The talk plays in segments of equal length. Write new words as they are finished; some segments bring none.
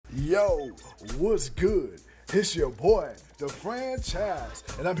Yo, what's good? It's your boy, the franchise,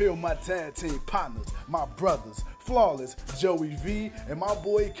 and I'm here with my tag team partners, my brothers, Flawless, Joey V, and my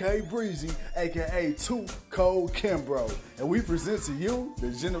boy K Breezy, aka Too Cold Kimbro. And we present to you the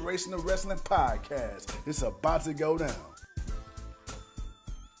Generational Wrestling Podcast. It's about to go down.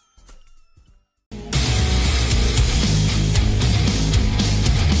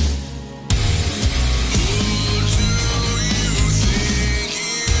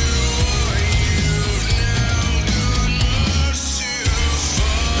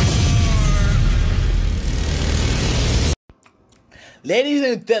 Ladies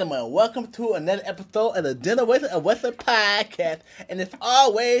and gentlemen, welcome to another episode of the Generation of Wrestling Podcast. And as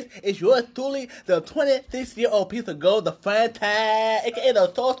always, it's yours truly, the 26-year-old piece of gold, the franchise, aka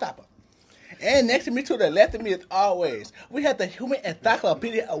the Showstopper. And next to me, to the left of me, as always, we have the human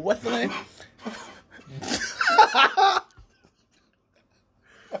encyclopedia of wrestling.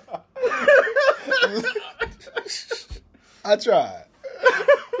 I tried.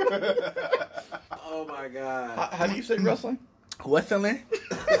 Oh my god. How do you say wrestling? Wrestling.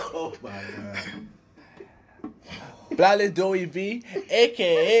 Oh my god. Flawless Joey V,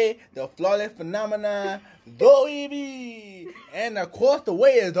 aka the Flawless Phenomenon, Joey V. And of course, the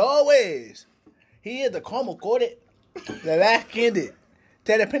way as always, he is the caramel coated, the last candid,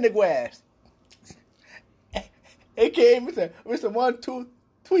 Teddy Pendergrass, aka Mr. 1, 2,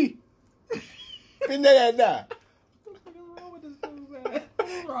 3.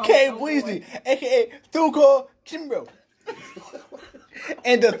 K Weezy, aka Tuco Kimbro.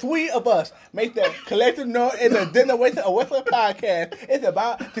 And the three of us make the collective noise in the Generation of Wrestling Podcast. It's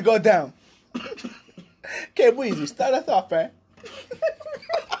about to go down. K Weezy, start us off, man.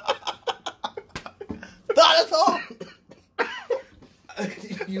 Start us off.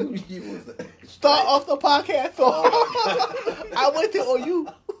 you Start off the podcast. I waited on you.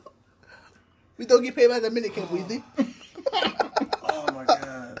 We don't get paid by the minute, K Weezy. Oh my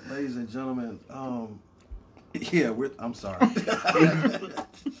god. Ladies and gentlemen, yeah, I'm sorry.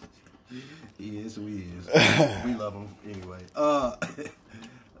 He is who he is. We love him anyway.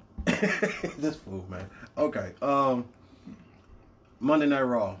 This fool, man. Okay. Monday Night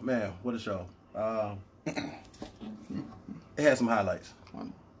Raw, man, what a show. It had some highlights.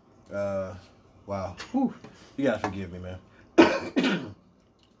 Wow. Whew. You gotta forgive me, man.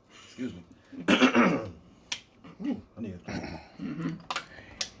 Excuse me. I need a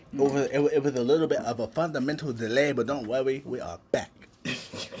It was a little bit of a fundamental delay, but don't worry, we are back.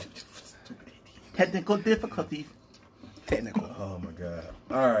 Technical difficulties. Technical. Oh my god.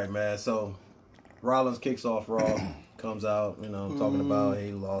 Alright, man. So Rollins kicks off Raw, comes out, talking about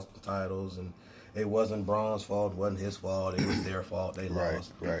he lost the titles and it wasn't Braun's fault, it wasn't his fault, it was their fault, they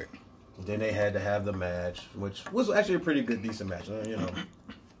lost. Right. Then they had to have the match, which was actually a pretty good, decent match.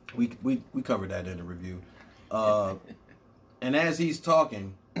 We covered that in the review. And as he's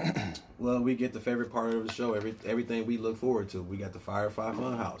talking, well, we get the favorite part of the show, everything we look forward to. We got the Firefly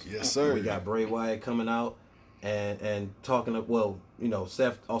Funhouse. Yes, sir. We got Bray Wyatt coming out and talking.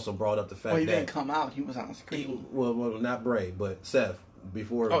 Seth also brought up the fact Well, he that didn't come out; he was on the screen. Well, not Bray, but Seth.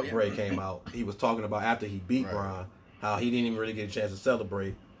 Before Bray came out, he was talking about after he beat Braun, how he didn't even really get a chance to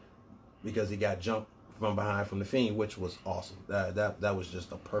celebrate because he got jumped from behind from the Fiend, which was awesome. That was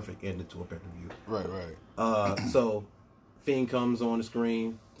just a perfect ending to a pay-per-view. Right. So Fiend comes on the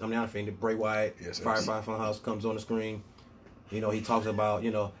screen. I mean, not Fiend, Bray Wyatt, Yes. Firefly Funhouse comes on the screen. He talks about,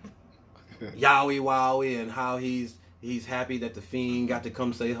 Yowie Wowie and how he's happy that the Fiend got to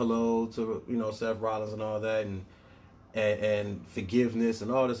come say hello to, Seth Rollins and all that and forgiveness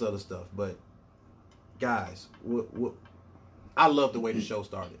and all this other stuff. But guys, I love the way the show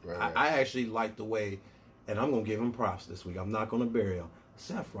started. Right. I actually like the way, and I'm going to give him props this week. I'm not going to bury him.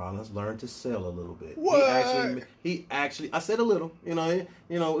 Seth Rollins learned to sell a little bit. What? He actually, I said a little,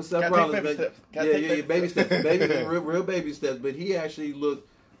 with Seth Gotta Rollins. take baby steps. Baby steps, real baby steps. But he actually looked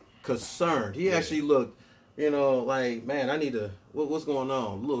concerned. He actually looked, like, man, I need to, what's going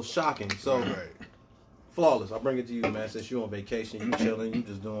on? A little shocking. So, Right. Flawless, I'll bring it to you, man. Since you're on vacation, you chilling, you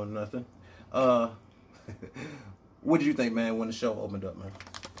just doing nothing. What did you think, man, when the show opened up, man?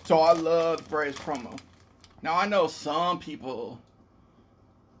 So I loved Bray's promo. Now I know some people,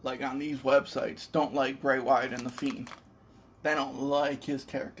 like on these websites, don't like Bray Wyatt and The Fiend. They don't like his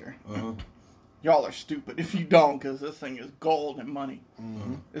character. Uh-huh. Y'all are stupid if you don't, because this thing is gold and money.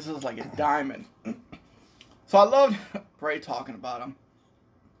 Mm-hmm. This is like a diamond. So I loved Bray talking about him.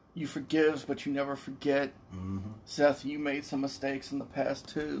 You forgive, but you never forget. Mm-hmm. Seth, you made some mistakes in the past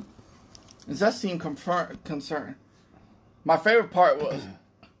too. And Seth seemed concerned. My favorite part was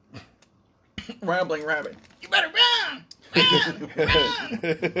Rambling Rabbit. You better run!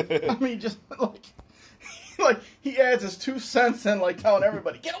 I mean, just like he adds his 2 cents and like telling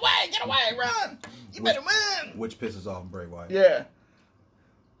everybody, get away, run, you better win. Which pisses off Bray Wyatt. Yeah.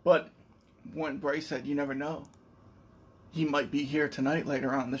 But when Bray said, you never know, he might be here tonight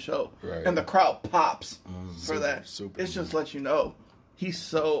later on in the show. Right. And the crowd pops for that. super. It just lets you know he's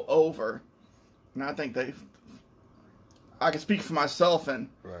so over. And I think I can speak for myself and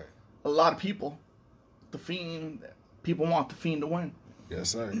Right. a lot of people. The Fiend, people want the Fiend to win. Yes,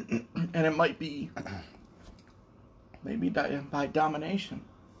 sir. And it might be maybe by domination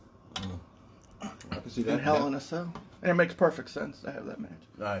I can see that. in Hell in a Cell. And it makes perfect sense to have that match.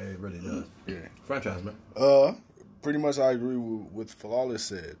 It really does. Yeah. Franchise, man. Pretty much I agree with Flawless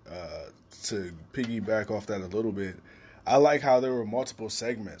said. To piggyback off that a little bit, I like how there were multiple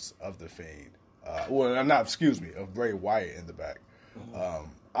segments of The Fiend. Of Bray Wyatt in the back.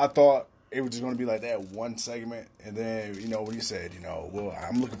 I thought it was just going to be like that one segment, and then, when he said, well,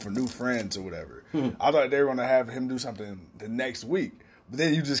 I'm looking for new friends or whatever, I thought they were going to have him do something the next week. But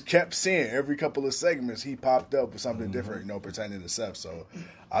then you just kept seeing every couple of segments he popped up with something different, pertaining to Seth. So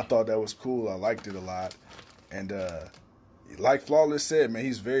I thought that was cool. I liked it a lot. And like Flawless said, man,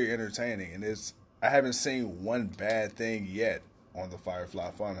 he's very entertaining. And I haven't seen one bad thing yet on the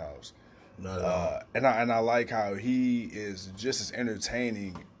Firefly Funhouse. Not at all. And I like how he is just as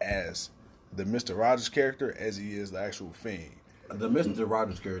entertaining as the Mr. Rogers character as he is the actual Fiend. The Mr.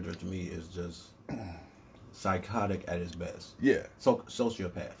 Rogers character to me is just psychotic at his best. Yeah. So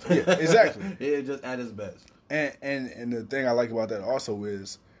sociopath. Yeah, exactly. Yeah, just at his best. And the thing I like about that also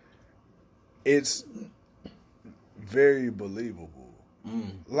is it's very believable.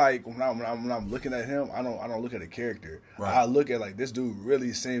 Like when I'm looking at him, I don't look at a character. Right. I look at like this dude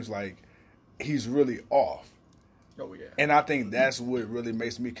really seems like he's really off. Oh, yeah. And I think that's what really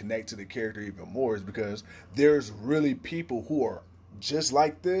makes me connect to the character even more, is because there's really people who are just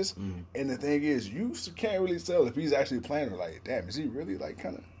like this. And the thing is, you can't really tell if he's actually playing or like, damn, is he really like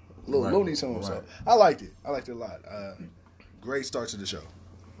kind of a little Right. Looney Tunes? Right. So I liked it. I liked it a lot. Great start to the show.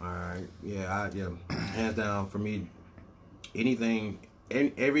 All right. Yeah, hands down for me,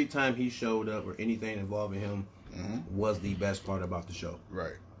 every time he showed up or anything involving him was the best part about the show.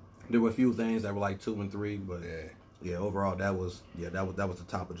 Right. There were a few things that were like 2 and 3, but Yeah. overall that was the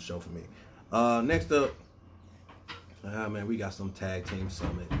top of the show for me. Next up, man, we got some tag team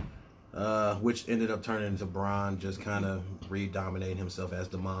summit, which ended up turning into Braun just kind of re-dominating himself as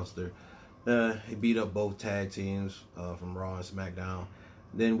the monster. He beat up both tag teams from Raw and SmackDown.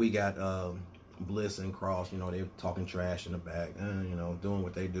 Then we got Bliss and Cross. They were talking trash in the back, doing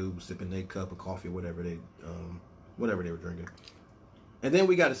what they do, sipping their cup of coffee, whatever they were drinking. And then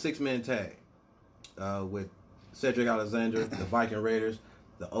we got a 6-man tag with Cedric Alexander, the Viking Raiders,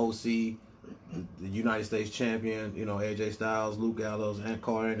 the OC, the United States champion, AJ Styles, Luke Gallows, and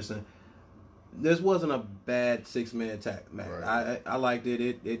Carl Anderson. This wasn't a bad 6-man tag match. Right. I liked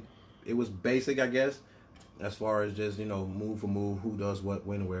it. It was basic, I guess, as far as just, move for move, who does what,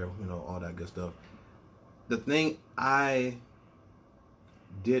 when, where, all that good stuff. The thing I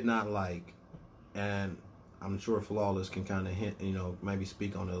did not like, and I'm sure Flawless can kind of hint, maybe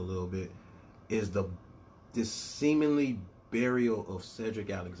speak on it a little bit, is this seemingly burial of Cedric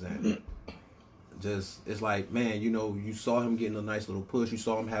Alexander. It's like, man, you saw him getting a nice little push. You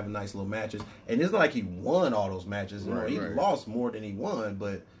saw him having nice little matches. And it's not like he won all those matches. He lost more than he won,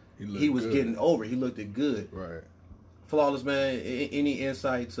 but he was good. getting over. He looked good. Right. Flawless, man, any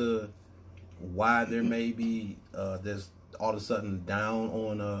insight to why there may be this all of a sudden down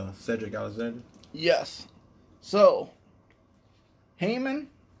on Cedric Alexander? Yes. So, Heyman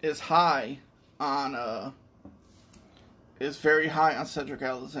is very high on Cedric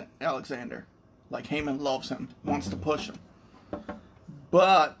Alexander. Like, Heyman loves him, wants to push him.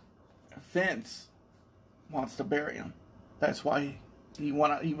 But Vince wants to bury him. That's why he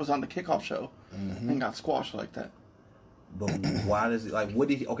was on the kickoff show and got squashed like that. But why does he, what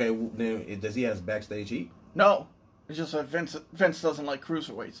did he, okay, then does he have backstage heat? No. It's just that Vince doesn't like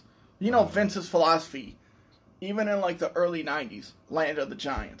cruiserweights. Vince's philosophy, even in the early 90s, Land of the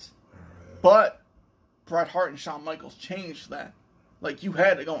Giants. But Bret Hart and Shawn Michaels changed that. You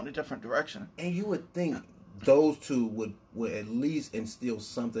had to go in a different direction. And you would think those two would at least instill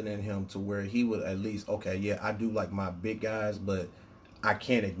something in him to where he would at least, okay, yeah, I do like my big guys, but I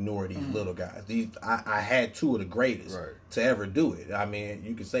can't ignore these little guys. I had 2 of the greatest to ever do it. I mean,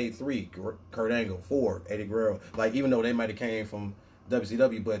 you could say 3, Kurt Angle, 4, Eddie Guerrero. Even though they might have came from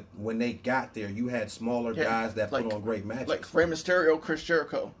WCW, but when they got there, you had smaller guys that put on great matches. Like Rey Mysterio, Chris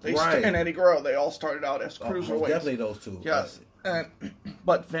Jericho, and Eddie Guerrero. They all started out as cruiserweights. Definitely those two. Yes,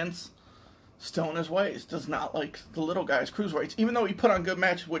 but Vince still in his ways, does not like the little guys, cruiserweights, even though he put on good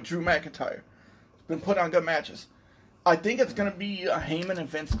matches with Drew McIntyre. Been put on good matches. I think it's going to be a Heyman and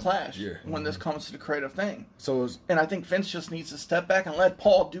Vince clash when this comes to the creative thing. And I think Vince just needs to step back and let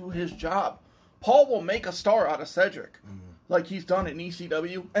Paul do his job. Paul will make a star out of Cedric, like he's done in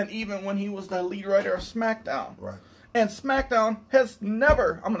ECW, and even when he was the lead writer of SmackDown. Right. And SmackDown has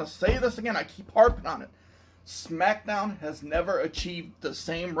never, I'm going to say this again, I keep harping on it, SmackDown has never achieved the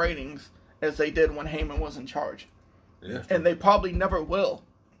same ratings as they did when Heyman was in charge. Yeah. And they probably never will.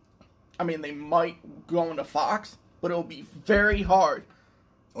 I mean, they might go into Fox, but it'll be very hard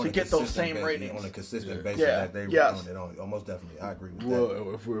to get those same ratings. On a consistent basis that they were on it on. Almost definitely. I agree with that.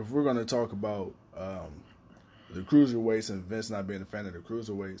 Well, if we're going to talk about the cruiserweights and Vince not being a fan of the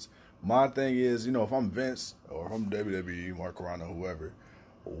cruiserweights, my thing is, if I'm Vince or if I'm WWE, Mark Carrano, whoever,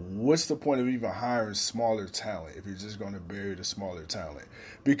 what's the point of even hiring smaller talent if you're just going to bury the smaller talent?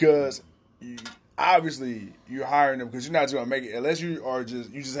 Because obviously you're hiring them because you're not just going to make it unless you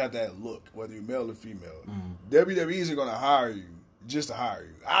just have that look, whether you're male or female. WWE isn't going to hire you just to hire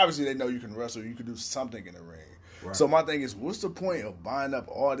you. Obviously they know you can wrestle, you can do something in the ring. Right. So my thing is, what's the point of buying up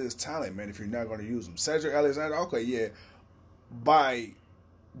all this talent, man, if you're not going to use them? Cedric Alexander, okay, yeah, by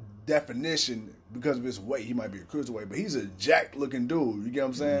definition, because of his weight, he might be a cruiserweight, but he's a jacked looking dude. You get what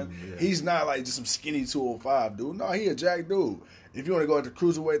I'm saying? Yeah. He's not like just some skinny 205 dude. No, he a jacked dude. If you want to go at the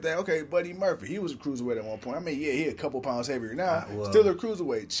cruiserweight thing, okay, Buddy Murphy, he was a cruiserweight at one point. I mean, yeah, he a couple pounds heavier now. Still a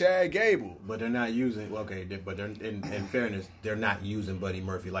cruiserweight. Chad Gable. But they're not using, but they're in fairness, they're not using Buddy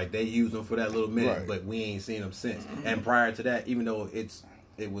Murphy. Like, they used him for that little minute, but we ain't seen him since. And prior to that, even though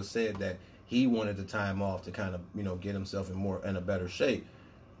it was said that he wanted the time off to kind of, get himself in a better shape,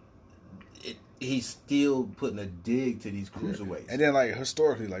 he's still putting a dig to these cruiserweights. And then, like,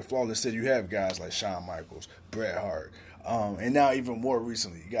 historically, like Flawless said, you have guys like Shawn Michaels, Bret Hart, and now even more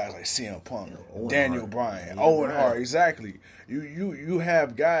recently, guys like CM Punk, Daniel Bryan, Owen Hart, exactly. You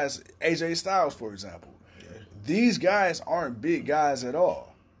have guys, AJ Styles, for example. Yeah. These guys aren't big guys at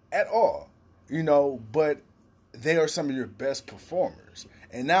all, but they are some of your best performers.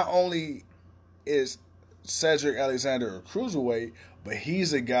 And not only is Cedric Alexander a cruiserweight, but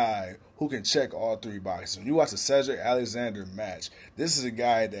he's a guy who can check all three boxes. When you watch a Cedric Alexander match, this is a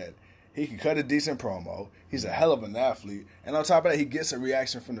guy that he can cut a decent promo. He's a hell of an athlete. And on top of that, he gets a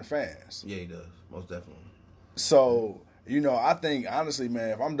reaction from the fans. Yeah, he does. Most definitely. So, I think, honestly, man,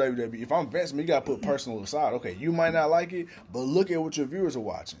 if I'm WWE, if I'm Vince, you got to put personal aside. Okay, you might not like it, but look at what your viewers are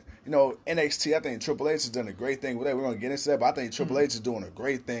watching. NXT, I think Triple H has done a great thing with that. We're going to get into that, but I think Triple H is doing a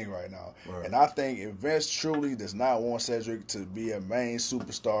great thing right now. Right. And I think if Vince truly does not want Cedric to be a main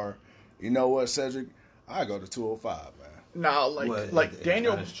superstar, you know what, Cedric? I go to 205, man. No, like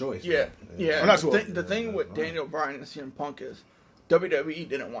Daniel. It's not his choice. Yeah, man. yeah. The thing with Daniel Bryan and CM Punk is WWE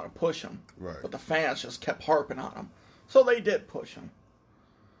didn't want to push him, right? But the fans just kept harping on him, so they did push him.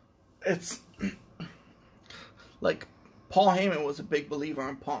 It's like Paul Heyman was a big believer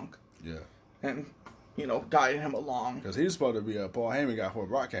in Punk. Yeah, and guided him along because he was supposed to be a Paul Heyman guy before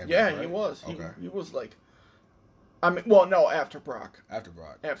Brock came. Yeah, back, right? He was. Okay. He was like. After Brock. After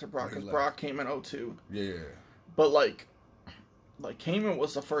Brock, because Brock came in 2002. Yeah. But like Heyman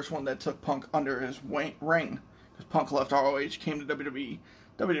was the first one that took Punk under his ring. Because Punk left ROH, came to WWE.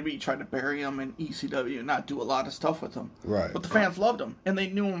 WWE tried to bury him in ECW and not do a lot of stuff with him. Right. But the fans loved him, and they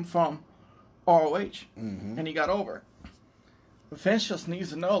knew him from ROH, and he got over. Vince just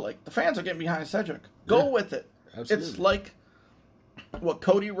needs to know, like, the fans are getting behind Cedric. Go with it. Absolutely. It's like what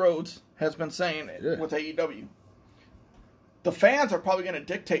Cody Rhodes has been saying with AEW. The fans are probably going to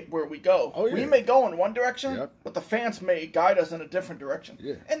dictate where we go. Oh, yeah. We may go in one direction, but the fans may guide us in a different direction.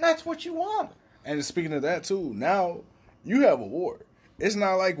 Yeah. And that's what you want. And speaking of that, too, now you have a war. It's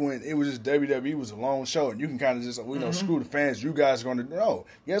not like when it was just WWE was a long show and you can kind of just, screw the fans. You guys are going to know.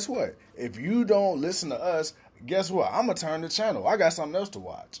 Guess what? If you don't listen to us, guess what? I'm going to turn the channel. I got something else to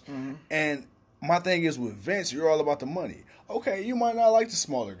watch. And my thing is with Vince, you're all about the money. Okay, you might not like the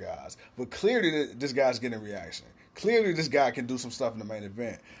smaller guys, but clearly this guy's getting a reaction. Clearly, this guy can do some stuff in the main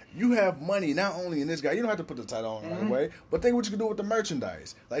event. You have money not only in this guy. You don't have to put the title on right away, but think what you can do with the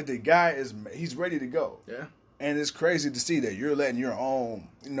merchandise. Like, the guy he's ready to go. Yeah. And it's crazy to see that you're letting your own,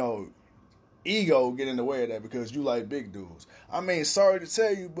 ego get in the way of that because you like big dudes. I mean, sorry to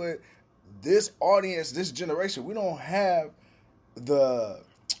tell you, but this audience, this generation, we don't have the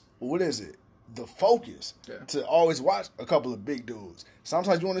focus to always watch a couple of big dudes.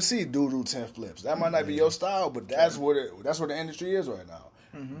 Sometimes you want to see dude do 10 flips. That might not be your style, but that's where the industry is right now.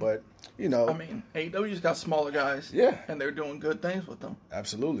 But, I mean, AEW's got smaller guys. Yeah. And they're doing good things with them.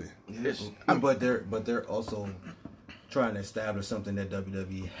 Absolutely. But they're also trying to establish something that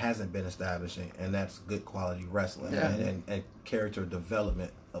WWE hasn't been establishing, and that's good quality wrestling and character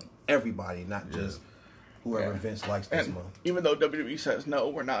development of everybody, not just whoever Vince likes this And month. even though WWE says no,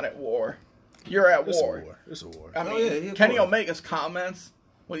 we're not at war. You're at war. It's a war. I mean, Kenny Omega's comments,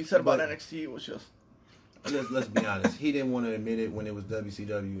 what he said about But- NXT was just. Let's be honest. He didn't want to admit it when it was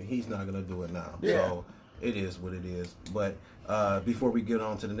WCW. He's not going to do it now. Yeah. So it is what it is. But before we get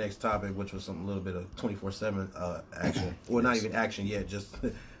on to the next topic, which was a little bit of 24/7 action, well, not even action yet, just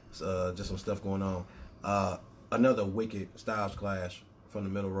some stuff going on. Another wicked Styles Clash from the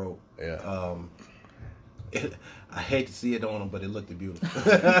middle rope. Yeah. I hate to see it on him, but it looked beautiful.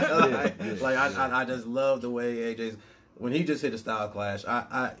 I just love the way AJ's when he just hit a Styles Clash.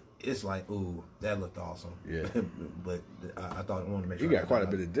 It's like, ooh, that looked awesome. Yeah. But I thought I wanted to make He sure. got quite a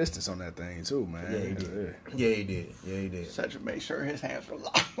bit of distance on that thing too, man. Yeah, he did. Yeah, he did. Cedric made sure his hands were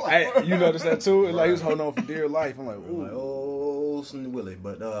locked. Hey, you noticed that too? Like he was holding on for dear life. I'm like, I'm ooh. like, oh, Willie.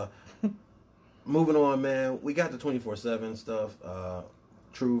 But moving on, man. We got the 24/7 stuff.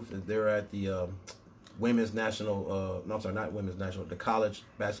 Truth, they're at the women's national. No, I'm sorry, not women's national. The college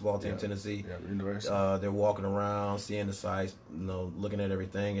basketball team, Tennessee. Yeah, university. They're walking around, seeing the sights, looking at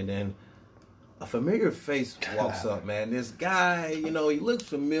everything, and then a familiar face walks up. Man, this guy, he looks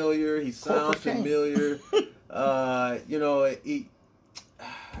familiar. He sounds familiar. I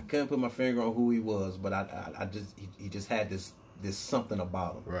couldn't put my finger on who he was, but he just had this something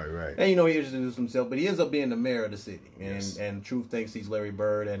about him. Right. And he introduced himself, but he ends up being the mayor of the city. And Truth thinks he's Larry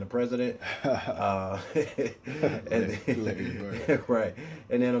Bird and the president. Larry Bird. Right.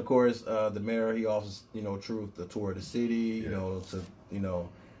 And then of course the mayor, he offers, Truth the tour of the city, to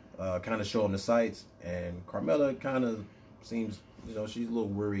kind of show him the sights. And Carmella kind of seems, she's a little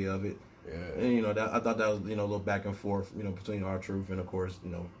weary of it. Yeah. And I thought that was a little back and forth, between R-Truth and of course,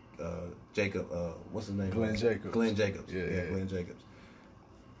 Jacob, what's his name? Glenn Jacobs. Glenn Jacobs. Yeah. Glenn Jacobs.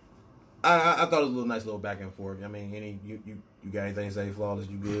 I thought it was a nice little back and forth. I mean, you got anything to say, Flawless?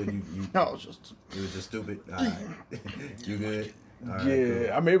 You good? You No, it's just. it was just stupid. All right. You good? All right, Yeah,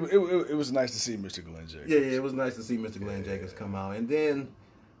 cool. I mean, it was nice to see Mr. Glenn Jacobs. Yeah, it was nice to see Mr. Glenn Jacobs come out. And then,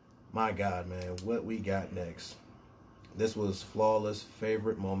 my God, man, what we got next? This was Flawless'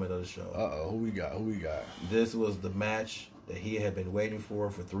 favorite moment of the show. Who we got? This was the match that he had been waiting for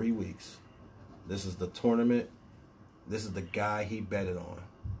 3 weeks. This is the tournament. This is the guy he betted on.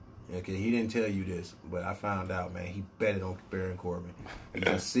 Okay, he didn't tell you this, but I found out, man. He betted on Baron Corbin. He's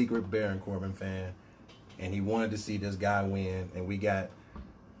a secret Baron Corbin fan, and he wanted to see this guy win. And we got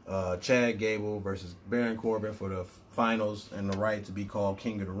Chad Gable versus Baron Corbin for the finals and the right to be called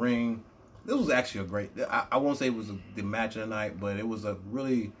King of the Ring. This was actually a great. I won't say it was the match of the night, but it was a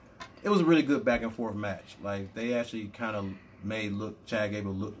really good back and forth match. Like they actually kind of made Chad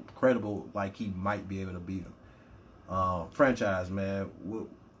Gable look credible, like he might be able to beat him. Franchise, man.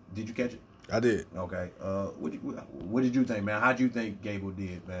 Did you catch it? I did. Okay. What did you think, man? How did you think Gable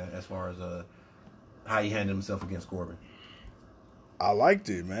did, man? As far as how he handled himself against Corbin? I liked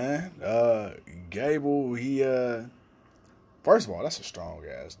it, man. Gable, he first of all, that's a strong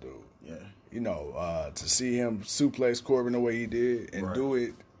ass dude. Yeah. To see him suplex Corbin the way he did and Right. do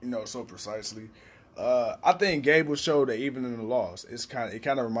it, so precisely. I think Gable showed that even in the loss, it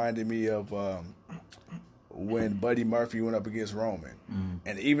kind of reminded me of when Buddy Murphy went up against Roman,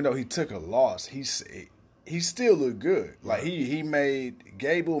 and even though he took a loss, he still looked good. Like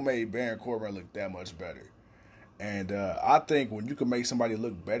Gable made Baron Corbin look that much better. And I think when you can make somebody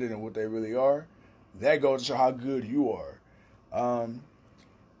look better than what they really are, that goes to show how good you are.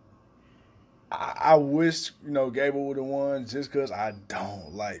 I wish, Gable would have won just because I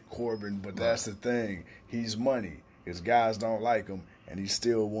don't like Corbin, but that's the thing. He's money. His guys don't like him, and he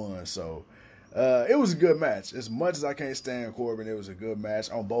still won. So it was a good match. As much as I can't stand Corbin, it was a good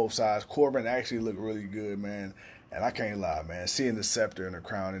match on both sides. Corbin actually looked really good, man. And I can't lie, man. Seeing the scepter and the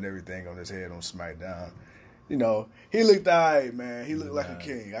crown and everything on his head on SmackDown, he looked all right, man. He looked like a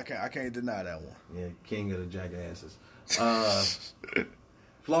king. I can't deny that one. Yeah, king of the jackasses.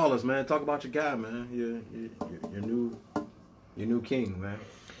 Flawless, man. Talk about your guy, man. Your new king, man.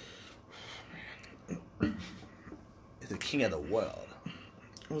 He's the king of the world.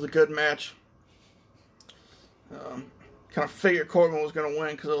 It was a good match. Kind of figured Corbin was going to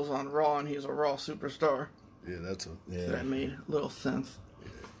win because it was on Raw and he's a Raw superstar. Yeah, that's So that made little sense.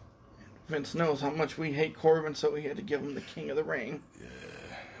 Vince knows how much we hate Corbin, so we had to give him the King of the Ring. Yeah.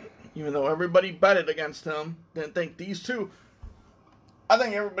 Even though everybody betted against him, didn't think these two. I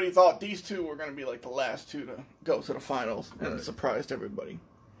think everybody thought these two were going to be like the last two to go to the finals, and it surprised everybody.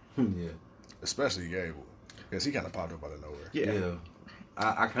 Yeah. especially Gable, because he kind of popped up out of nowhere. Yeah.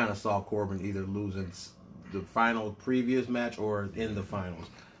 I kind of saw Corbin either the final previous match or in the finals.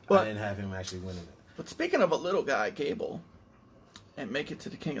 But- I didn't have him actually winning it. But speaking of a little guy, Gable, and make it to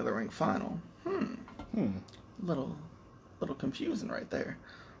the King of the Ring final. Little confusing right there.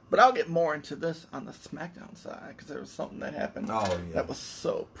 But I'll get more into this on the SmackDown side because there was something that happened. Oh, yeah. That was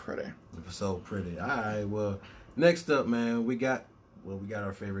so pretty. It was so pretty. All right, well, next up, man, we got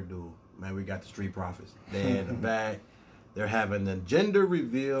our favorite dude. Man, we got the Street Profits. They're in the back. They're having the gender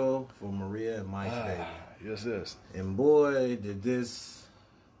reveal for Maria and Mike's baby. Yes. And boy, did this.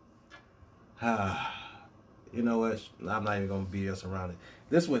 You know what? I'm not even gonna BS around it.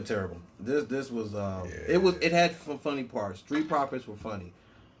 This went terrible. This was it had some funny parts. Street Profits were funny.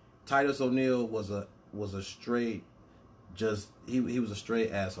 Titus O'Neil was a straight, just he was a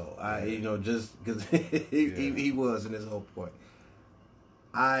straight asshole. Just because he was in his whole point.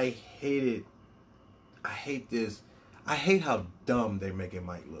 I hate this. I hate how dumb they're making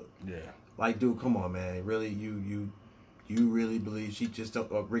Mike look. Yeah. Like, dude, come on, man. Really, you really believe she just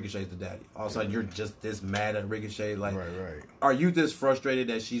Ricochet's the daddy? All of a sudden, you're just this mad at Ricochet. Like, Right. Are you this frustrated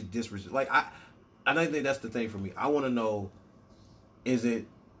that she's disrespectful? Like, I don't think that's the thing for me. I want to know, is it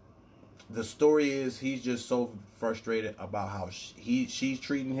the story is he's just so frustrated about how she's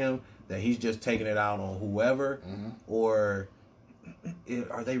treating him that he's just taking it out on whoever, or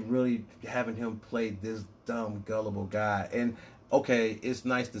are they really having him play this dumb, gullible guy? And okay, it's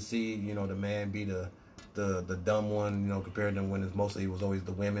nice to see the man be the dumb one, compared to when it was always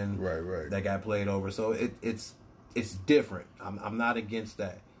the women Right. that got played over. So it's different. I'm not against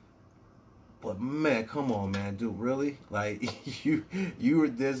that. But man, come on, man, dude, really? Like you were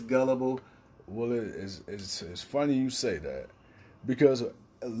this gullible? Well, it's funny you say that because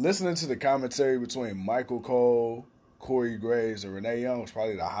listening to the commentary between Michael Cole, Corey Graves, and Renee Young was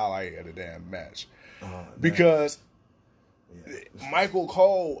probably the highlight of the damn match. Because Michael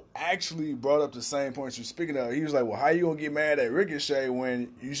Cole actually brought up the same points you're speaking of. He was like, well, how you going to get mad at Ricochet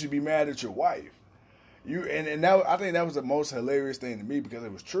when you should be mad at your wife? I think that was the most hilarious thing to me because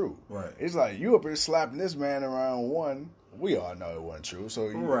it was true. Right. It's like, you up here slapping this man around one. We all know it wasn't true. So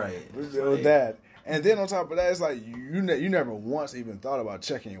with that. And then on top of that, it's like you never once even thought about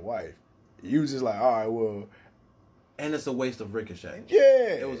checking your wife. You just like, all right, well. And it's a waste of Ricochet.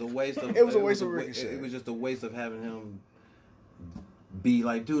 Yeah. It was a waste of Ricochet. It was just a waste of having him be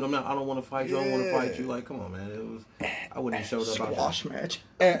like, dude, I don't want to fight you. I don't want to fight you. Like, come on, man. I wouldn't have showed up. Squash match.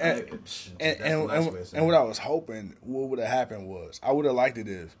 And what I was hoping, what would have happened was, I would have liked it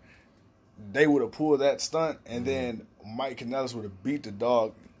if they would have pulled that stunt and then Mike Kanellis would have beat the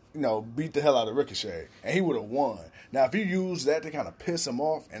dog, beat the hell out of Ricochet, and he would have won. Now, if you use that to kind of piss him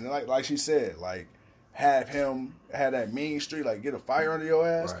off, and like she said, like have that mean streak, like get a fire under your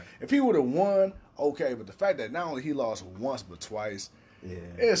ass. Right. If he would have won, okay. But the fact that not only he lost once but twice,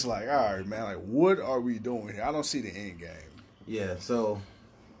 it's like, all right, man. Like, what are we doing here? I don't see the end game. Yeah. So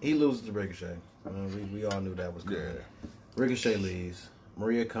he loses to Ricochet. We all knew that was coming. Yeah. Ricochet leaves.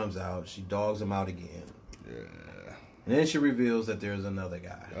 Maria comes out. She dogs him out again. Yeah. And then she reveals that there's another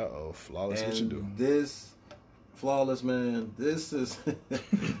guy. Uh-oh, Flawless, And what you do? this Flawless, man, this is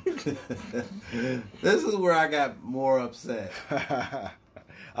this is where I got more upset.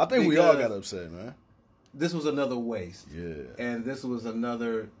 I think we all got upset, man. This was another waste. Yeah. And this was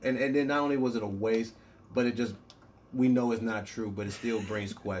another, and then not only was it a waste, but it just, we know it's not true, but it still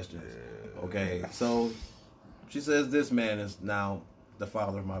brings questions. Yeah. Okay, so she says this man is now the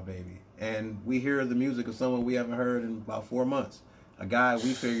father of my baby. And we hear the music of someone we haven't heard in about 4 months. A guy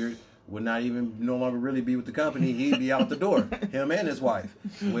we figured would no longer really be with the company. He'd be out the door, him and his wife,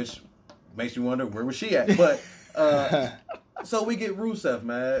 which makes you wonder, where was she at? But, so we get Rusev,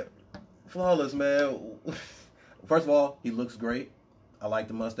 man. Flawless, man. First of all, he looks great. I like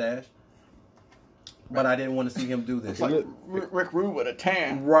the mustache. But I didn't want to see him do this. It's like Rick Rude with a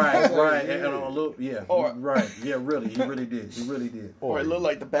tan. Right. And a little, right. Yeah, really. He really did. Or it looked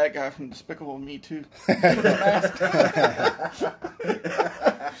like the bad guy from Despicable Me Too. I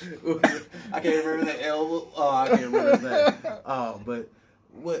can't remember that. I can't remember that. But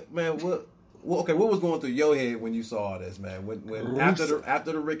what was going through your head when you saw this, man? When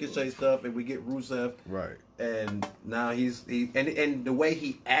after the Ricochet stuff, and we get Rusev, right? And now and the way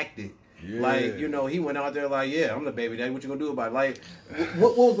he acted, like he went out there like, yeah, I'm the baby daddy. What you gonna do about it? Like,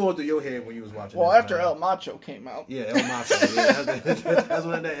 what was going through your head when you was watching? Well, this, after man? El Macho came out, El Macho, that's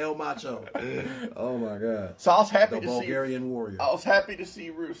when that El Macho. Oh my God! So I was happy to see Bulgarian warrior. I was happy to see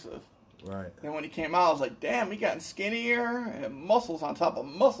Rusev. Right. Then when he came out, I was like, damn, he gotten skinnier and muscles on top of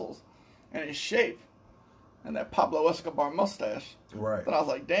muscles. And his shape, and that Pablo Escobar mustache. Right. But I was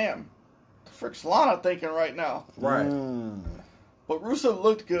like, damn, the frick's Lana thinking right now. Right. But Rusev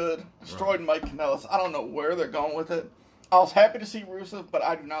looked good. Destroyed Mike Kanellis. I don't know where they're going with it. I was happy to see Rusev, but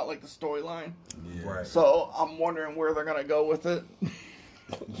I do not like the storyline. Yeah. Right. So I'm wondering where they're going to go with it.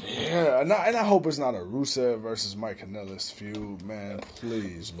 Yeah, and I hope it's not a Rusev versus Mike Kanellis feud, man.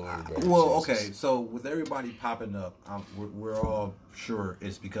 Please, Lord. Baby Well, Jesus. okay, so with everybody popping up, we're all sure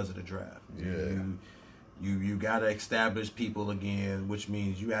it's because of the draft. Yeah. You got to establish people again, which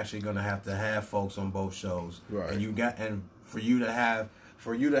means you actually going to have folks on both shows. Right. And for you to have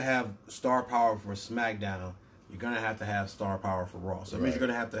star power for SmackDown, you're going to have star power for Raw. So it means Right. you're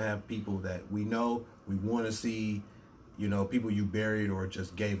going to have people that we know, we want to see, people you buried or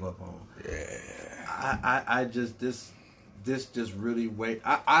just gave up on. Yeah. I just this just really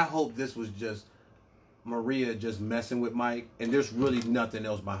I hope this was just Maria just messing with Mike, and there's really nothing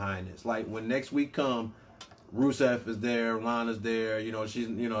else behind this. Like when next week come, Rusev is there, Lana's there. She's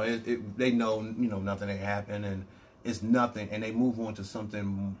they know nothing ain't happened, and it's nothing, and they move on to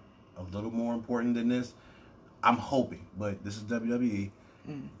something a little more important than this. I'm hoping, but this is WWE.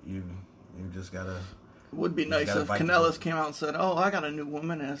 You just gotta. It would be nice if Kanellis came out and said, "Oh, I got a new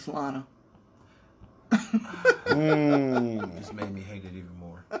woman, and it's Lana." This made me hate it even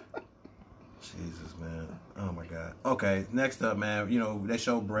more. Jesus, man. Oh, my God. Okay, next up, man. They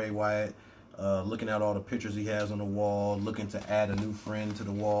show Bray Wyatt looking at all the pictures he has on the wall, looking to add a new friend to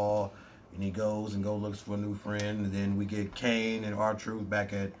the wall. And he goes and looks for a new friend. And then we get Kane and R-Truth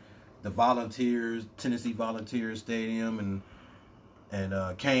back at the Tennessee Volunteers Stadium.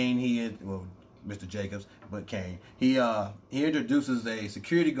 And Kane, Mr. Jacobs, but Kane. He introduces a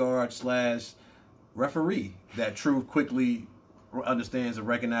security guard / referee that Truth quickly understands and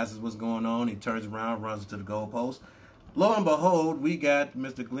recognizes what's going on. He turns around, runs to the goalpost. Lo and behold, we got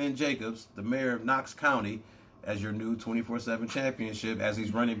Mr. Glenn Jacobs, the mayor of Knox County, as your new 24/7 championship, as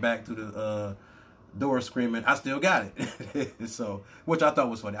he's running back through the door screaming, "I still got it." So, which I thought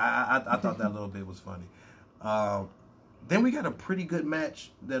was funny. I thought that little bit was funny. Then we got a pretty good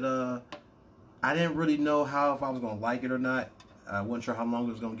match that I didn't really know if I was going to like it or not. I wasn't sure how long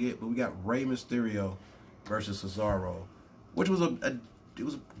it was going to get, but we got Rey Mysterio versus Cesaro, which was a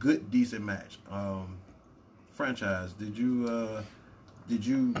good, decent match. Franchise, did you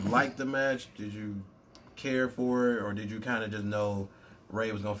like the match? Did you care for it, or did you kind of just know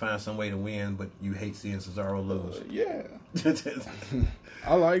Rey was going to find some way to win, but you hate seeing Cesaro lose? Yeah.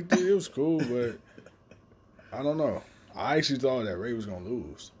 I liked it. It was cool, but I don't know. I actually thought that Rey was going to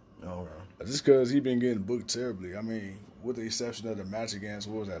lose. Oh, right. Just because he been getting booked terribly. I mean, with the exception of the match against,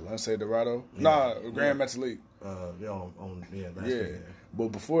 what was that, Lince Dorado? Yeah. Nah, Grand Metalik. Last Yeah. week, But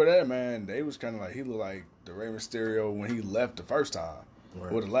before that, man, they was kind of like, he looked like the Rey Mysterio when he left the first time.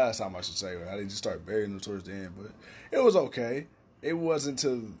 Right. Or the last time, I should say. How they just started burying him towards the end. But it was okay. It wasn't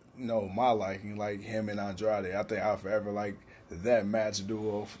to, my liking, like him and Andrade. I think I'll forever like that match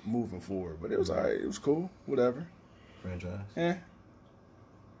duo moving forward. But it was all right. It was cool. Whatever. Franchise. Yeah.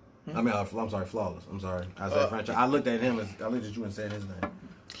 I mean, I'm sorry, Flawless. I'm sorry. I said franchise. I looked at you and said his name.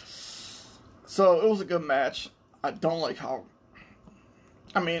 So it was a good match. I don't like how.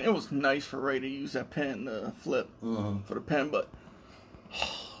 I mean, it was nice for Ray to use that pin, the flip for the pin, but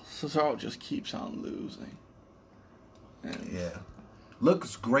Cesaro just keeps on losing. And Yeah.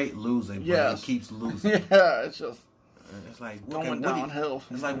 Looks great losing, but Yes. he keeps losing. yeah, it's just It's like going downhill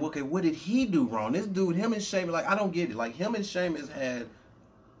from It's like, there. okay, what did he do wrong? This dude, him and Sheamus, like, I don't get it. Like, him and Sheamus had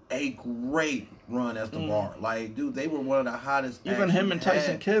a great run as the bar. Like, dude, they were one of the hottest. even acts him we and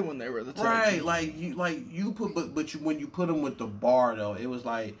Tyson had. Kidd when they were the tag Right, team. when you put them with the bar though, it was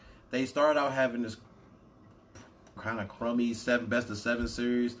like they started out having this kind of crummy best of 7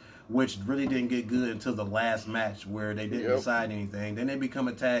 series, which really didn't get good until the last match where they didn't decide anything. Then they become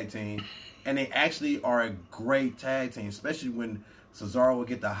a tag team, and they actually are a great tag team, especially when Cesaro would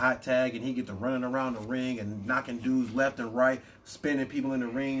get the hot tag and he get to running around the ring and knocking dudes left and right, spinning people in the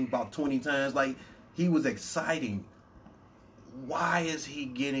ring about 20 times. Like, he was exciting. Why is he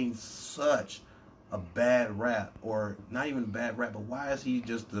getting such a bad rap? Or not even a bad rap, but why is he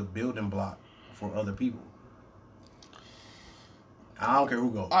just the building block for other people? I don't care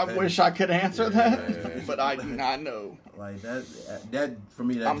who goes. I wish I could answer that, but I do not know. Like that for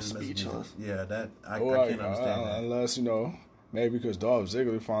me, that I'm just messes me up. speechless. Yeah, that I Or, can't understand that. Unless, maybe because Dolph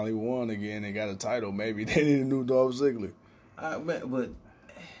Ziggler finally won again and got a title. Maybe they need a new Dolph Ziggler. But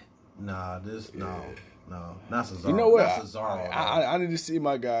not Cesaro. You know what? Not Cesaro. I need to see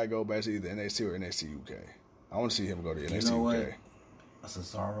my guy go back to either NXT or NXT UK. I want to see him go to NXT you know UK. what? A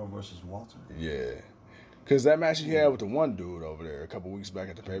Cesaro versus Walter. Yeah. Because that match he had with the one dude over there a couple weeks back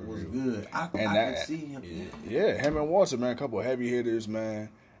at the It was pay-per-view. good. I And could see him. Yeah, him and Walter, man, a couple of heavy hitters, man.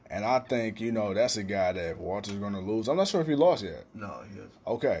 And I think, that's a guy that Walter's going to lose. I'm not sure if he lost yet. No, he is.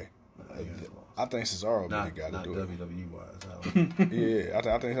 Okay. No, he hasn't lost. I think Cesaro Not, be the guy not to do it. WWE wise. Yeah, I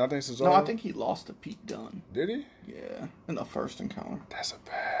think Cesaro. No, I think he lost to Pete Dunne. Did he? Yeah, in the first encounter. That's a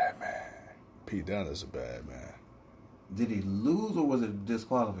bad man. Pete Dunne is a bad man. Did he lose or was it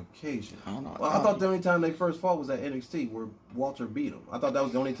disqualification? I don't know. Well, I thought the only time they first fought was at NXT where Walter beat him. I thought that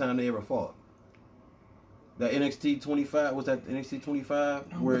was the only time they ever fought. That NXT 25 was that NXT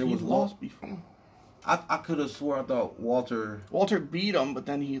 25 where it was lost before. I could have swore I thought Walter beat him, but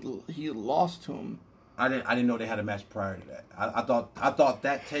then he lost to him. I didn't know they had a match prior to that. I thought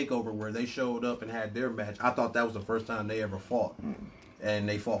that takeover where they showed up and had their match. I thought that was the first time they ever fought, and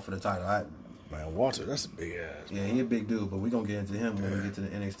they fought for the title. Man, Walter, that's a big ass. Yeah, he a big dude, but we're gonna get into him when we get to the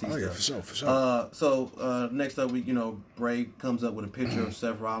NXT stuff. Yeah, for sure. So next up, Bray comes up with a picture of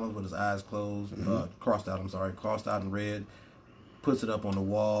Seth Rollins with his eyes closed, crossed out in red, puts it up on the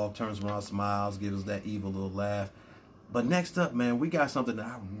wall, turns around, smiles, gives us that evil little laugh. But next up, man, we got something that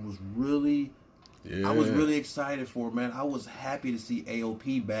I was really excited for, man. I was happy to see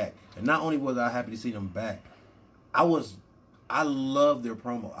AOP back, and not only was I happy to see them back, I loved their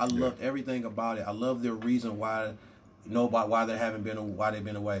promo. I loved everything about it. I love their reason why they've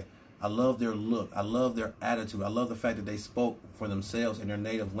been away. I love their look. I love their attitude. I love the fact that they spoke for themselves in their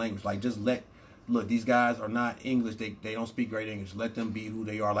native language. Like, look, these guys are not English. They don't speak great English. Let them be who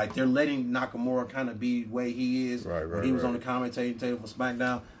they are. Like, they're letting Nakamura kind of be the way he is. When he was on the commentating table for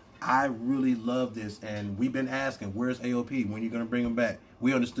SmackDown. I really love this, and we've been asking, where's AOP? When are you going to bring him back?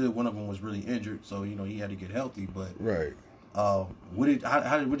 We understood one of them was really injured, so he had to get healthy. But what did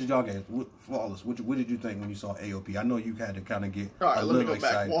y'all get? Flawless. What did you think when you saw AOP? I know you had to kind of get a little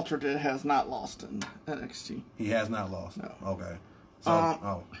excited. Back. Walter has not lost in NXT. He has not lost. No. Okay. So,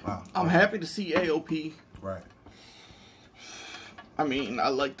 wow. I'm happy to see AOP. Right. I mean, I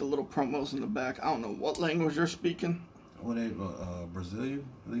like the little promos in the back. I don't know what language they're speaking. What they Brazilian?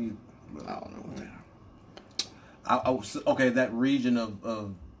 I don't know what they are. Okay, that region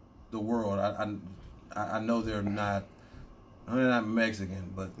of the world. I know they're not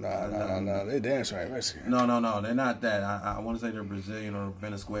Mexican, but no, they dance right Mexican. No, they're not that. I want to say they're Brazilian or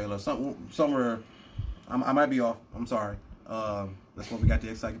Venezuela, somewhere. I might be off. I'm sorry. That's what we got the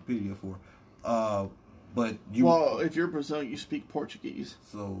encyclopedia for. But if you're Brazilian, you speak Portuguese.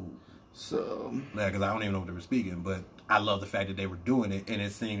 So yeah, because I don't even know what they were speaking, but I love the fact that they were doing it, and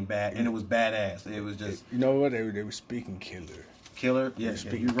it seemed bad, and it was badass. It was just, you know what, they were speaking killer. Killer, yeah,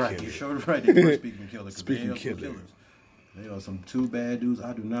 you're right. Killer. You're sure right. They were speaking killer. Speaking killers. They are some two bad dudes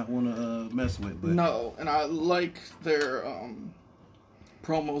I do not want to mess with. But no, and I like their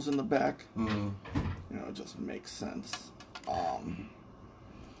promos in the back. It just makes sense. I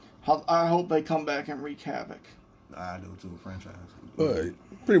hope they come back and wreak havoc. I do too, franchise. But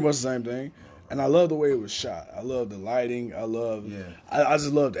pretty much the same thing. And I love the way it was shot. I love the lighting. I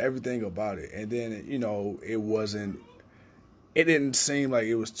just loved everything about it. And then, it didn't seem like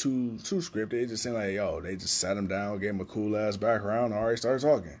it was too scripted. It just seemed like, they just sat him down, gave him a cool ass background, and already started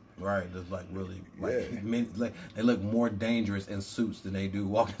talking. Right, just they look more dangerous in suits than they do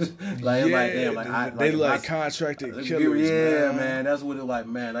walking. They look contracted killers. Yeah, man, that's what it like.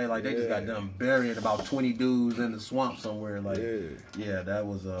 Man, they just got done burying about 20 dudes in the swamp somewhere. That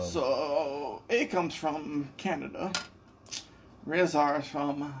was. So it comes from Canada. Rezar is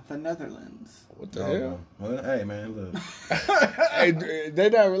from the Netherlands. What the hell? Well, hey, man, look. Hey, they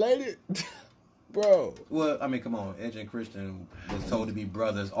not related? Bro. Well, I mean, come on. Edge and Christian was told to be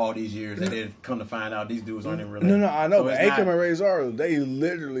brothers all these years, and then come to find out these dudes aren't even related. No, I know. So but Akam and Razor, they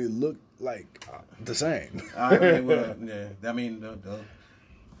literally look like the same. I mean, the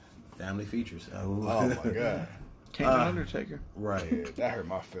family features. Oh, my God. King Undertaker. Right. That hurt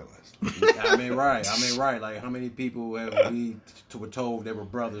my feelings. I mean, right. Like, how many people were told they were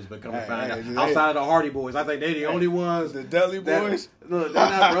brothers, but come to find out, outside of the Hardy Boys, I think they're the only ones. The Dudley Boys? Look, they're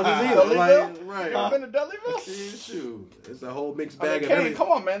not brothers either. Right. You been to Dudleyville? Shoot. It's a whole mixed bag of everything. Come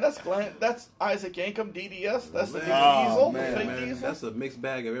on, man. That's Isaac Yankem, DDS. That's the Diesel. Man. That's a mixed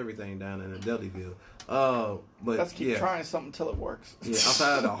bag of everything down in the Dudleyville. But let's keep trying something until it works. Yeah,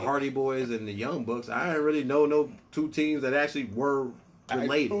 outside of the Hardy Boys and the Young Bucks, I didn't really know no two teams that actually were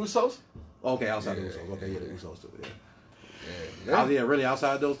related. Usos? Okay, outside the Usos. Okay, yeah, the Usos too. Yeah. Really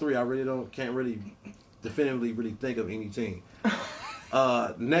outside those three, I really can't really definitively really think of any team.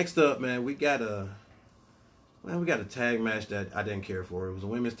 Next up, man, we got a tag match that I didn't care for. It was a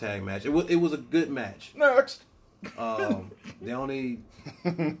women's tag match. It was a good match. Next. The only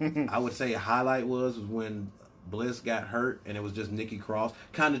I would say highlight was when Bliss got hurt and it was just Nikki Cross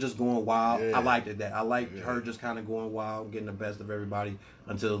kind of just going wild. Yeah. I liked it that. I liked her just kind of going wild, getting the best of everybody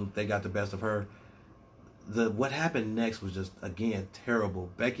until they got the best of her. What happened next was just, again, terrible.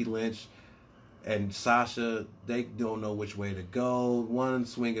 Becky Lynch and Sasha, they don't know which way to go. One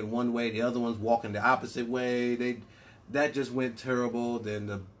swinging one way, the other one's walking the opposite way. That just went terrible. Then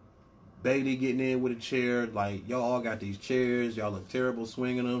the Bayley getting in with a chair, like, y'all all got these chairs, y'all look terrible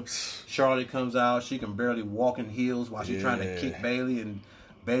swinging them. Charlotte comes out, she can barely walk in heels while she's trying to kick Bayley, and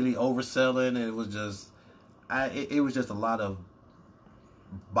Bayley overselling, and it was just, it was just a lot of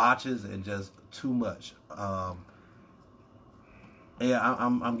botches and just too much. Yeah,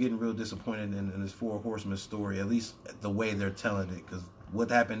 I'm getting real disappointed in this Four Horsemen story, at least the way they're telling it, because what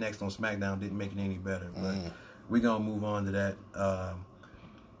happened next on SmackDown didn't make it any better. But we're going to move on to that.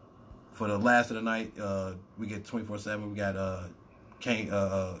 For the last of the night, we get 24/7. We got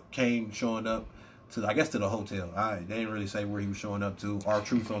Kane showing up to the hotel. They didn't really say where he was showing up to.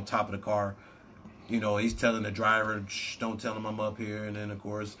 R-Truth on top of the car. You know, he's telling the driver, shh, don't tell him I'm up here. And then, of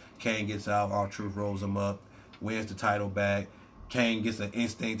course, Kane gets out. R-Truth rolls him up, wins the title back. Kane gets an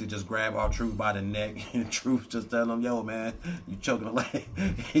instinct to just grab R-Truth by the neck, and Truth just telling him, yo, man, you choking the leg.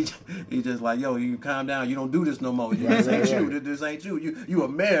 He just like, yo, you calm down. You don't do this no more. This ain't you. This ain't you. You a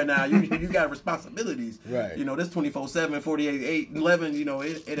mayor now. You got responsibilities. Right. You know, this 24/7, 48, 8, 11, you know,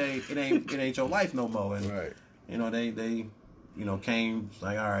 it ain't your life no more. And, Right. you know, they you know, Kane's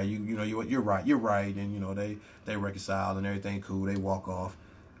like, all right, you're right. And, you know, they reconcile and everything cool. They walk off.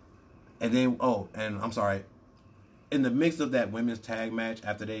 And then, and I'm sorry, in the mix of that women's tag match,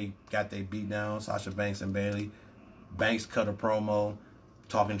 after they got their beat down, Sasha Banks and Bayley, Banks cut a promo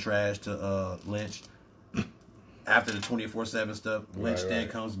talking trash to Lynch. After the 24/7 stuff, Lynch then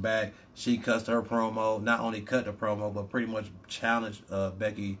comes back. She cuts her promo. Not only cut the promo, but pretty much challenged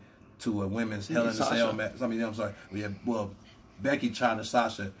Becky to a women's Hell in a Cell match. I'm sorry. Becky challenged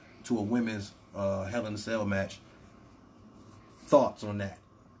Sasha to a women's Hell in a Cell match. Thoughts on that?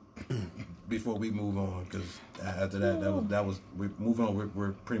 Before we move on, because after that was we move on.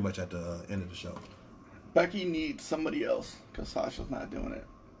 We're pretty much at the end of the show. Becky needs somebody else because Sasha's not doing it.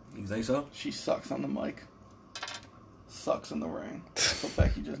 You think so? She sucks on the mic, sucks in the ring. So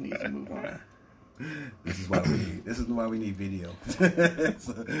Becky just needs to move on. This is why we need video.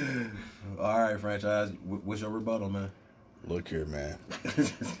 So, all right, franchise. What's your rebuttal, man? Look here, man.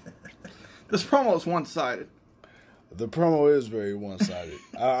 This promo is one-sided. The promo is very one-sided.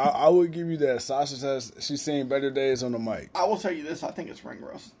 I would give you that. Sasha says she's seen better days on the mic. I will tell you this. I think it's ring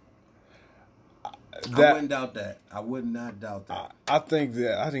rust. I wouldn't doubt that. I would not doubt that. I think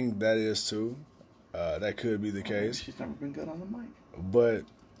that is too. That could be the case. She's never been good on the mic. But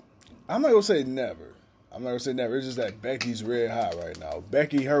I'm not going to say never. It's just that Becky's red hot right now.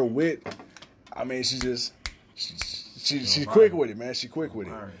 Becky, her wit, I mean, she's quick with it, man. She's quick with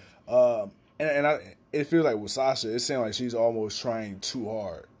it. It feels like with Sasha, it seems like she's almost trying too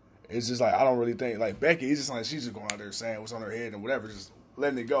hard. It's just like, I don't really think, like Becky, it's just like she's just going out there saying what's on her head and whatever, just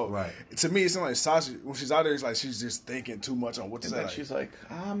letting it go. Right. To me, it seems like Sasha, when she's out there, it's like she's just thinking too much on what to And say. then she's like,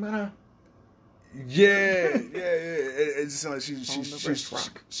 I'm gonna. Yeah. It just sounds like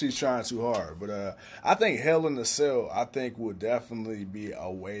she's trying too hard. But I think Hell in a Cell, would definitely be a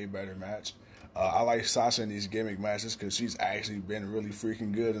way better match. I like Sasha in these gimmick matches because she's actually been really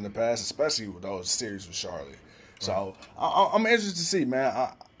freaking good in the past, especially with those series with Charlotte. So I'm interested to see,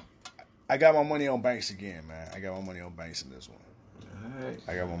 man. I got my money on Banks again, man. I got my money on Banks in this one. All right.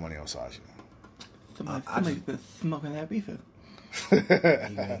 I got my money on Sasha. Somebody's been smoking that beef.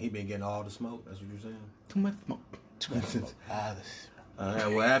 He been getting all the smoke. That's what you're saying. Too much smoke. All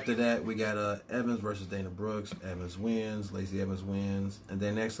right. Well, after that, we got Evans versus Dana Brooks. Evans wins. Lacey Evans wins. And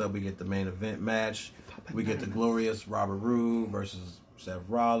then next up, we get the main event match. We get the glorious Robert Roode versus Seth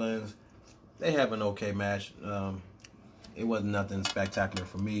Rollins. They have an okay match. It wasn't nothing spectacular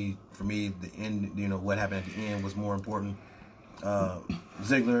for me. For me, the end, what happened at the end was more important.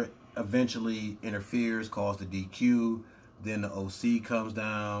 Ziggler eventually interferes, calls the DQ. Then the OC comes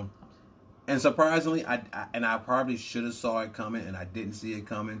down. And surprisingly, I probably should have saw it coming, and I didn't see it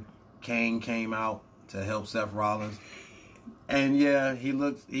coming. Kane came out to help Seth Rollins. And yeah, he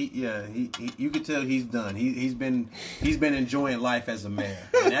you could tell he's done. He's been enjoying life as a mayor.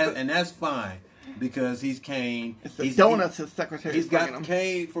 And that's fine. Because he's Kane. It's the donuts his secretary. He's got him.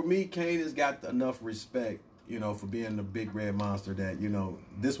 Kane. For me, Kane has got enough respect, for being the big red monster that,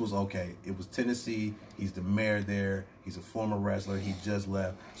 this was okay. It was Tennessee. He's the mayor there. He's a former wrestler. He just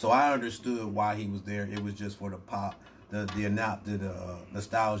left. So I understood why he was there. It was just for the pop, the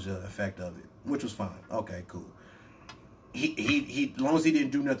nostalgia effect of it, which was fine. Okay, cool. he as long as he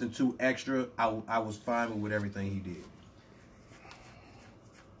didn't do nothing too extra, I was fine with everything he did.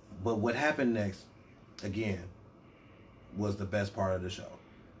 But what happened next, again, was the best part of the show.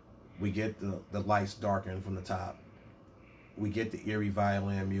 We get the lights darken from the top. We get the eerie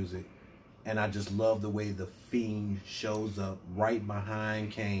violin music. And I just love the way the Fiend shows up right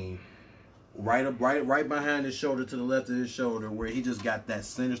behind Kane. Right behind his shoulder, to the left of his shoulder, where he just got that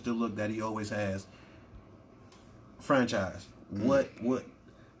sinister look that he always has. Franchise. What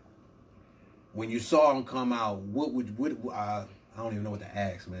when you saw him come out, I don't even know what to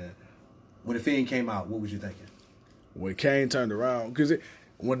ask, man. When the Fiend came out, what was you thinking? When Kane turned around, because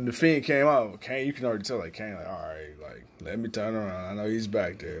when the Fiend came out, Kane, you can already tell, like, Kane, like, all right, like, let me turn around. I know he's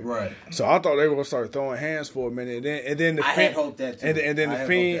back there. Right. So I thought they were going to start throwing hands for a minute. And then the I Fiend, had hoped that too. And then the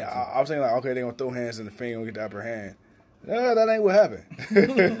Fiend, I was thinking, like, okay, they're going to throw hands and the Fiend going to get the upper hand. No, that ain't what happened.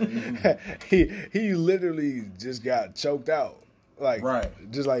 he literally just got choked out. Like, right.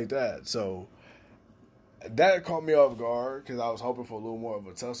 Just like that. So that caught me off guard because I was hoping for a little more of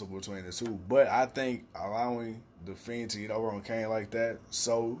a tussle between the two. But I think allowing the Fiend to get over on Kane like that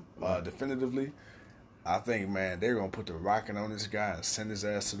definitively, I think, man, they're going to put the rocket on this guy and send his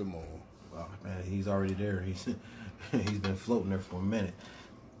ass to the moon. Well, man, he's already there. He's been floating there for a minute.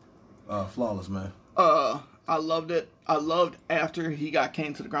 Flawless, man. I loved it. I loved after he got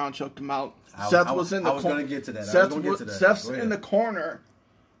Kane to the ground, choked him out. I was going to get to that. Seth's in the corner.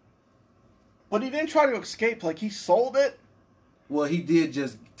 But he didn't try to escape. Like, he sold it. Well, he did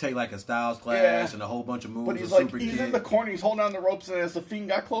just take, like, a Styles Clash and a whole bunch of moves. But he's like, he's in the corner. He's holding on the ropes. And as the Fiend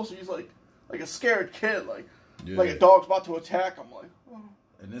got closer, he's like a scared kid. Like a dog's about to attack him. Like, oh.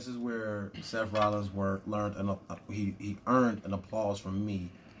 And this is where Seth Rollins he earned an applause from me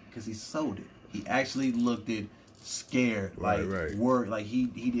because he sold it. He actually looked scared, worried, like he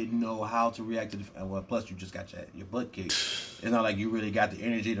didn't know how to react to the. Well, plus you just got your butt kicked. It's not like you really got the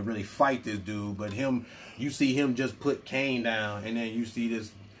energy to really fight this dude. But you see him just put Kane down, and then you see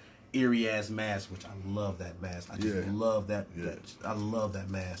this eerie ass mask, which I love that mask. I just love that. I love that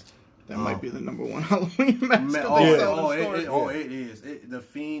mask. That might be the #1 Halloween mask. It is. The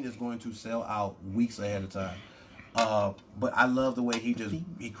Fiend is going to sell out weeks ahead of time. But I love the way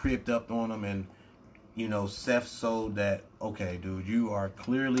he creeped up on him, and Seth sold that. Okay, dude, you are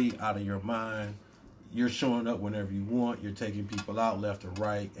clearly out of your mind. You're showing up whenever you want. You're taking people out left or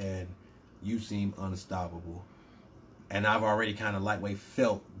right, and you seem unstoppable. And I've already kind of lightweight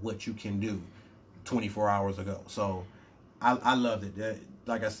felt what you can do 24 hours ago. So I loved it.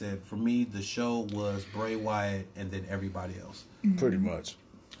 Like I said, for me, the show was Bray Wyatt and then everybody else. Pretty much.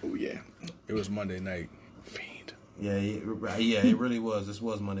 Oh, yeah. It was Monday Night Fiend. Yeah, it really was. This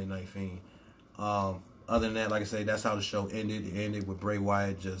was Monday Night Fiend. Other than that, like I say, that's how the show ended. It ended with Bray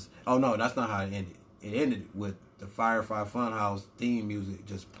Wyatt just... Oh, no, that's not how it ended. It ended with the Firefly Funhouse theme music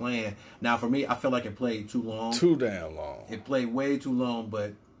just playing. Now, for me, I feel like it played too long. Too damn long. It played way too long,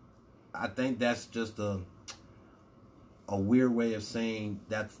 but I think that's just a weird way of saying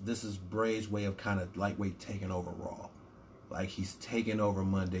that this is Bray's way of kind of lightweight taking over Raw. Like, he's taking over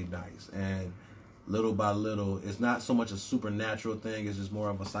Monday nights. And little by little, it's not so much a supernatural thing. It's just more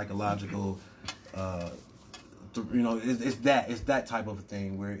of a psychological... it's that type of a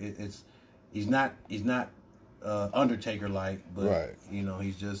thing where he's not Undertaker like, but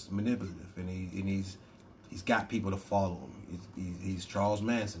he's just manipulative, and he's got people to follow him. He's Charles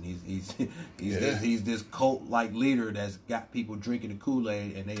Manson. He's this cult like leader that's got people drinking the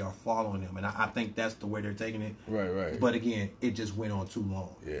Kool-Aid and they are following him, and I think that's the way they're taking it. Right. But again, it just went on too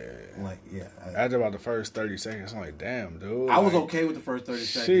long. After about the first 30 seconds, I'm like, damn, dude. I was okay with the first 30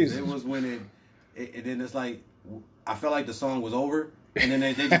 seconds. Jesus. It was when it then it's like I felt like the song was over. And then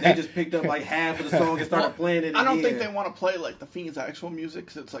they just picked up like half of the song and started playing it. I don't think they want to play like the Fiend's actual music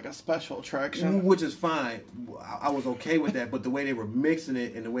because it's like a special attraction, which is fine. I was okay with that, but the way they were mixing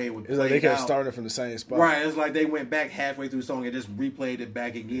it and the way it would, it's like they kept starting from the same spot. Right? It's like they went back halfway through the song and just replayed it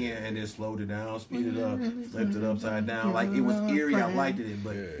back again and then slowed it down, speeded it up, flipped it upside down. Like it was eerie. I liked it,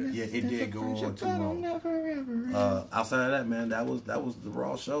 but it did go on too long. Outside of that, man, that was the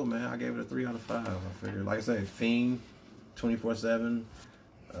Raw show, man. I gave it a 3 out of 5. I figured, like I said, Fiend. 24/7,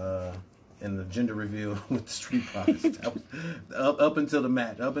 and the gender reveal with the Street Profits. That was up until the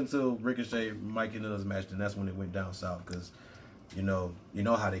match, up until Ricochet, Mike Kanellis match, and that's when it went down south because, you know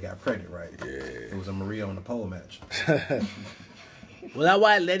how they got pregnant, right? Yeah, it was a Maria on the pole match. Well, all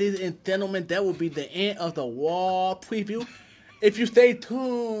right, ladies and gentlemen, that will be the end of the Raw preview. If you stay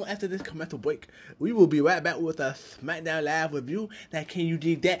tuned after this commercial break, we will be right back with a SmackDown Live review. Now, can you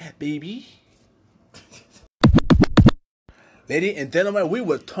dig that, baby? Ladies and gentlemen, we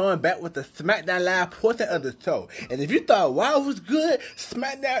will turn back with the SmackDown Live portion of the show. And if you thought Raw was good,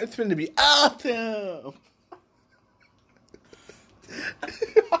 SmackDown is going to be awesome.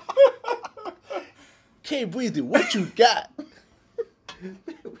 K Breezy, what you got?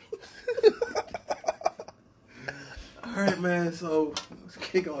 All right, man. So let's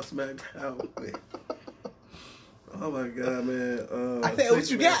kick off SmackDown. Oh my God, man. I said,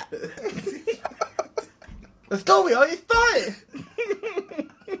 what you got? Let's go. We already started.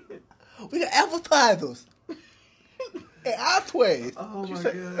 We got advertisers. And Artways. Oh my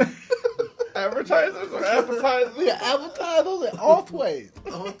God. Advertisers or appetizers? We got advertisers and Artways.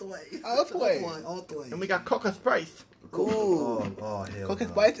 All the way. Artways. All the way. And we got Coca Spice. Ooh. Oh, hell. Coca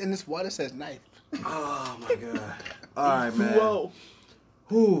no. Spice and this water says knife. Oh my God. All right, man. Whoa.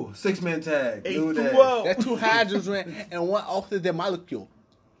 Who? 6-man tag. New Day. H2O. That's 2 hydrogen and 1 oxygen molecule.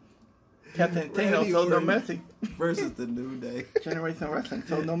 Captain Tino, Randy so no Orton Messi. versus the New Day. Generation Wrestling,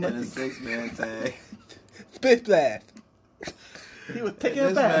 so no And a Messi. 6-man tag. Spit blast. He was taking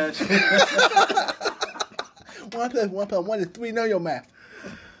it This back. match. 1 + 1 + 1 is 3. Know your math.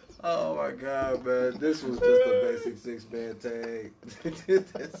 Oh my God, man. This was just a basic 6-man tag.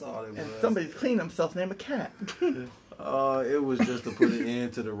 That's all it And was. somebody's cleaned himself named a cat. It was just to put an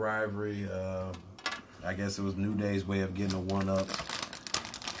end to the rivalry. I guess it was New Day's way of getting a 1-up.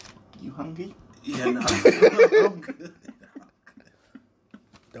 You hungry? Yeah, no. I'm good.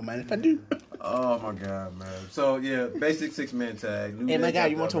 Don't mind if I do. Oh my God, man. So yeah, basic 6-man tag. New Hey, my Day guy, got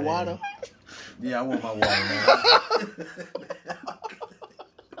you want the your upper water? hand. Yeah, I want my water, man.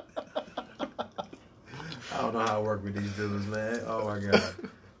 I don't know how I work with these dudes, man. Oh my God.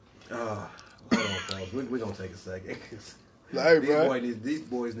 Hold on, fellas. We're gonna take a second. Hey, bro. These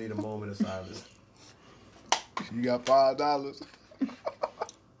boys need a moment of silence. You got $5.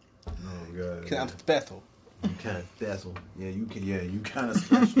 Oh God. Because I'm special. You kind of special. Yeah, you can. Yeah, you kind of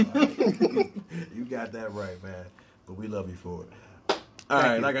special. You got that right, man. But we love you for it. All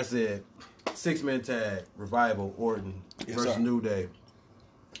right, like I said, 6-man tag, Revival, Orton versus sir. New Day.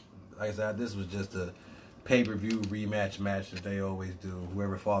 Like I said, this was just a pay-per-view rematch match that they always do.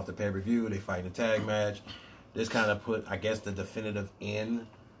 Whoever fought the pay-per-view, they fight in a tag match. This kind of put, I guess, the definitive end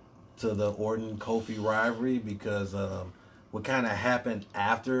to the Orton-Kofi rivalry because what kind of happened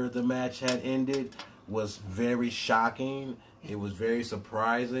after the match had ended was very shocking. It was very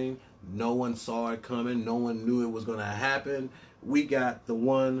surprising. No one saw it coming. No one knew it was going to happen. We got the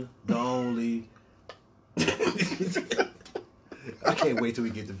one, the only. I can't wait till we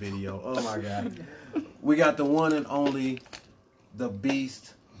get the video. Oh my God. We got the one and only, the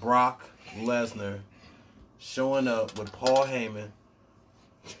Beast, Brock Lesnar, showing up with Paul Heyman.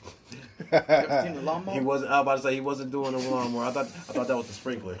 Ever seen the lawnmower? He wasn't. I was about to say he wasn't doing the lawnmower. I thought that was the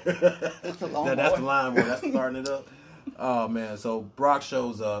sprinkler. That's the lawnmower. That's the lawnmower. That's starting it up. Oh man! So Brock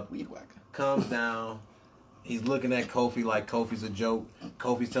shows up, Weed whacker. comes down. He's looking at Kofi like Kofi's a joke.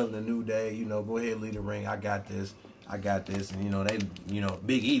 Kofi's telling the New Day, go ahead, lead the ring. I got this. And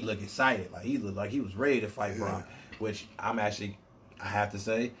Big E looked excited, like he looked like he was ready to fight Brock. Which I have to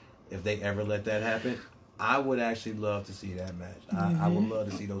say, if they ever let that happen, I would actually love to see that match. I would love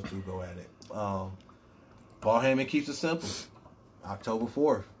to see those two go at it. Paul Heyman keeps it simple. October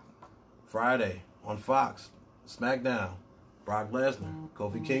 4th, Friday on Fox, SmackDown, Brock Lesnar,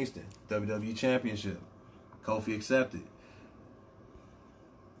 Kofi Kingston, WWE Championship. Kofi accepted.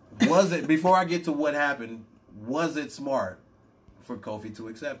 Was it, before I get to what happened, was it smart for Kofi to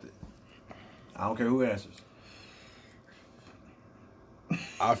accept it? I don't care who answers.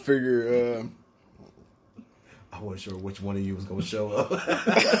 I figure, I wasn't sure which one of you was going to show up.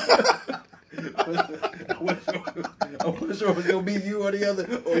 I wasn't sure it was going to be you or the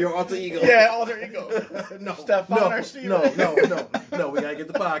other, or your alter ego. Yeah, alter ego. No, Stefan no, or Steven. no. We got to get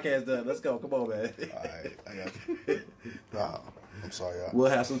the podcast done. Let's go. Come on, man. alright, I got you. Nah, I'm sorry, y'all. We'll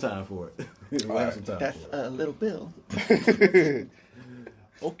have some time for it. We'll have some time That's for it. Little Bill.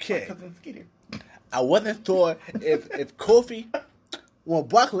 Okay. Cousin Skeeter. I wasn't sure if Kofi, when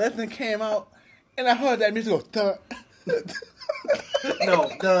Brock Lesnar came out, and I heard that music go thud. No,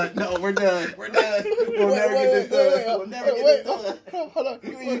 done. No, we're done. We're done. We'll never get this done. We'll never get this done. Hold on.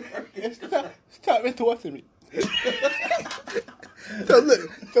 Stop interrupting me. So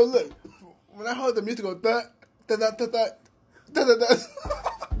look. When I heard the music go thud,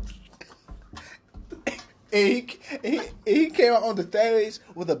 and he came out on the stage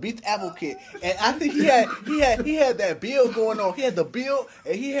with a Beast Advocate, and I think he had that build going on. He had the build,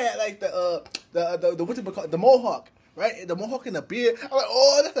 and he had like the what's it called, the mohawk, right? The mohawk and the beard. I'm like,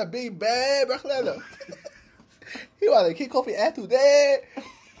 oh, that's a big bad Brock Lesnar. He was like, kick Kofi ass to that,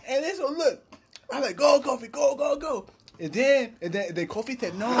 and then so look, I'm like, go Kofi, go. And then Kofi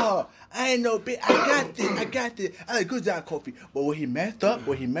said, "No, I ain't no bitch. I got this. I like, good job, Kofi." But when he messed up,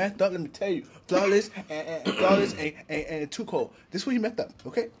 let me tell you, Flawless and Too Cold. This is where he messed up.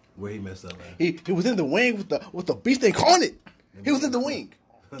 Okay. Where he messed up, man. He was in the wing with the beast incarnate. He was in the wing.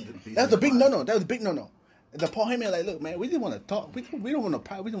 That was a big no-no. And the Paul Heyman like, look, man, we just want to talk. We don't want to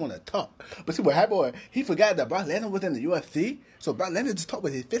pop. We just want to talk. But see what happened? Was he forgot that Brock Lesnar was in the UFC, so Brock Lesnar just talked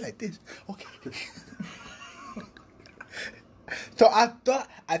with his fist like this. Okay. So I thought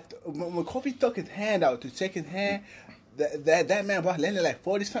when Kofi stuck his hand out to shake his hand, that man Brock Lesnar like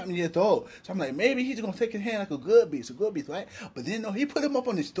 40-something years old. So I'm like, maybe he's gonna take his hand like a good beast, right? But then no, he put him up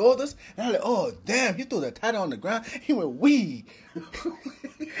on his shoulders, and I'm like, oh damn, he threw the title on the ground. He went wee, and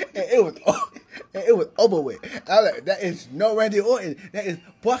it was over with. I was like, that is no Randy Orton, that is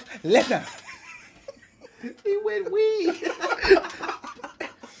Brock Lesnar. He went wee.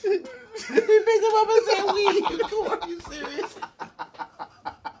 He picked him up and said wee. Are you serious?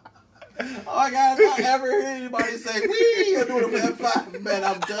 Oh my God, if I ever hear anybody say, wee, you're doing a F5, man,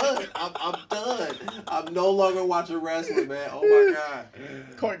 I'm done. I'm done. I'm no longer watching wrestling, man. Oh my God.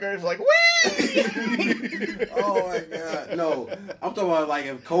 Corey Graves like, wee! Oh my God. No, I'm talking about like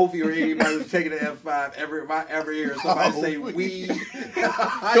if Kofi or anybody was taking the F5, if I ever hear somebody say, wee.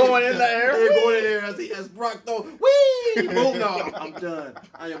 Going in the air. They're going in there as Brock though, wee! Boom, no, I'm done.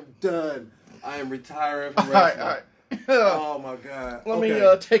 I am done. I am retiring from wrestling. All right. Oh my God. Let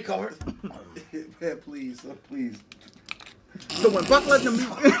me take over. Yeah, please. So when Brock Lesnar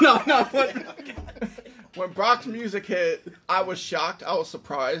when Brock's music hit, I was shocked. I was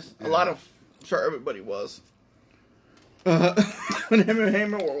surprised. Yeah. I'm sure everybody was. When him and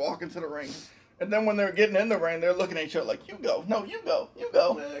Heyman were walking to the ring, and then when they were getting in the ring, they're looking at each other like, "You go, no, you go."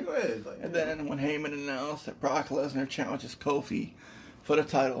 Man, go ahead. Like, And then when Heyman announced that Brock Lesnar challenges Kofi for the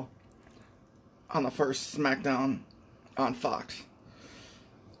title on the first SmackDown on Fox,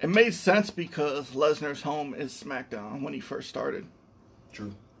 it made sense because Lesnar's home is SmackDown when he first started.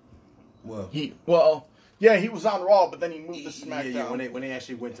 True. Well, He was on Raw, but then he moved to SmackDown. Yeah, when they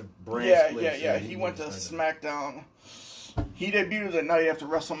actually went to brand splits. Yeah. He went to SmackDown. He debuted the night after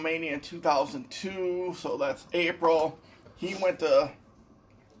WrestleMania in 2002, so that's April. He went to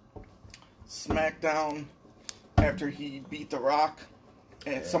SmackDown after he beat The Rock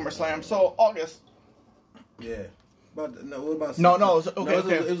at SummerSlam, so August. Yeah. But no, what about No, it was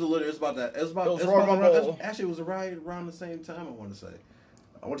about that. It was about Royal Rumble. Actually, it was right around the same time. I want to say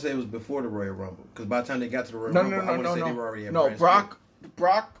it was before the Royal Rumble because by the time they got to the Royal Rumble, I want to say they were already at brand split.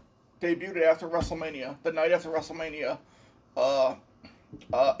 Brock debuted after WrestleMania, the night after WrestleMania,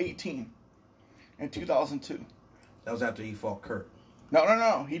 18 in 2002. That was after he fought Kurt.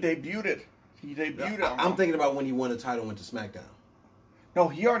 No. He debuted. I'm thinking about when he won the title and went to SmackDown. No,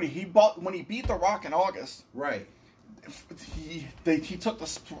 when he beat The Rock in August. Right. He took the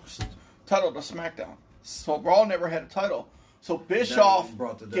title to SmackDown. So Raw never had a title. So Bischoff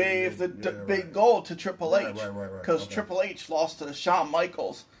gave the big gold to Triple H. Right. Because Triple H lost to Shawn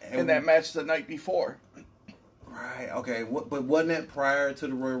Michaels in that match the night before. Right. Okay. But wasn't that prior to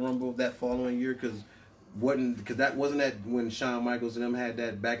the Royal Rumble that following year? Because wasn't that when Shawn Michaels and them had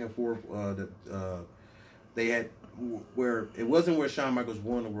that back and forth? They had. Where it wasn't where Shawn Michaels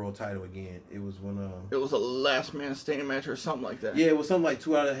won the world title again. It was when it was a last man standing match or something like that. Yeah, it was something like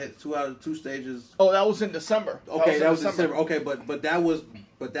two out of two stages. Oh, that was in December. Okay, that was December. Okay, but that was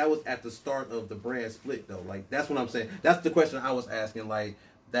at the start of the brand split though. Like that's what I'm saying. That's the question I was asking. Like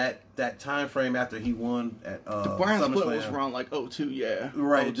that time frame after he won at the brand split was around like 2002, yeah.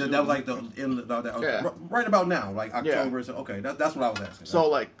 Right, 02. that was like right about now, like October. Yeah. So, okay, that's what I was asking. So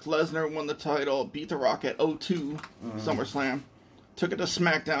like Lesnar won the title, beat The Rock at 2002 SummerSlam, took it to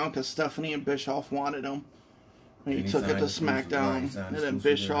SmackDown because Stephanie and Bischoff wanted him. And he took it to SmackDown, and then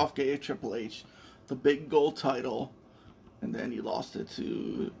Bischoff gave Triple H the big gold title, and then he lost it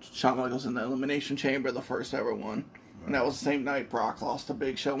to Shawn Michaels in the Elimination Chamber, the first ever one. And that was the same night Brock lost to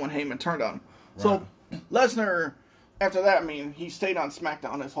Big Show when Heyman turned on him. Right. So Lesnar, after that, he stayed on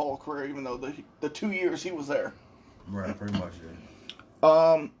SmackDown his whole career, even though the 2 years he was there. Right, pretty much.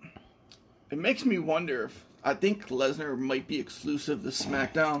 Yeah. It makes me wonder if I think Lesnar might be exclusive to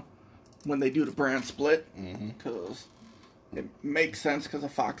SmackDown when they do the brand split, because it makes sense because the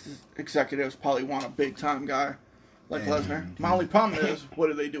Fox executives probably want a big time guy like Lesnar. My only problem is, what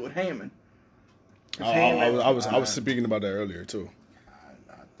do they do with Heyman? I was speaking about that earlier too.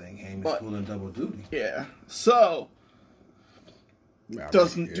 I think Heyman's pulling double duty. Yeah. So,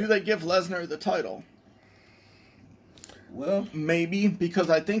 do they give Lesnar the title? Well, maybe, because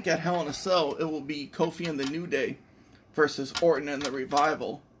I think at Hell in a Cell it will be Kofi and the New Day versus Orton and the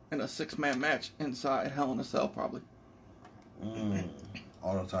Revival in a 6-man match inside Hell in a Cell, probably.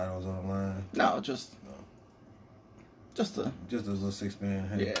 All the titles on the line. No, just a Just a little 6-man.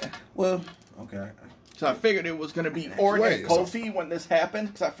 Hey. yeah. Well, okay. So I figured it was going to be Orton and Kofi when this happened,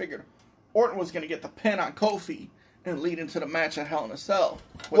 because I figured Orton was going to get the pin on Kofi and lead into the match at Hell in a Cell.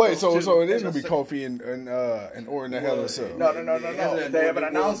 Wait, so it is going to be Kofi and Orton at Hell in a Cell? No. They haven't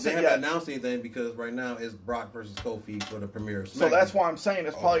announced it They yet. haven't announced anything because right now it's Brock versus Kofi for the premiere. So that's why I'm saying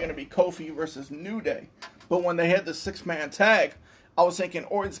it's probably going to be Kofi versus New Day. But when they had the 6-man tag, I was thinking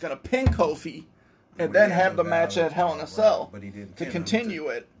Orton's going to pin Kofi and then have the match at Hell in a Cell but he didn't to pin him. continue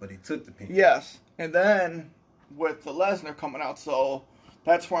it. But he took the pin. Yes, and then with the Lesnar coming out, so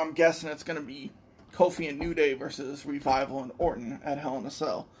that's where I'm guessing it's going to be Kofi and New Day versus Revival and Orton at Hell in a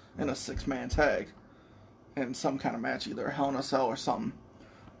Cell in a 6-man tag in some kind of match, either Hell in a Cell or something.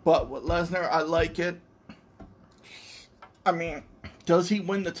 But with Lesnar, I like it. I mean, does he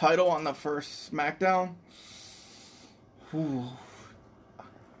win the title on the first SmackDown? Ooh.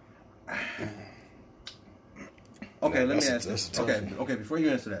 Okay, let me ask this. Okay. Before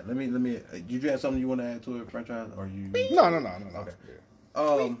you answer that, let me. Did you have something you want to add to it, franchise, or you? No.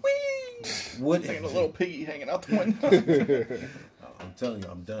 Okay. What? Thinking a little piggy hanging out the window. I'm telling you,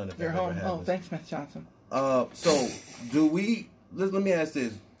 I'm done. If You're that ever home. Oh, happens. thanks, Smith Johnson. So do we? Let me ask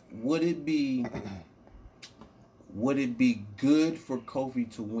this: Would it be good for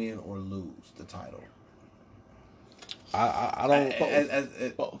Kofi to win or lose the title? I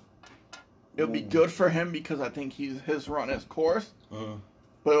don't. Both. It would be good for him because I think his run is course.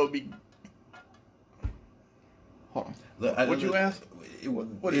 But it would be. Hold on. What'd you ask?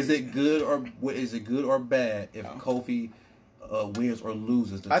 Is it good or bad if Kofi wins or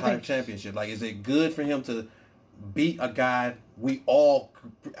loses the title championship? Like, is it good for him to beat a guy we all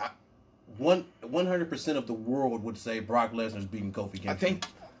 100% of the world would say Brock Lesnar's beating Kofi Kingston? I think.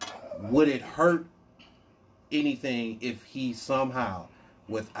 Would it hurt anything if he somehow,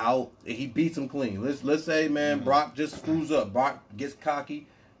 he beats him clean? Let's say, man, Brock just screws up. Brock gets cocky,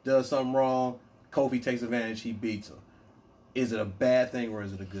 does something wrong. Kofi takes advantage. He beats him. Is it a bad thing or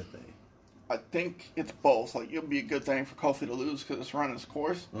is it a good thing? I think it's both. Like, it'll be a good thing for Kofi to lose because it's run his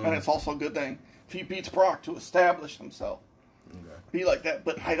course, and it's also a good thing if he beats Brock to establish himself. Okay. Be like that,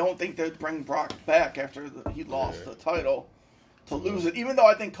 but I don't think they'd bring Brock back after he lost the title to lose it. Even though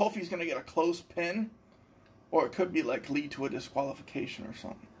I think Kofi's going to get a close pin, or it could be like lead to a disqualification or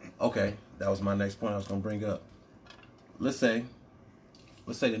something. Okay, that was my next point I was going to bring up. Let's say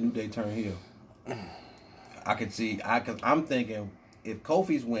the New Day turn heel. I'm thinking if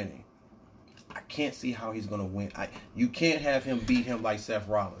Kofi's winning, I can't see how he's going to win. You can't have him beat him like Seth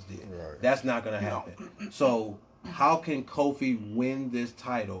Rollins did. Right. That's not going to happen. No. So how can Kofi win this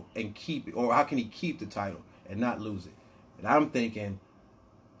title and keep it, or how can he keep the title and not lose it? And I'm thinking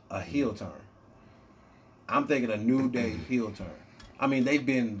a heel turn. I'm thinking a New Day heel turn. I mean, they've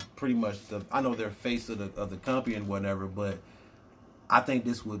been pretty much I know they're face of the company and whatever, but I think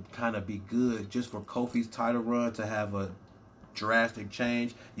this would kind of be good just for Kofi's title run to have a drastic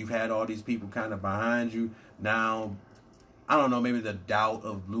change. You've had all these people kind of behind you. Now, I don't know, maybe the doubt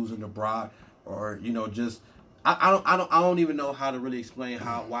of losing to Brock, or just I don't even know how to really explain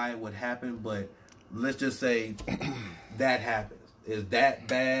why it would happen, but let's just say that happens. Is that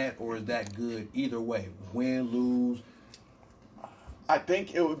bad or is that good? Either way, win, lose. I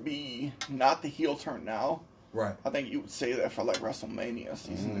think it would be not the heel turn now. Right. I think you would say that for like WrestleMania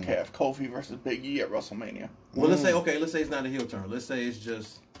season. Okay, have Kofi versus Big E at WrestleMania. Well, let's say it's not a heel turn. Let's say it's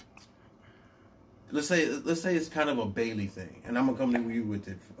just. Let's say it's kind of a Bailey thing, and I'm gonna come to you with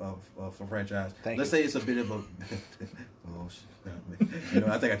it for franchise. Let's say it's a bit of a. Oh shit!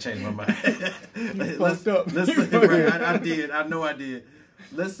 I think I changed my mind. Let's say, right, I did. I know I did.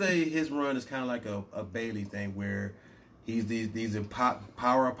 Let's say his run is kind of like a Bailey thing, where he's these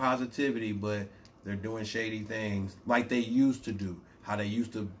power of positivity, but they're doing shady things like they used to do. How they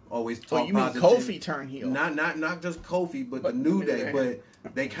used to always talk. Oh, you mean Kofi turn heel? Not just Kofi, but the New Day.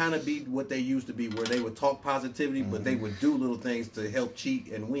 But they kind of be what they used to be, where they would talk positivity, but they would do little things to help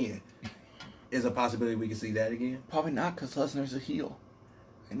cheat and win. Is a possibility we can see that again? Probably not, because Lesnar's a heel,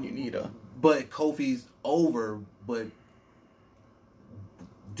 and you need a. But Kofi's over. But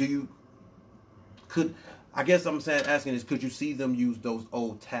I guess I'm asking is, could you see them use those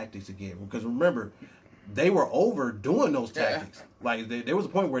old tactics again? Because remember, they were over doing those tactics. Yeah. Like there was a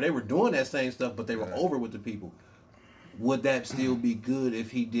point where they were doing that same stuff, but they were over with the people. Would that still be good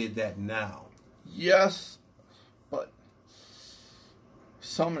if he did that now? Yes, but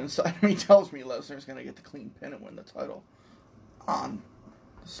something inside me tells me Lesnar's going to get the clean pin and win the title on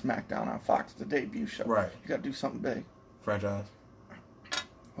SmackDown on Fox, the debut show. Right. You got to do something big. Franchise.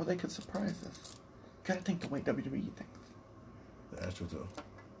 Well, they could surprise us. Got to think the way WWE thinks. That's true too.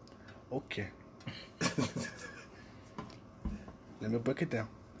 Okay. Let me break it down.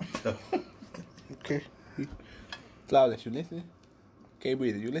 Okay. Flawless, you listening? Okay,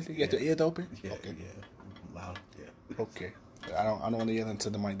 breathe. You listening? You got your ears open? Yeah, Okay. yeah. Loud. Yeah. Okay. I don't want to yell into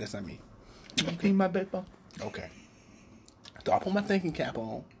the mic. That's not me. Okay, my baseball. Okay. So I put my thinking cap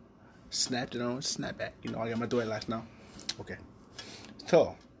on, snapped it on, snap back. You know, I got my duet lights now. Okay.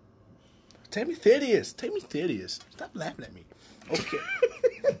 So, take me serious. Take me serious. Stop laughing at me. Okay.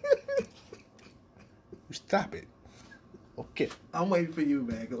 You stop it. Okay. I'm waiting for you,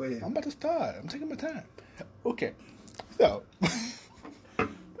 man. Go ahead. I'm about to start. I'm taking my time. Okay. So.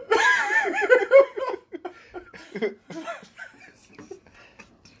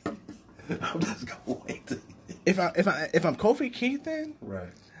 I'm just gonna wait till If I'm Kofi Kingston, right.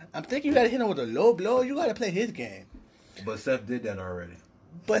 I'm thinking you gotta hit him with a low blow. You gotta play his game. But Seth did that already.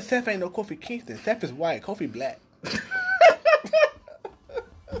 But Seth ain't no Kofi Kingston. Seth is white. Kofi black.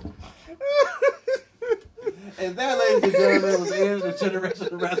 And that, ladies and gentlemen, was the end of the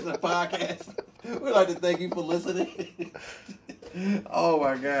Generation Wrestling Podcast. We'd like to thank you for listening. Oh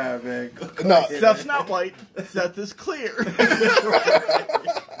my God, man. Go No, ahead, Seth's man. not white. Seth is clear.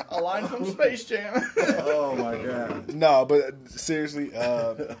 A line from Space Jam. Oh my God. No, but seriously,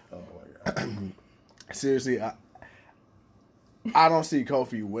 Oh my God. seriously, I don't see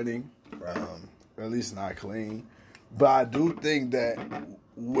Kofi winning. Right. At least not clean. But I do think that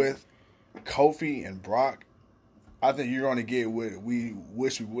with Kofi and Brock, I think you're going to get what we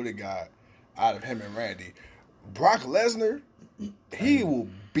wish we would have got out of him and Randy. Brock Lesnar, he will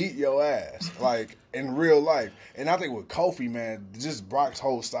beat your ass, like, in real life. And I think with Kofi, man, just Brock's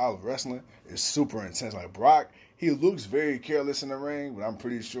whole style of wrestling is super intense. Like, Brock, he looks very careless in the ring, but I'm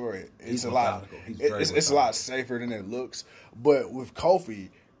pretty sure it's He's a lot. methodical. He's very It's a lot safer than it looks. But with Kofi,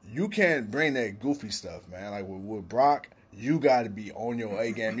 you can't bring that goofy stuff, man. Like with Brock, you got to be on your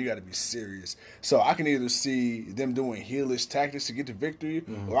A game. You got to be serious. So I can either see them doing heelish tactics to get the victory,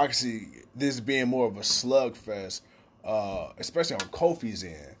 or I can see this being more of a slugfest, especially on Kofi's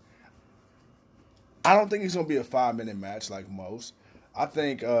end. I don't think it's going to be a 5-minute match like most. I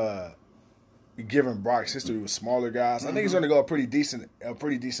think, given Brock's history with smaller guys, I think he's going to go a pretty decent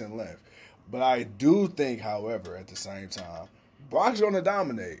length. But I do think, however, at the same time, Brock's going to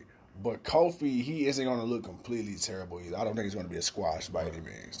dominate. But Kofi, he isn't going to look completely terrible either. I don't think it's going to be a squash by any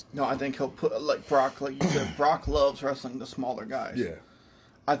means. No, I think he'll put, like Brock, like you said, Brock loves wrestling the smaller guys. Yeah.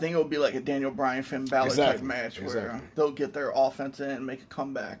 I think it'll be like a Daniel Bryan, Finn Balor type Exactly. match where Exactly. they'll get their offense in and make a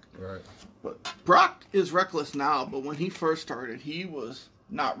comeback. Right. But Brock is reckless now, but when he first started, he was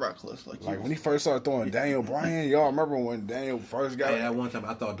not reckless. Like When he first started throwing Daniel Bryan, y'all remember when Daniel first got Hey, at one time,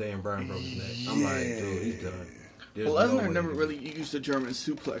 I thought Dan Bryan broke his neck. I'm like, dude, he's done. There's Well, no Lesnar way never he- really used a German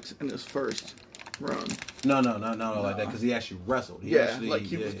suplex in his first run. No, like that, because he actually wrestled. He Yeah, actually, like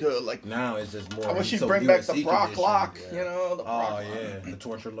he was good, like- now it's just more. I wish he's he'd so bring back the UFC Brock conditioned, lock, yeah. you know, the Brock Oh lock. yeah,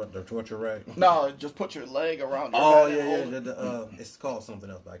 the torture rack. No, just put your leg around your Oh head yeah, and yeah. hold it. It's called something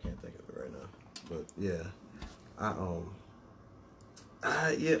else, but I can't think of it right now. But yeah, I'm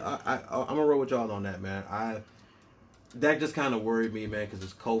gonna roll with y'all on that, man. That just kind of worried me, man, because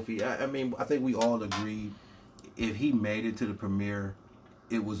it's Kofi. I mean, I think we all agreed if he made it to the premiere,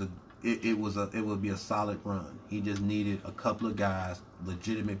 it would be a solid run. He just needed a couple of guys,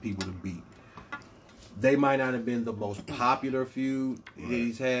 legitimate people to beat. They might not have been the most popular feud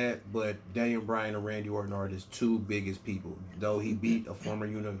he's had, but Daniel Bryan and Randy Orton are his two biggest people. Though he beat a former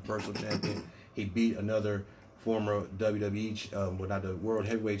Universal Champion, he beat another former WWE, not the World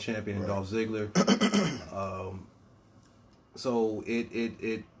Heavyweight Champion, Dolph Ziggler. So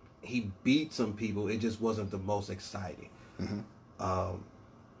he beat some people. It just wasn't the most exciting.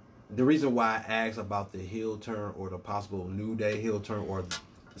 The reason why I asked about the heel turn or the possible New Day heel turn or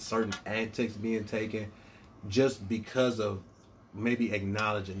certain antics being taken, just because of maybe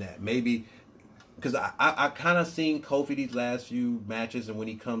acknowledging that. Maybe because I kind of seen Kofi these last few matches, and when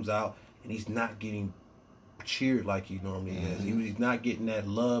he comes out and he's not getting cheered like he normally is. He's not getting that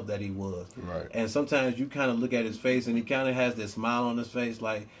love that he was. Right. And sometimes you kind of look at his face and he kind of has this smile on his face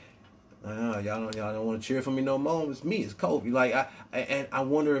like, y'all don't want to cheer for me no more. It's me. It's Kofi. Like I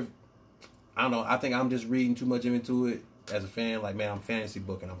wonder if, I don't know. I think I'm just reading too much into it as a fan. Like, man, I'm fantasy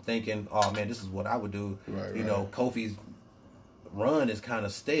booking. I'm thinking, oh man, this is what I would do. Right, you know, Kofi's run is kind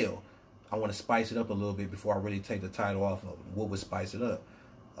of stale. I want to spice it up a little bit before I really take the title off of him. What would spice it up?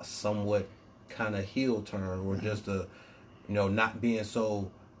 A somewhat kind of heel turn, or just a, not being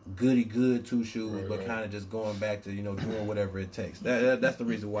so goody good two shoes, but kind of just going back to doing whatever it takes. That's the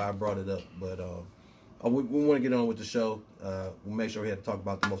reason why I brought it up. But we want to get on with the show. We'll make sure we have to talk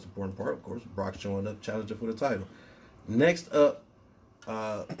about the most important part, of course. Brock showing up, challenging for the title. Next up,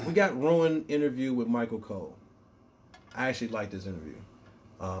 we got Rowan interview with Michael Cole. I actually like this interview.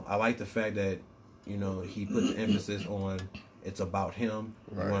 I like the fact that, you know, he put the emphasis on it's about him.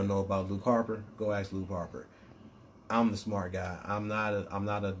 Right. You want to know about Luke Harper? Go ask Luke Harper. I'm the smart guy. I'm not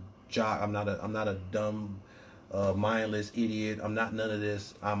a jock. I'm not a dumb, mindless idiot. I'm not none of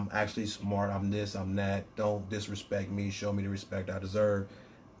this. I'm actually smart. I'm this. I'm that. Don't disrespect me. Show me the respect I deserve.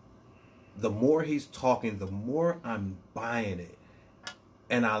 The more he's talking, the more I'm buying it,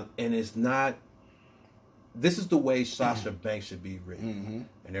 and it's not. This is the way Sasha Banks should be written,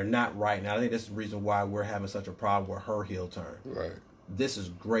 and they're not right now. I think that's the reason why we're having such a problem with her heel turn. Right. This is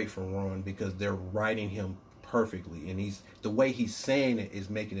great for Rowan because they're writing him perfectly, and the way he's saying it is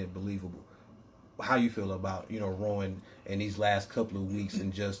making it believable. How you feel about, you know, Rowan in these last couple of weeks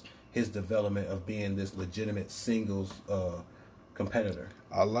and just his development of being this legitimate singles competitor?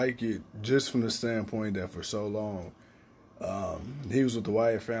 I like it just from the standpoint that for so long, he was with the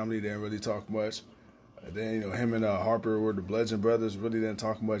Wyatt family, didn't really talk much. And then, you know, him and Harper were the Bludgeon Brothers, really didn't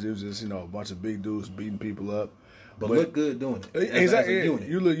talk much. It was just, you know, a bunch of big dudes beating people up. But look good doing it. Exactly. As a unit.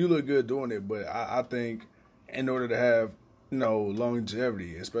 You look good doing it, but I think in order to have, you know,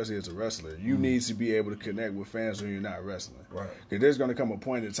 longevity, especially as a wrestler, you need to be able to connect with fans when you're not wrestling. Right. Because there's going to come a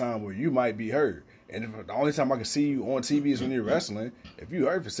point in time where you might be hurt. And if the only time I can see you on TV is when you're wrestling. If you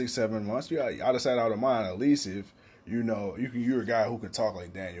hurt for 6-7 months, you're out of sight, out of mind. At least if, you know, you're a guy who can talk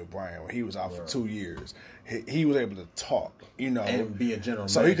like Daniel Bryan when he was out for 2 years. He was able to talk, you know, and be a general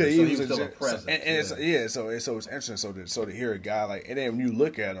so manager, he was still a presence. So it's interesting. So to hear a guy like, and then when you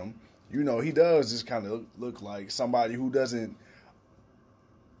look at him, you know, he does just kind of look like somebody who doesn't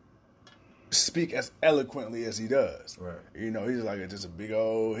speak as eloquently as he does. Right. You know, he's like just a big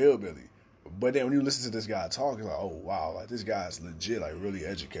old hillbilly. But then when you listen to this guy talk, it's like, oh wow, like this guy's legit, like really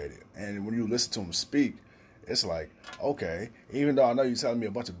educated. And when you listen to him speak, it's like, okay, even though I know you're telling me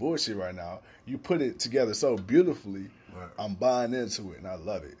a bunch of bullshit right now, you put it together so beautifully. Right. I'm buying into it, and I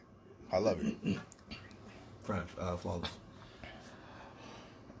love it. I love it. Flawless.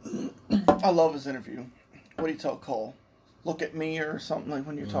 I love his interview. What do you tell Cole? Look at me or something, like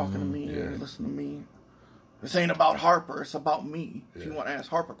when you're talking to me or listen to me. This ain't about Harper, it's about me. If you want to ask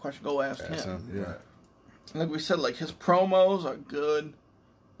Harper a question, go ask him. Yeah. Like we said, like his promos are good,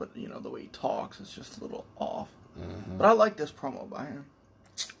 but you know, the way he talks is just a little off. But I like this promo by him.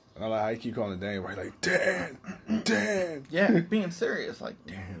 I like how you keep calling Dan, right? Like, Dan. Yeah, being serious, like,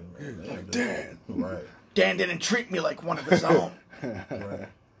 Dan. Dan. Right. Dan didn't treat me like one of his own. Right.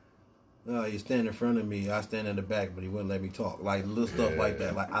 No, you stand in front of me, I stand in the back, but he wouldn't let me talk. Like little stuff like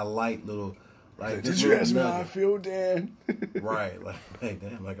that. Like I like little, like. Did you ask me how I feel, Dan? Right. Like, hey,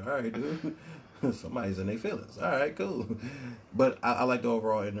 damn. Like, all right, dude. Somebody's in their feelings. All right, cool. But I like the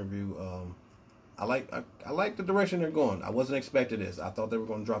overall interview. I like the direction they're going. I wasn't expecting this. I thought they were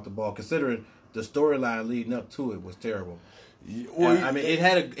going to drop the ball, considering the storyline leading up to it was terrible. Well, I mean,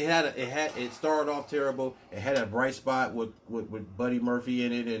 it started off terrible. It had a bright spot with Buddy Murphy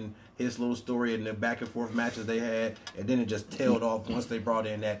in it and his little story and the back and forth matches they had, and then it just tailed off once they brought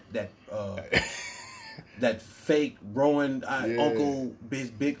in that fake Rowan uncle, his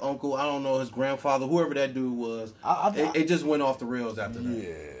big uncle. I don't know, his grandfather, whoever that dude was. It just went off the rails after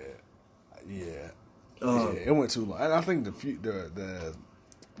that. Yeah, it went too long, and I think the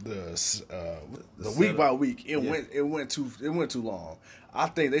week by week it went too long. I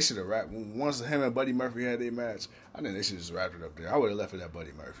think they should have wrapped once him and Buddy Murphy had their match. I think they should just wrapped it up there. I would have left it at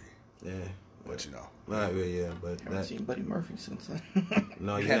Buddy Murphy. Yeah, but you know, but I haven't seen Buddy Murphy since then.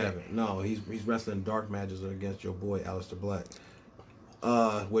 No, you haven't. No, he's wrestling dark matches against your boy Aleister Black.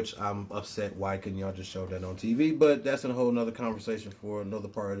 Which I'm upset. Why couldn't y'all just show that on TV? But that's a whole nother conversation for another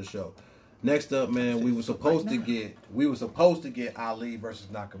part of the show. Next up, man, we were supposed to get Ali versus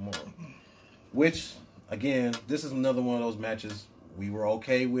Nakamura, which again, this is another one of those matches we were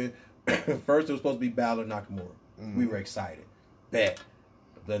okay with. First, it was supposed to be Balor Nakamura. We were excited, bet.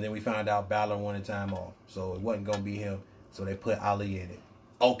 But then we found out Balor wanted time off, so it wasn't gonna be him. So they put Ali in it.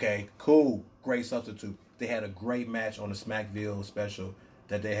 Okay, cool, great substitute. They had a great match on the Smackville special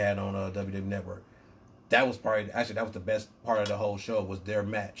that they had on WWE Network. That was the best part of the whole show was their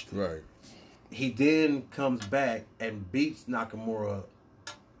match. right? He then comes back and beats Nakamura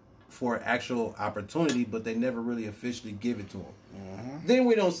for an actual opportunity, but they never really officially give it to him. Then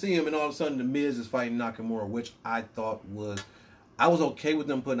we don't see him, and all of a sudden The Miz is fighting Nakamura, which I thought I was okay with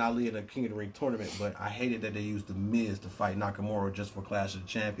them putting Ali in a King of the Ring tournament, but I hated that they used The Miz to fight Nakamura just for Clash of the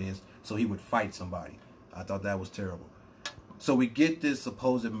Champions so he would fight somebody. I thought that was terrible. So we get this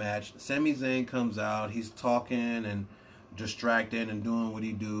supposed match. Sami Zayn comes out. He's talking and distracting and doing what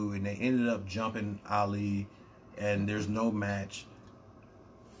he do, and they ended up jumping Ali. and there's no match.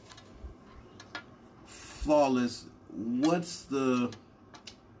 Flawless.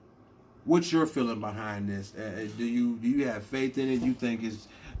 What's your feeling behind this? Do you have faith in it? You think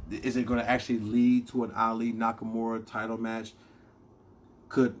is it going to actually lead to an Ali Nakamura title match?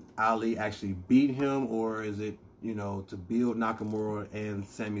 Could Ali actually beat him, or is it, to build Nakamura and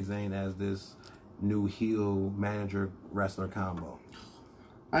Sami Zayn as this new heel manager wrestler combo?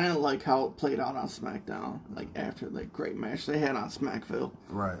 I didn't like how it played out on SmackDown, like after the great match they had on Smackville.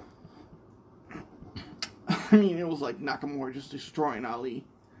 Right. I mean, it was like Nakamura just destroying Ali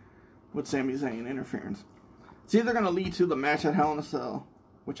with Sami Zayn interference. It's either going to lead to the match at Hell in a Cell,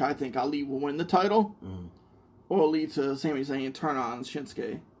 which I think Ali will win the title, or lead to Sami Zayn turn on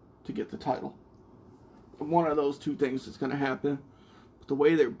Shinsuke to get the title. One of those two things is going to happen. But the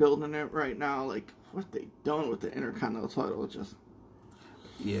way they're building it right now, like what they done with the Intercontinental title, it just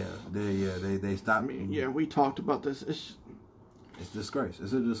they stopped. I mean, we talked about this. It's a disgrace.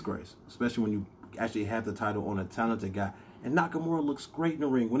 It's a disgrace, especially when you actually have the title on a talented guy. And Nakamura looks great in the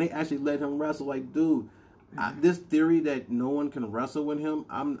ring. When they actually let him wrestle, like, dude, this theory that no one can wrestle with him,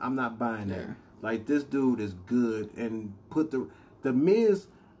 I'm not buying that. Yeah. Like, this dude is good. And put the Miz,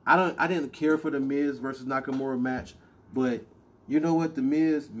 I didn't care for the Miz versus Nakamura match, but you know what? The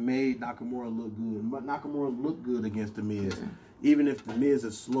Miz made Nakamura look good. Nakamura looked good against the Miz. Yeah. Even if the Miz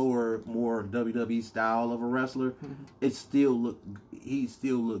is slower, more WWE style of a wrestler, he still looked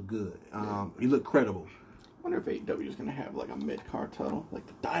good. He looked credible. I wonder if AEW is going to have like a mid-card title, like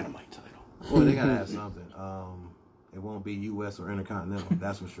the Dynamite title. Well, they got to have something. It won't be U.S. or Intercontinental,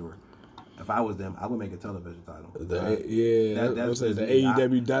 that's for sure. If I was them, I would make a television title. That's the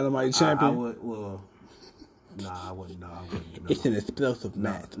AEW Dynamite champion. I wouldn't. No. It's an explosive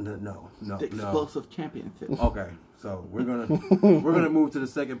match. No. The explosive championship. Okay, so we're gonna move to the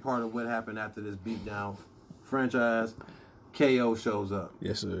second part of what happened after this beatdown. Franchise, KO shows up.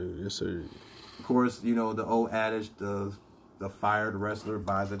 Yes, sir. Of course, the old adage, the fired wrestler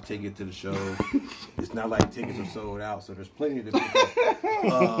buys a ticket to the show. It's not like tickets are sold out, so there's plenty to pick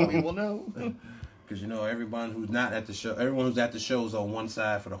up. We will know. Because everyone who's not at the show, everyone who's at the show is on one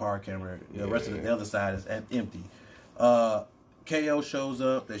side for the hard camera. The rest of the other side is empty. KO shows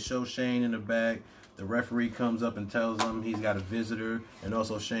up. They show Shane in the back. The referee comes up and tells him he's got a visitor, and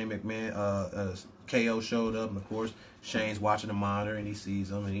also Shane McMahon. KO showed up, and of course Shane's watching the monitor, and he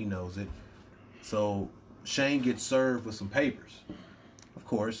sees him, and he knows it. So Shane gets served with some papers, of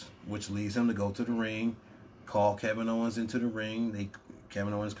course, which leads him to go to the ring, call Kevin Owens into the ring.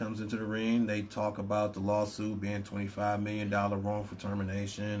 Kevin Owens comes into the ring. They talk about the lawsuit being $25 million wrongful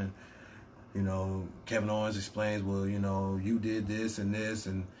termination. And, Kevin Owens explains, well, you did this, and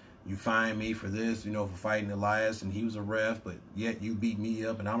you fined me for this, for fighting Elias, and he was a ref, but yet you beat me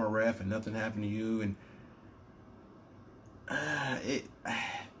up, and I'm a ref, and nothing happened to you. And I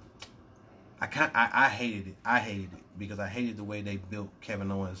hated it. I hated it because I hated the way they built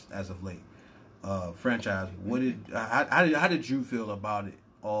Kevin Owens as of late. Franchise. How did you feel about it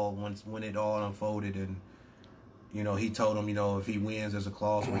all when it all unfolded, and he told him if he wins there's a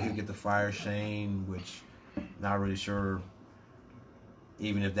clause where he'll get to fire Shane, which not really sure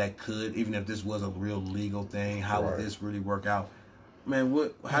even if this was a real legal thing, how would this really work out?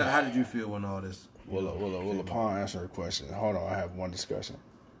 Man, how did you feel when all this? Well, upon answering the question, hold on, I have one discussion.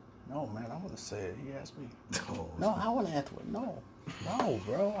 No, man, I want to say it. He asked me. No, I want to answer it. No,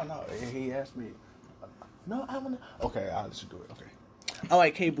 bro. I know. He asked me. No, I want to. Okay, I'll let you do it. Okay. All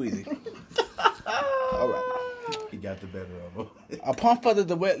right, K Breezy. All right. He got the better of him. Upon further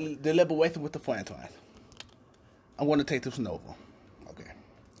deliberation with the franchise, I'm going to take this one over. Okay.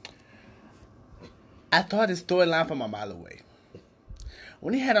 I thought his storyline from a mile away.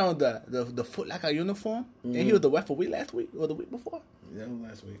 When he had on the Foot Locker uniform, and he was the referee last week or the week before. Yeah,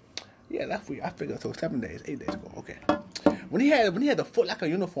 last week. Yeah, last week. I figured so 8 days ago. Okay. When he had the Foot Locker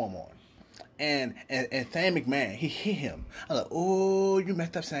uniform on, and Sam McMahon, he hit him. I was like, oh, you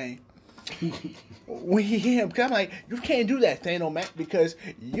messed up, Sam. When he hit him, because I'm like, you can't do that, Sam O'Mac, because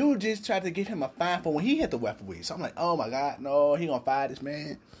you just tried to give him a fine for when he hit the referee. So I'm like, oh my God, no, he gonna fire this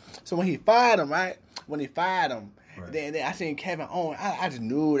man. So when he fired him, right? Then I seen Kevin Owens. I just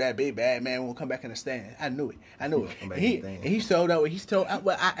knew that big bad man would come back in the stand. I knew it. And he showed up. He showed up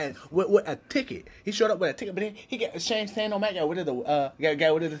with a ticket. He showed up with a ticket, but then he got Shane stand on Mac. Got rid of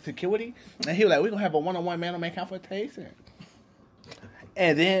the security, and he was like, "We're gonna have a one-on-one man-on-man confrontation."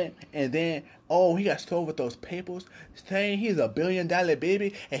 And then, he got stole with those papers, saying he's $1 billion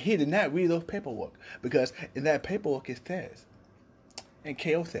baby, and he did not read those paperwork because in that paperwork it says, and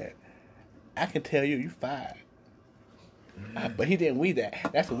KO said, "I can tell you fired." But he didn't read that.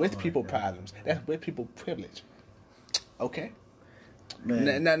 That's with people problems. That's with people privilege. Okay.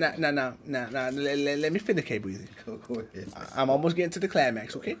 Man. No. Let me finish, K Breezy. Go ahead. I'm almost getting to the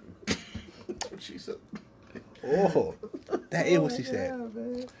climax. Okay. She said. Oh, that is what she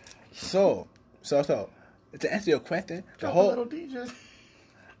said. So, to answer your question, Drop a little DJ.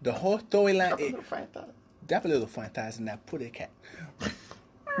 the whole storyline Drop a is little fat thought. drop a little fun thighs in that putty cat.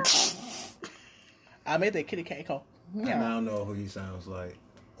 I made that kitty cat call. And I don't know who he sounds like.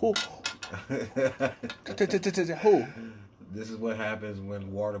 Who? Who? This is what happens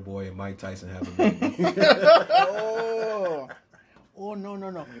when Waterboy and Mike Tyson have a baby. Oh,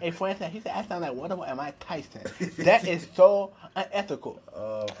 no. Hey, for instance, he said, I sound like Waterboy and Mike Tyson. That is so unethical.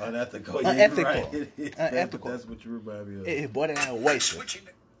 Unethical. Unethical. Right. Unethical. That's what you remind me of. It is borderline wasted.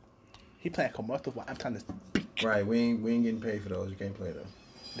 He playing commercial while I'm trying to speak. Right, we ain't getting paid for those. You can't play those.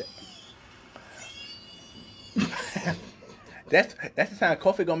 That's the sound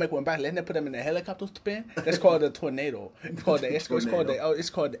Kofi gonna make when back letting them put them in a helicopter spin. That's called a tornado. It's called the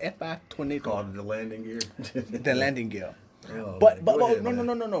F5 tornado. Called the landing gear. The landing gear. Oh, But man. Go ahead, man.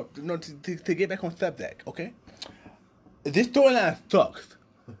 No. To get back on subject, okay? This storyline sucks.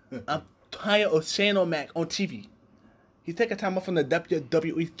 I'm tired of Shane O'Mac on TV. He's taking time off from the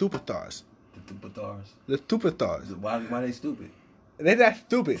WWE superstars. The Superstars. The superstars. Why they stupid? They're not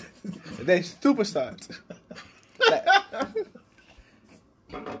stupid. They're superstars. Like,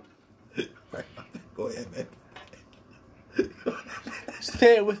 Go ahead, man.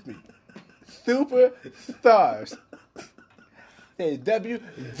 say it with me. Superstars. Say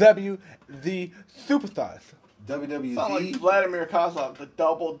WWD superstars. WWE. Sound like Vladimir Kozlov, the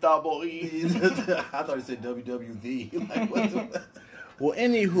double E. I thought he said WWD. Like, what the... Well,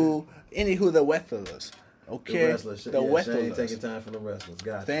 anywho, the wrestlers. Okay, The wrestlers. the Shane wrestlers. taking time for the wrestlers.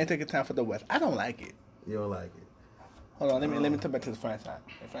 Gotcha. They ain't taking time for the West. I don't like it. You don't like it. Hold on, let me turn back to the franchise.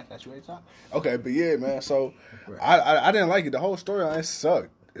 The franchise, you ready to talk? Okay, but yeah, man. So Right. I didn't like it. The whole storyline it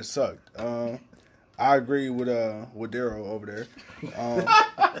sucked. I agree with Daryl over there.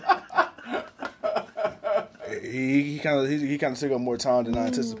 He kind of took up more time than I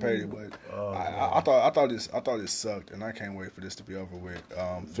anticipated, but I thought this sucked, and I can't wait for this to be over with.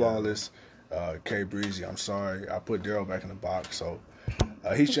 Flawless, K Breezy. I'm sorry, I put Daryl back in the box, so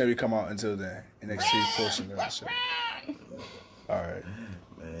he shouldn't be come out until the NXT portion of the show. All right,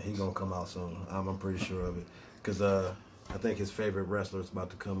 Man, he gonna come out soon. I'm pretty sure of it. Cause I think his favorite wrestler is about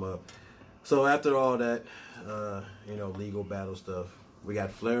to come up. So after all that, legal battle stuff, we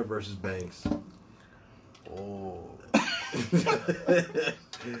got Flair versus Banks. Oh,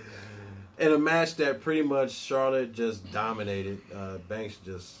 In a match that pretty much Charlotte just dominated. Banks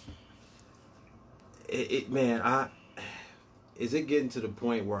just, is it getting to the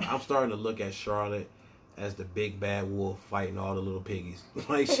point where I'm starting to look at Charlotte as the big bad wolf fighting all the little piggies?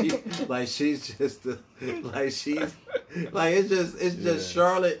 It's just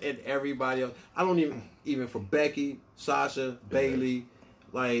Charlotte and everybody else. I don't even for Becky, Sasha, Bailey,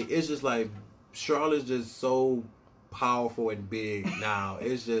 it's just like Charlotte's just so powerful and big now.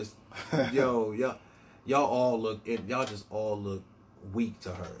 It's just y'all just all look weak to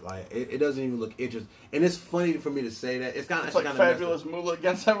her. It doesn't even look interesting. And it's funny for me to say that. It's kind of Like Fabulous Moolah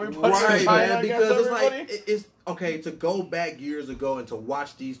against everybody. right, man. Because it's like everybody. it's okay to go back years ago and to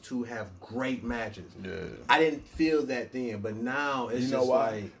watch these two have great matches. yeah. I didn't feel that then, but now it's You know just why?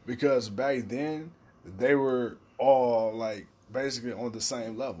 like Because back then they were all basically on the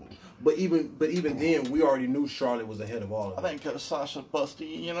same level. But even then, we already knew Charlotte was ahead of all of I them. think Sasha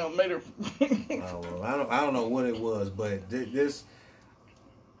Busty, made her. I don't know what it was, but this.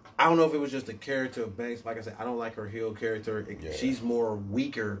 I don't know if it was just the character of Banks. Like I said, I don't like her heel character. Yeah. She's more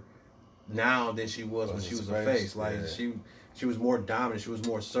weaker now than she was when she was a face. She was more dominant. She was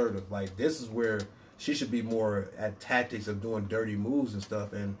more assertive. This is where she should be more at tactics of doing dirty moves and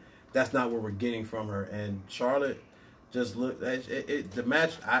stuff. And that's not what we're getting from her. And Charlotte just looked. The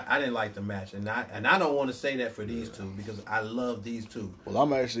match. I didn't like the match, and I don't want to say that for these two because I love these two. Well,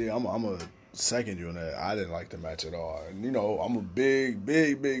 I'm a second you on that. I didn't like the match at all. And I'm a big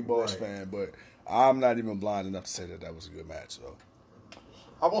Boss fan, but I'm not even blind enough to say that was a good match. So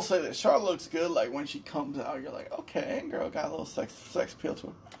I will say that Charlotte looks good. When she comes out, you're like, okay, girl got a little sex appeal to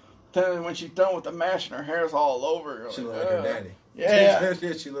her. Then when she's done with the match and her hair's all over, She look like her daddy. Yeah.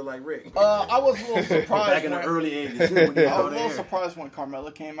 She look like Rick. I was a little surprised. Back in the early 80s. Too, when you I got was a little there. surprised when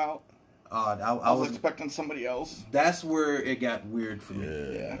Carmella came out. I was expecting somebody else. That's where it got weird for me.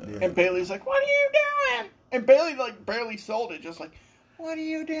 Yeah. And Bailey's like, "What are you doing?" And Bailey barely sold it, just like, "What are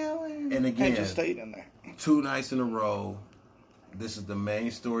you doing?" And again, just stayed in there. 2 nights in a row. This is the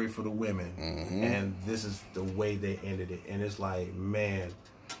main story for the women, and this is the way they ended it. And it's like, man,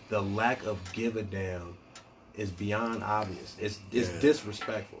 the lack of give a damn is beyond obvious. It's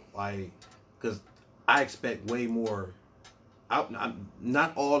disrespectful. Like, because I expect way more.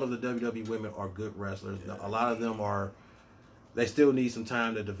 Not all of the WWE women are good wrestlers. A lot of them are. They still need some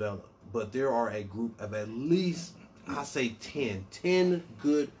time to develop. But there are a group of at least, I say 10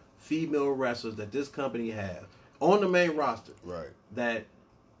 good female wrestlers that this company has on the main roster. Right. That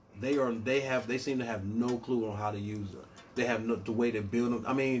they seem to have no clue on how to use them. They have the way to build them.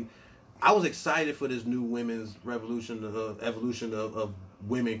 I mean, I was excited for this new women's evolution of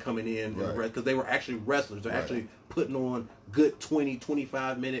women coming in because they were actually wrestlers. They're actually putting on good 20,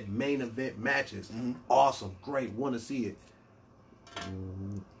 25-minute main event matches. Mm-hmm. Awesome. Great. Want to see it.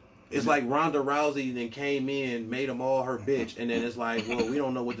 It's like Ronda Rousey then came in, made them all her bitch, and then it's like, well, we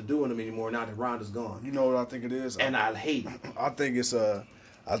don't know what to do with them anymore now that Ronda's gone. You know what I think it is? And I hate it. I think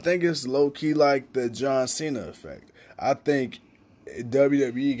it's low key like the John Cena effect. I think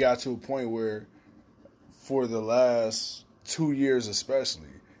WWE got to a point where, for the last 2 years especially,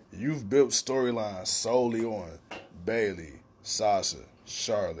 you've built storylines solely on Bayley, Sasha,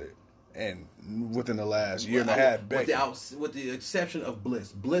 Charlotte, and within the last year and a half, Becky. With the exception of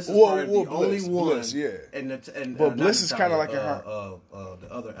Bliss. Bliss is probably the only one. Bliss, yeah. But Bliss is kind of like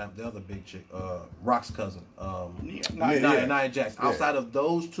the other big chick, Rock's cousin, Nia Jax. Outside of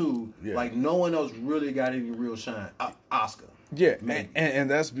those two, like no one else really got any real shine. Asuka. Yeah,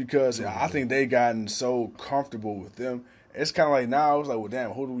 and that's because I think they gotten so comfortable with them. It's kind of like now, it's like, well,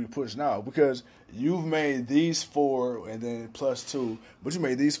 damn, who do we push now? Because you've made these 4 and then plus 2, but you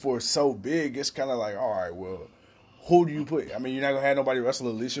made these 4 so big, it's kind of like, all right, well, who do you put? I mean, you're not going to have nobody wrestle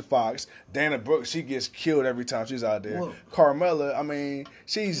Alicia Fox. Dana Brooke, she gets killed every time she's out there. Well, Carmella, I mean,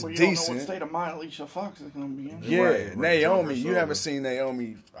 she's decent. You don't know what state of mind Alicia Fox is going to be in. Yeah, right. Naomi, you haven't seen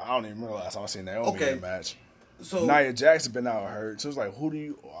Naomi. I don't even remember the last time I seen Naomi in a match. So Nia Jax has been out hurt. So it's like, who do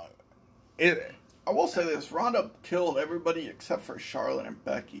you... I will say this. Ronda killed everybody except for Charlotte and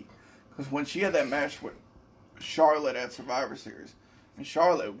Becky. Because when she had that match with Charlotte at Survivor Series, and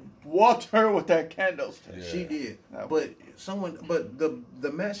Charlotte whooped her with that kendo stick. Yeah. She did. But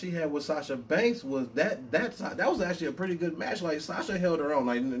the match she had with Sasha Banks was that was actually a pretty good match. Like, Sasha held her own.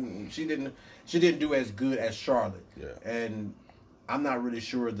 Like, she didn't do as good as Charlotte. Yeah. And I'm not really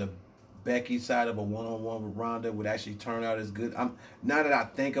sure the Becky side of a one-on-one with Ronda would actually turn out as good. Now that I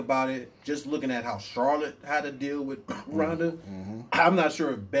think about it, just looking at how Charlotte had to deal with Ronda, I'm not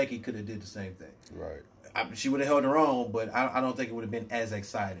sure if Becky could have did the same thing. Right. She would have held her own, but I don't think it would have been as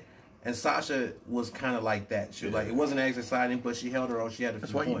exciting. And Sasha was kind of like that. She was like, it wasn't as exciting, but she held her own. She had a few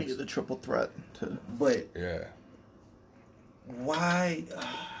points. That's why you needed the triple threat. But yeah, why?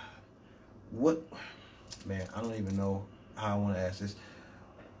 What? Man, I don't even know how I want to ask this.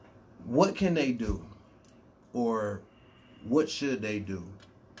 What can they do, or what should they do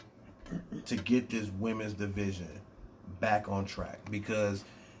to get this women's division back on track? Because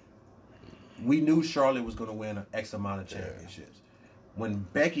we knew Charlotte was going to win an X amount of championships. When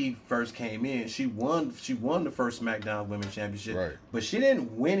Becky first came in, she won the first SmackDown Women's Championship, right. But she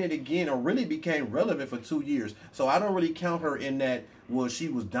didn't win it again or really became relevant for 2 years. So I don't really count her in that, well, she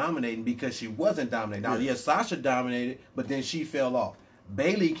was dominating, because she wasn't dominating. Now, yes, Sasha dominated, but then she fell off.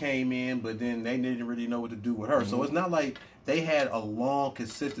 Bayley came in, but then they didn't really know what to do with her. So it's not like they had a long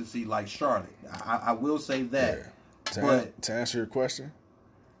consistency like Charlotte. I will say that. Yeah. To answer your question,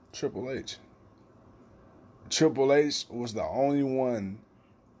 Triple H. Triple H was the only one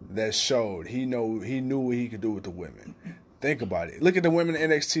that showed he knew what he could do with the women. Think about it. Look at the women in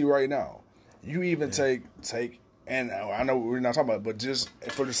NXT right now. You even take, and I know we're not talking about it, but just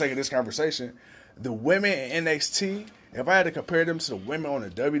for the sake of this conversation, the women in NXT, if I had to compare them to the women on the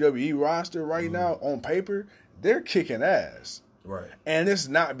WWE roster right now, on paper, they're kicking ass. Right. And it's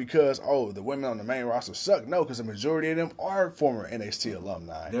not because, the women on the main roster suck. No, because the majority of them are former NXT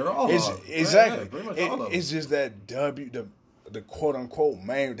alumni. They're all exactly. Pretty much all of them. It's just that the quote-unquote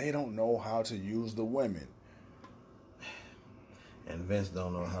main, they don't know how to use the women. And Vince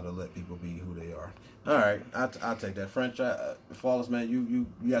don't know how to let people be who they are. All right, I'll take that. French, Flawless, man, you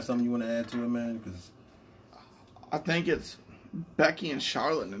got something you want to add to it, man? Because I think it's Becky and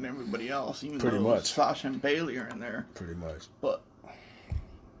Charlotte and everybody else, even though Sasha and Bayley are in there. Pretty much. But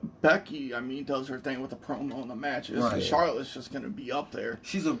Becky, does her thing with the promo and the matches. Right. And Charlotte's just going to be up there.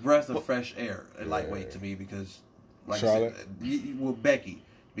 She's a breath of fresh air, lightweight to me, because, like Charlotte? I said, Becky,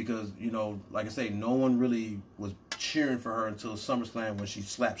 because, like I say, no one really was cheering for her until SummerSlam when she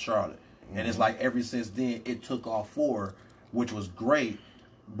slapped Charlotte. Mm-hmm. And it's like ever since then, it took off for her, which was great,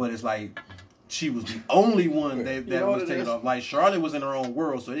 but it's like she was the only one that was taking off. Like, Charlotte was in her own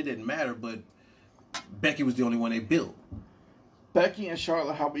world, so it didn't matter, but Becky was the only one they built. Becky and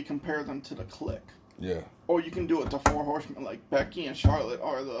Charlotte, how we compare them to the Clique. Yeah. Or you can do it to 4 horsemen like Becky and Charlotte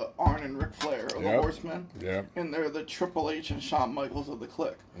are the Arn and Ric Flair of the Yep. horsemen. Yep. And they're the Triple H and Shawn Michaels of the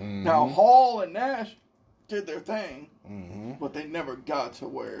Clique. Mm-hmm. Now, Hall and Nash did their thing, Mm-hmm. but they never got to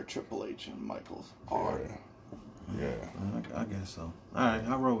where Triple H and Michaels are. Yeah. I guess so. All right,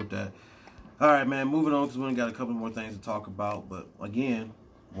 I roll with that. All right, man. Moving on because we only got a couple more things to talk about. But again,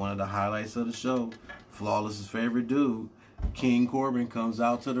 one of the highlights of the show, Flawless's favorite dude, King Corbin, comes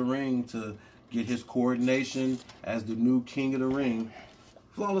out to the ring to get his coordination as the new king of the ring.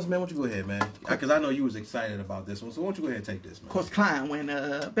 Flawless, man, why don't you go ahead, man? Because I know you was excited about this one, so why don't you go ahead and take this, man? Of course, Klein, when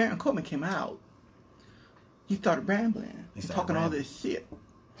Baron Corbin came out, he started rambling. He's started talking all rambling. this shit.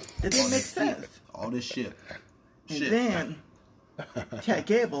 It didn't make sense. All this shit. And then Chad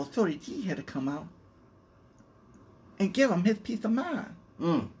Gable, Shorty G, had to come out and give him his peace of mind.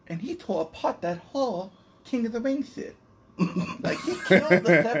 And he tore apart that whole King of the Ring shit. Like, he killed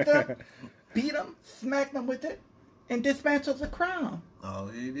the scepter, beat him, smacked him with it, and dismantled the crown. Oh,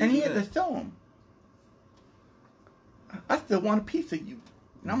 he did And he that. had to show him, I still want a piece of you.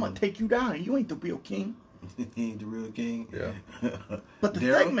 And I'm going to take you down, and you ain't the real king. He ain't the real king. Yeah. But the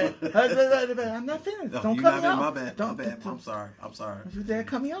Daryl? segment, I'm not finished. No, Don't you cut not me off. my bad. Don't, My bad. I'm sorry. I'm sorry. You there,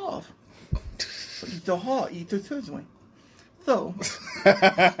 cut me off. Eat the heart, eat the sizzling. So,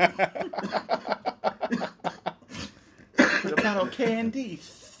 the battle K&D.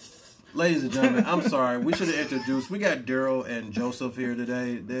 Ladies and gentlemen, I'm sorry. We should have introduced. We got Daryl and Joseph here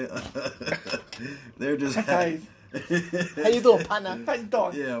today. They're just. Hi. How you doing, partner? How you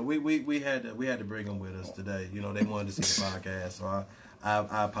doing? Yeah, we had to bring them with us today. You know, they wanted to see the podcast, so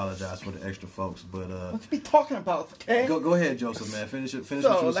I apologize for the extra folks, but What you be talking about, okay? go ahead, Joseph, man. Finish what you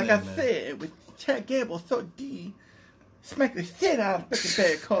So, were like saying, I man. said, with Chad Gable, so D, smack the shit out of Mr.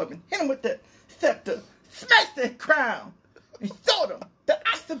 Baron Corbin, hit him with that scepter, smash that crown, and showed him that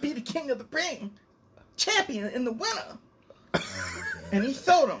I should be the king of the ring, champion and the winner. And he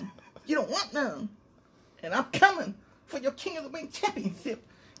showed him, you don't want none, and I'm coming for your king of the ring championship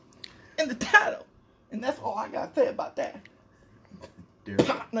and the title. And that's all I got to say about that.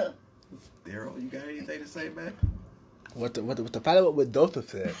 Partner. Daryl, you got anything to say, man? What the follow-up with Joseph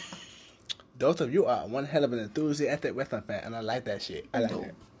said. Joseph, you are one hell of an enthusiastic wrestling fan, and I like that shit. I like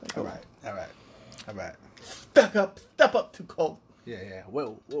it. All right. Step up too cold. Yeah.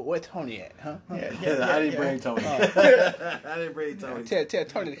 Where Tony at, huh? Yeah, I didn't bring Tony. I didn't bring Tony. Tell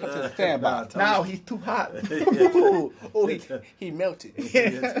Tony to come to the sandbox. Now he's too hot. Oh, he melted. I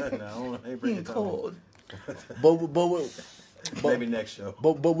ain't He's bringing Tony. cold. Maybe next show.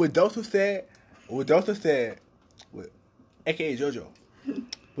 But what Joseph said, aka JoJo,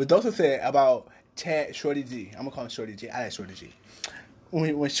 what Joseph said about Chad Shorty G, I'm gonna call him Shorty G. I like Shorty G.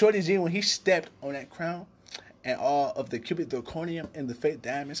 When Shorty G, when he stepped on that crown, and all of the cubic zirconium and the fake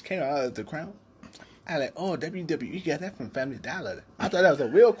diamonds came out of the crown, I like, oh, WWE got that from Family Dollar. I thought that was a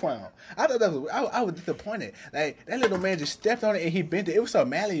real crown. I was disappointed. Like, that little man just stepped on it and he bent it. It was so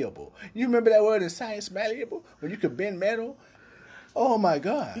malleable. You remember that word in science, malleable? When you could bend metal? Oh my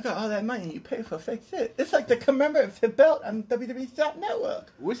God. You got all that money and you pay for fake shit. It's like the commemorative belt on WWE Shop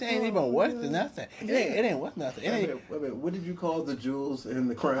Network. Which ain't even worth nothing. It ain't worth nothing. It ain't. Wait a minute. What did you call the jewels in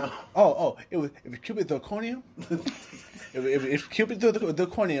the crown? It was cubic zirconium. If cubic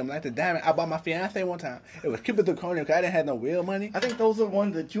zirconium, like the diamond, I bought my fiance one time. It was cubic zirconium because I didn't have no real money. I think those are one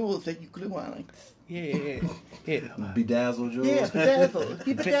of the jewels that you glue on. Like, Yeah. Bedazzled jewels. yeah, bedazzled.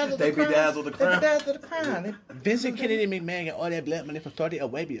 He bedazzled They the crown. bedazzled the crown. They bedazzled the crown. Vincent Kennedy McMahon got all that blood money from Saudi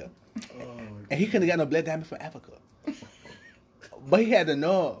Arabia, and he couldn't got no blood diamond from Africa. But he had the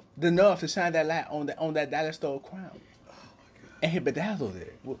nerve to shine that light on that dollar store crown, and he bedazzled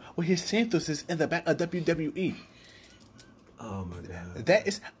it with his synthesis in the back of WWE. Oh my God. That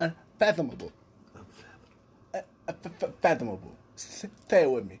is unfathomable. Fathomable. Say it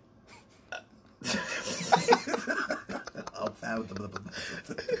with me.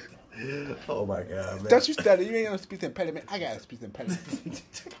 Oh my God, man. Don't you stutter. You ain't got no speech impediment. I got a speech impediment.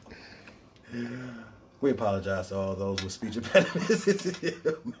 We apologize to all those with speech impediments.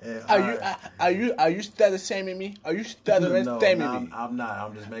 Man, Are you stutter shaming me? Are you stuttering shaming me? I'm not.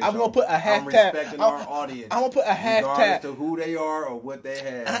 I'm just making I'm sure. gonna put a hashtag. I'm respecting our audience. I'm gonna put a hashtag. Regardless to who they are or what they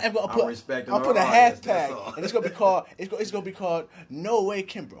have. I'm gonna put respecting a our audience. That's hashtag, all. and it's gonna be called. It's gonna be called No Way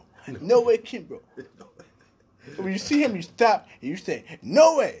Kimbrough. No Way Kimbrough. When you see him, you stop and you say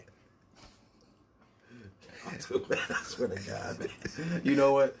No Way. I'm too mad. I swear to God, man. You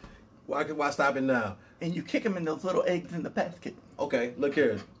know what? Why stop it now? And you kick him in those little eggs in the basket. Okay, look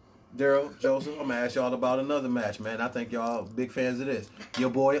here. Daryl, Joseph, I'm going to ask y'all about another match, man. I think y'all big fans of this. Your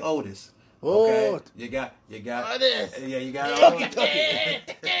boy Otis. Okay? Oh. You got Otis. Yeah, you got Otis.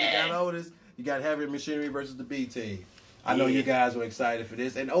 You got Otis. You got Heavy Machinery versus the B Team. I know you guys were excited for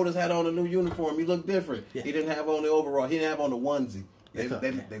this. And Otis had on a new uniform. He looked different. Yeah. He didn't have on the overall. He didn't have on the onesie. They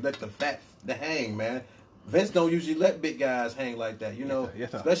let the hang, man. Vince don't usually let big guys hang like that, you know, Yes,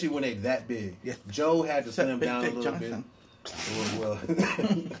 sir. especially when they that big. Yes. Joe had to Except slim Big down a Dick little Johnson. bit. Well,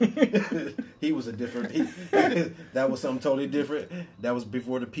 he was a different. That was something totally different. That was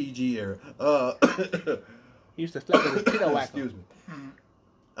before the PG era. He used to flip with his peanut whacker. Excuse me.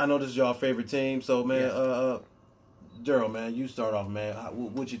 I know this is y'all favorite team, so man, Daryl, man, you start off, man.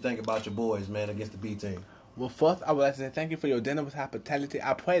 What you think about your boys, man, against the B Team? Well, first, I would like to say thank you for your dinner with hospitality.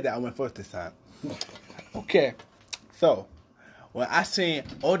 I pray that I went first this time. Okay, so when I seen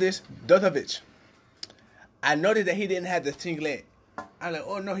Otis Dotovich, I noticed that he didn't have the singlet. I'm like,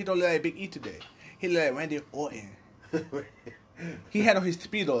 oh no, he don't look like Big E today. He look like Randy Orton. He had on his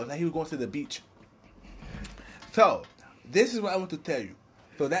Speedos like he was going to the beach. So, this is what I want to tell you.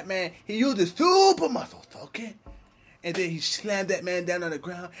 So that man, he used his super muscles, okay? And then he slammed that man down on the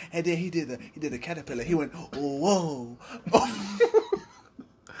ground, and then he did the caterpillar. He went, oh, whoa,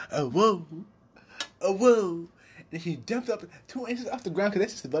 oh, whoa, oh, whoa. And he jumped up 2 inches off the ground, because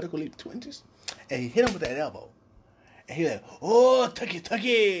that's just a vertical leap, 2 inches. And he hit him with that elbow. And he like, oh,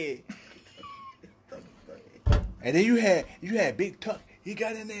 Tucky. And then you had Big Tuck. He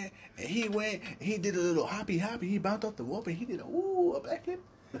got in there, and he went, and he did a little hoppy. He bounced off the rope, and he did a backflip.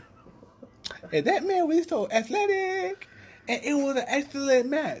 And that man was so athletic. And it was an excellent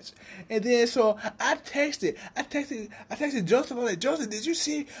match. And then so I texted Joseph. I was like, Joseph, did you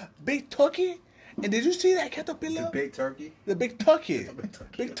see Big Turkey? And did you see that caterpillar? The big turkey? The Big Turkey.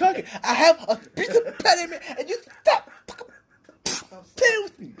 Big Turkey. I have a piece of peppermint, and you stop playing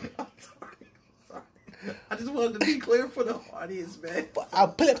with me. I just wanted to be clear for the audience, man. I'll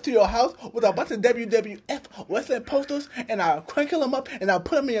pull up to your house with a bunch of WWF wrestling posters, and I'll crinkle them up, and I'll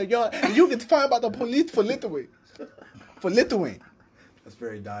put them in your yard, and you can find about the police for littering. That's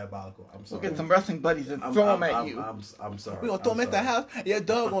very diabolical. I'm sorry. We'll get some wrestling buddies and throw them at you. I'm sorry. We gonna throw him at the house. Your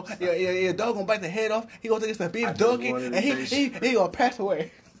dog gonna bite the head off. He gonna think it's a big just doggy, wanted and to he gonna pass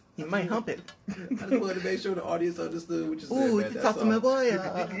away. He might hump it. I just wanted to make sure the audience understood what you said, Ooh, man. you That's talk to my all. boy.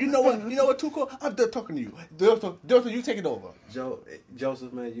 You know what, Tuco? I'm done talking to you. Joseph, you take it over.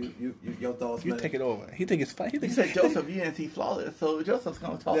 Joseph, man, you your thoughts, You man. take it over. He think it's funny. He said Joseph, you didn't see Flawless, so Joseph's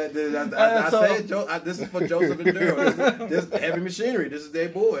gonna talk. I So- said, this is for Joseph and Daryl. This is Heavy Machinery. This is their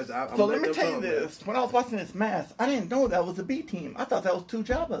boys. I'm So let letting me them tell you talk, this. When I was watching this match, I didn't know that was a B team. I thought that was two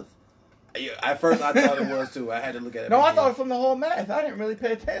Jabbas. man. Yeah, at first, I thought it was too. I had to look at it. No, I again. thought it from the whole match. I didn't really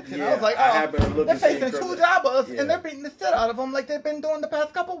pay attention. I Yeah, was like, I have been looking they're to see facing Kirby. two Jabbas, Yeah. and they're beating the shit out of them like they've been doing the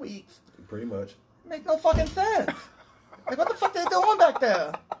past couple weeks. Pretty much. Make no fucking sense. Like, what the fuck they doing back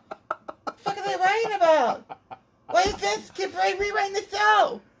there? What the fuck are they writing about? Why is this kid rewriting the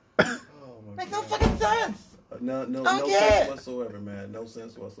show? Oh my Makes no God. fucking sense. No Don't sense get it. whatsoever, man. No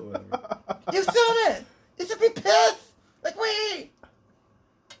sense whatsoever. You shouldn't. You should be pissed. Like, we.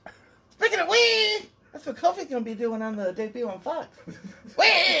 Speaking of we, that's what Kofi's gonna be doing on the debut on Fox.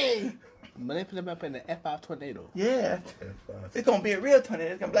 We. But they put him up in the F5 tornado. Yeah. It's gonna be a real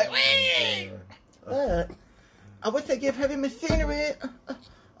tornado. It's gonna be like, we. But I wish they give Heavy Machinery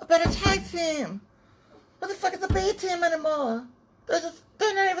a better tag team. What the fuck is the B team anymore? They're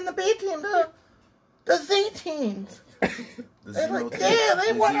not even the B team. They're Z tems. They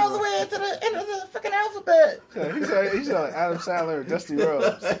went all the way to the end of the freaking alphabet. He's like Adam Sandler and Dusty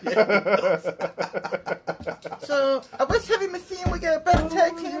Rhodes. So I wish Heavy Machine would get a better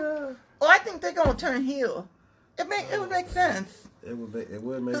tag team. Oh, I think they're gonna turn heel. It would make sense. It would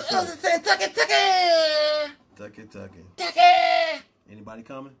make Cause I was sense. saying, Tucky. Anybody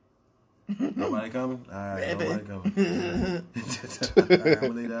coming? Nobody coming? Alright, Maybe. nobody coming. Alright, I'm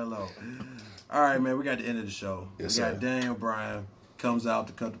gonna leave that alone. Alright, man, we got the end of the show. Yes, we got sir. Daniel Bryan comes out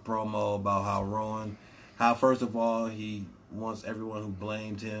to cut the promo about how first of all, he wants everyone who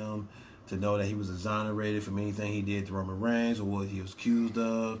blamed him to know that he was exonerated from anything he did to Roman Reigns or what he was accused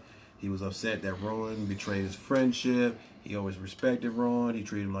of. He was upset that Rowan betrayed his friendship. He always respected Rowan. He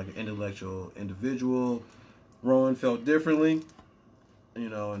treated him like an intellectual individual. Rowan felt differently,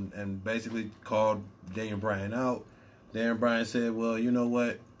 and basically called Daniel Bryan out. Daniel Bryan said, well, you know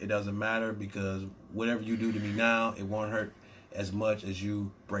what? It doesn't matter because whatever you do to me now, it won't hurt as much as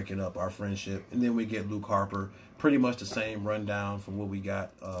you breaking up our friendship. And then we get Luke Harper, pretty much the same rundown from what we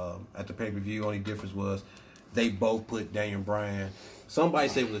got at the pay-per-view. Only difference was they both put Daniel Bryan. Somebody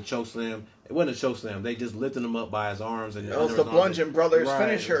said it was a chokeslam. It wasn't a chokeslam. They just lifted him up by his arms. And That was the Bludgeon Brothers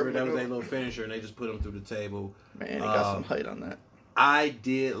finisher. That was their little finisher, and they just put him through the table. Man, he got some height on that. I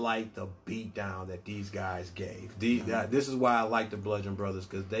did like the beatdown that these guys gave. This is why I like the Bludgeon Brothers,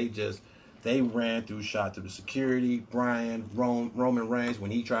 because they just They ran through the security. Bryan, Roman Reigns,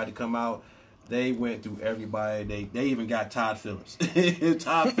 when he tried to come out, they went through everybody. They even got Todd Phillips.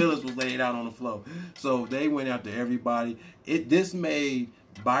 Todd Phillips was laid out on the floor. So they went after everybody. This made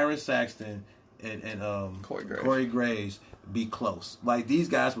Byron Saxton and Corey Graves be close. Like, these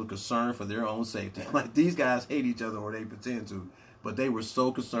guys were concerned for their own safety. Like, these guys hate each other, or they pretend to, but they were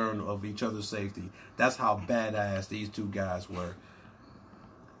so concerned of each other's safety. That's how badass these two guys were.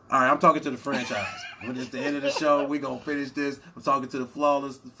 All right, I'm talking to the franchise. When it's the end of the show, we're going to finish this. I'm talking to the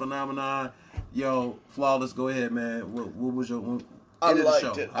Flawless phenomenon. Yo, Flawless, go ahead, man. What was your... I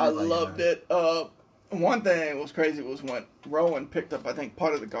liked it. I loved it. One thing that was crazy was when Rowan picked up, I think,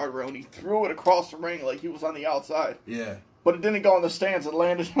 part of the guardrail, and he threw it across the ring like he was on the outside. Yeah. But it didn't go in the stands. It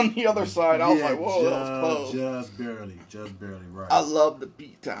landed on the other side. I was like, whoa, that was close. Just barely, right. I love the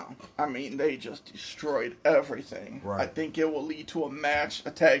beatdown. I mean, they just destroyed everything. Right. I think it will lead to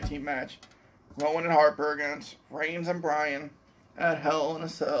a tag team match. Rowan and Harper against Reigns and Bryan at Hell in a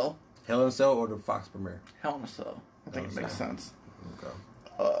Cell. Hell in a Cell or the Fox premiere? Hell in a Cell. I think it makes sense. Okay.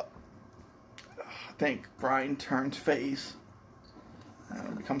 I think Bryan turns face.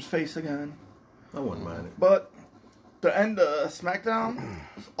 And becomes face again. I wouldn't mind it. But the end of SmackDown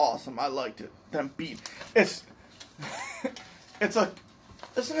was awesome. I liked it. Them beat. Isn't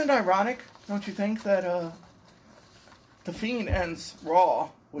it ironic, don't you think, that the Fiend ends Raw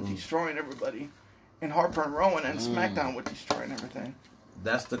with destroying everybody, and Harper and Rowan ends SmackDown with destroying everything?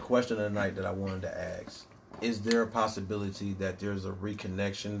 That's the question of the night that I wanted to ask. Is there a possibility that there's a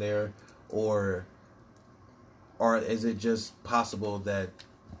reconnection there, or is it just possible that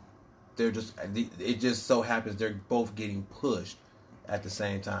it just so happens they're both getting pushed at the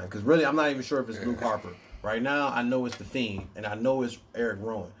same time? Because really, I'm not even sure if it's Luke Harper. Right now, I know it's The Fiend, and I know it's Eric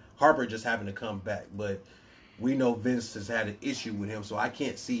Rowan. Harper just happened to come back, but we know Vince has had an issue with him, so I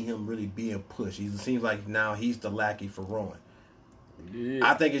can't see him really being pushed. It seems like now he's the lackey for Rowan. Yeah.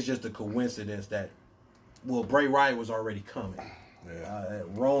 I think it's just a coincidence that, Bray Wyatt was already coming. Yeah.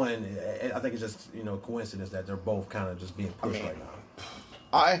 Rowan, I think it's just, coincidence that they're both kind of just being pushed right now.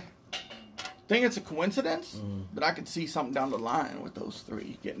 I think it's a coincidence, but I could see something down the line with those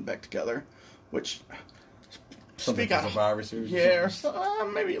three getting back together, which... Something for Survivor Series? Yeah, or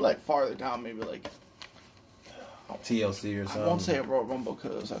maybe like farther down, maybe like... TLC or something. I won't say a Royal Rumble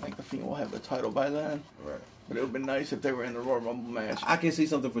because I think The Fiend will have the title by then. Right. But it would be nice if they were in the Royal Rumble match. I can see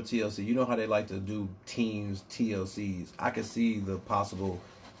something for TLC. You know how they like to do teams, TLCs. I can see the possible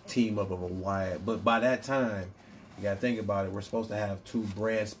team up of a Wyatt. But by that time, you got to think about it. We're supposed to have 2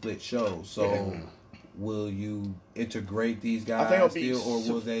 brand split shows. So will you integrate these guys still, or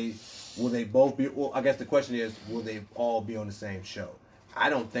will they both be? Well, I guess the question is, will they all be on the same show? I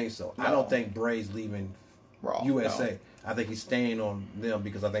don't think so. No. I don't think Bray's leaving Raw, USA. No. I think he's staying on them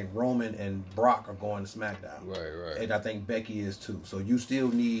because I think Roman and Brock are going to SmackDown. Right. And I think Becky is too. So you still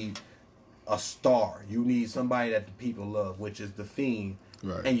need a star. You need somebody that the people love, which is The Fiend.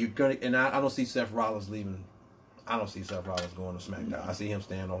 Right. And I don't see Seth Rollins leaving. I don't see Seth Rollins going to SmackDown. No. I see him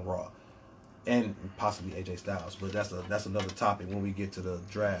staying on Raw. And possibly AJ Styles. But that's another topic when we get to the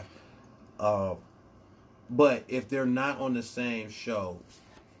draft. But if they're not on the same show,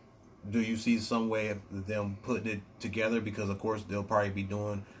 do you see some way of them putting it together? Because, of course, they'll probably be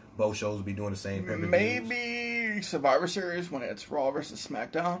doing... Both shows will be doing the same pay-per-views. Maybe Survivor Series when it's Raw versus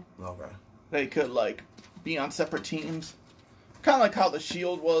SmackDown. Okay. They could, be on separate teams. Kind of like how The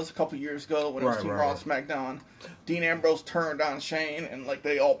Shield was a couple years ago when it was Team Raw and SmackDown. Dean Ambrose turned on Shane and,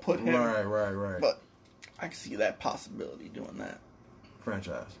 they all put him. Right. But I can see that possibility doing that.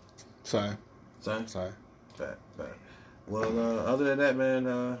 Franchise. Sorry. Fact. Well, other than that, man,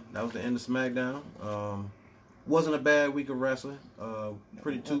 that was the end of SmackDown. Wasn't a bad week of wrestling.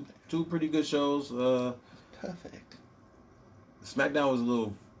 Two pretty good shows. Perfect. SmackDown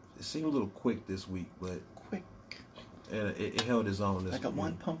was it seemed a little quick this week, but quick. And it held its own this week. Like a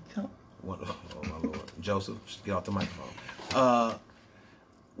one pump count. Oh my Lord, Joseph, just get off the microphone.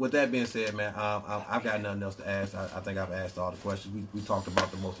 With that being said, man, I've got nothing else to ask. I think I've asked all the questions. We talked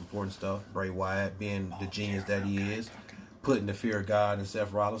about the most important stuff. Bray Wyatt being the genius that he is, putting the fear of God in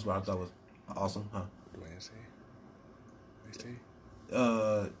Seth Rollins, what I thought was awesome, huh?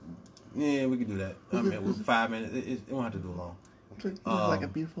 Yeah, we can do that. I mean, with 5 minutes, it won't have to do long. Looks like a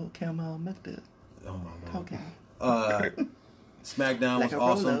beautiful camel method. Oh my Lord. Okay. SmackDown was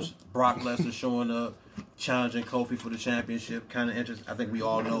awesome. Brock Lesnar showing up, challenging Kofi for the championship. Kind of interesting. I think we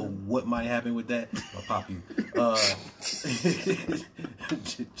all know what might happen with that. I'll pop you.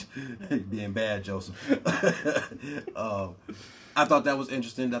 Being bad, Joseph. I thought that was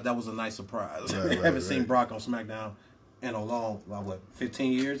interesting. That was a nice surprise. I haven't seen Brock on SmackDown in a long,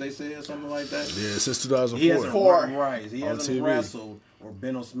 15 years they said, something like that. Yeah, since He 2004. hasn't right. He On hasn't TV. wrestled or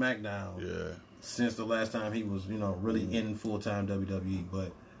been on SmackDown Yeah. since the last time he was, really in full-time WWE.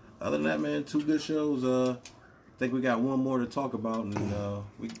 But other than that, man, 2 good shows. I think we got one more to talk about, and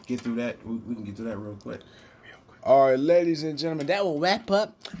we can get through that. We can get through that real quick. All right, ladies and gentlemen, That will wrap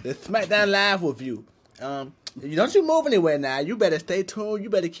up the SmackDown Live review. Don't you move anywhere now. You better stay tuned. You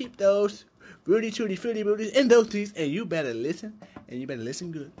better keep those Rudy, Trudy, Fruity Booties in those teeth, and you better listen, and you better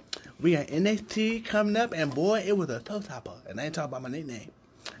listen good. We got NXT coming up, and boy, it was a toe topper, and I ain't talking about my nickname.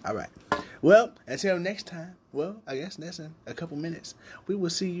 All right. Well, until next time, I guess that's in a couple minutes, we will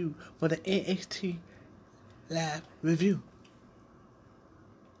see you for the NXT Live review.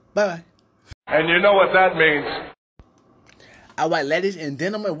 Bye-bye. And you know what that means. All right, ladies and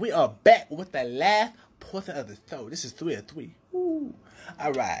gentlemen, we are back with the last portion of the show. This is 3 of 3. Ooh.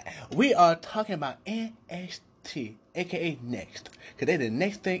 All right, we are talking about NXT, aka Next, because they're the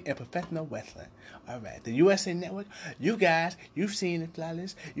next thing in professional wrestling. All right, the USA Network. You guys, you've seen the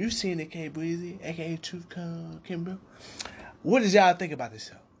Flawless, you've seen the K Breezy, aka Truth Kimber. What did y'all think about this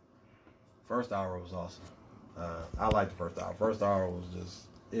show? First hour was awesome. I liked the first hour. First hour was just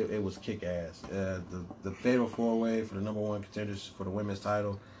it was kick ass. The fatal 4-way for the number 1 contenders for the women's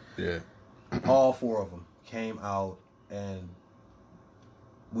title. yeah. All 4 of them came out, and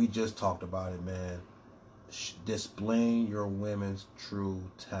we just talked about it, man. Displaying your women's true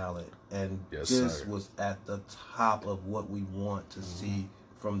talent, and Yes, this sir. was at the top of what we want to see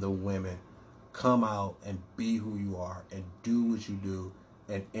from the women. Come out and be who you are, and do what you do,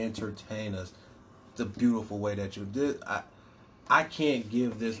 and entertain us the beautiful way that you did. I can't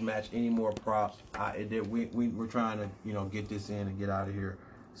give this match any more props. We're trying to get this in and get out of here.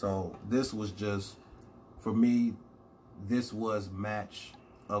 So this was just, for me, this was match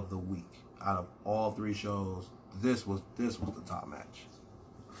of the week. Out of all 3 shows, this was the top match.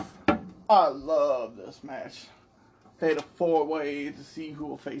 I love this match. They had a 4-way to see who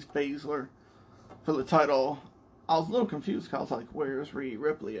will face Baszler for the title. I was a little confused because I was like, where's Rhea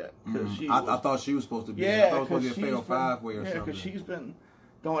Ripley at? Because I thought she was supposed to be. yeah, I thought it was supposed to be a fatal she's been- 5-way or yeah, something. because she's been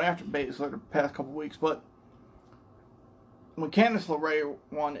going after Baszler the past couple weeks. But when Candice LeRae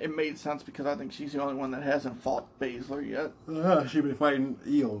won, it made sense because I think she's the only one that hasn't fought Baszler yet. She's been fighting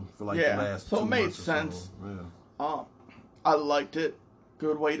Io for the Yeah, last so 2 it made months or sense. So. Yeah. I liked it.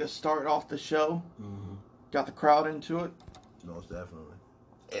 Good way to start off the show. Got the crowd into it. Most definitely.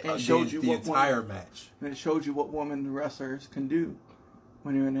 And showed you the what entire match. And it showed you what women wrestlers can do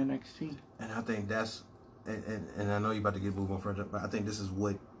when you're in NXT. And I think that's, and I know you're about to get moved on further, but I think this is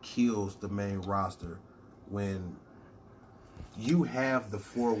what kills the main roster when you have the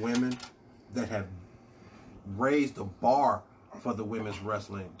 4 women that have raised the bar for the women's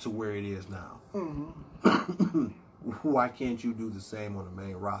wrestling to where it is now. Why can't you do the same on the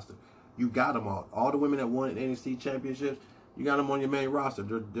main roster? You got them all. All the women that won NXT championships, you got them on your main roster.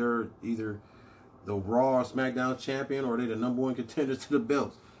 They're either the Raw or SmackDown champion, or they're the number 1 contenders to the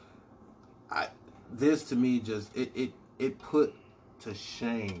belts. This to me just it put to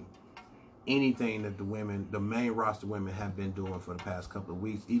shame anything that the main roster women have been doing for the past couple of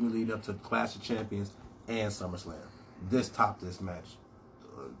weeks, even leading up to Clash of Champions and SummerSlam. This topped this match.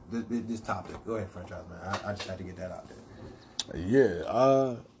 This topped it. Go ahead, franchise man. I just had to get that out there.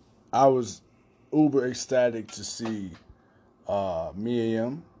 Yeah, I was uber ecstatic to see Mia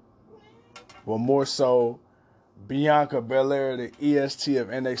Yim. Well, more so, Bianca Belair, the EST of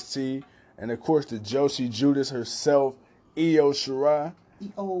NXT, and of course the Joshi Judas herself, Io Shirai.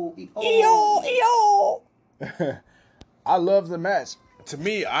 Io. I love the match. To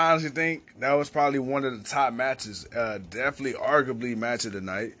me, I honestly think that was probably one of the top matches. Definitely, arguably, match of the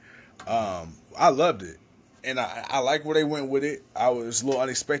night. I loved it. And I like where they went with it. I was a little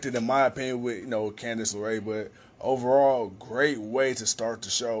unexpected in my opinion with, Candice LeRae, but overall, great way to start the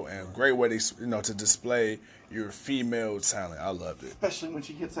show and great way to, to display your female talent. I loved it. Especially when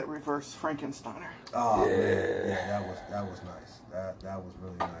she hits that reverse Frankensteiner. Oh man, yeah, that was nice. That was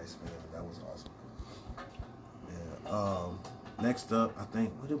really nice, man. That was awesome. Yeah. Next up, I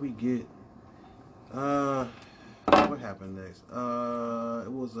think, what did we get? What happened next?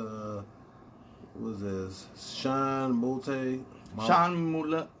 It was Sean Multe. Sean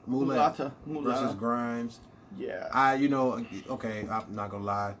Mulata versus Grimes. Yeah. Okay, I'm not gonna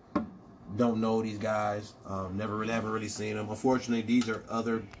lie. Don't know these guys. Haven't really seen them. Unfortunately, these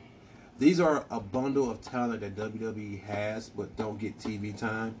are a bundle of talent that WWE has, but don't get TV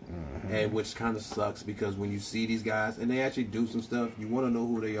time, and which kind of sucks because when you see these guys and they actually do some stuff, you want to know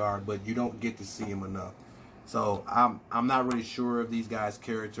who they are, but you don't get to see them enough. So I'm not really sure of these guys'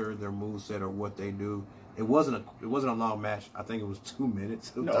 character, their moveset, or what they do. It wasn't a long match. I think it was 2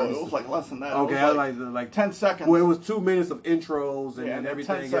 minutes. No, it was like less than that. Okay, It was I like 10 seconds. Well, it was 2 minutes of intros and Yeah, then and then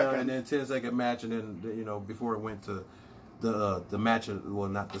everything, 10 and then 10-second match, and then before it went to the match.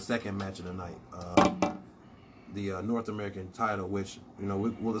 Not the second match of the night. The North American title, which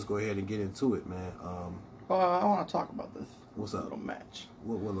we'll just go ahead and get into it, man. I want to talk about this. What's up? Little match.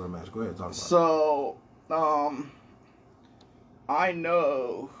 What little match? Go ahead and talk about it. So, I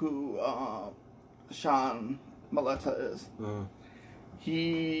know who Sean Maleta is.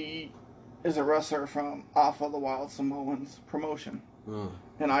 He is a wrestler from Alpha the Wild Samoans promotion.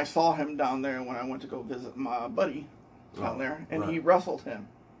 And I saw him down there when I went to go visit my buddy down there, and he wrestled him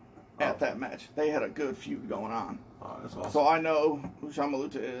at that match. They had a good feud going on. Oh, that's awesome. So I know who Sean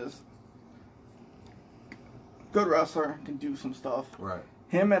Maleta is. Good wrestler, can do some stuff. Right.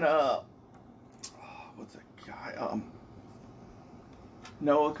 Him and what's that guy?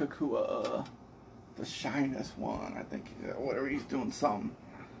 Noah Kakua, the shyness one, I think. Whatever, he's doing something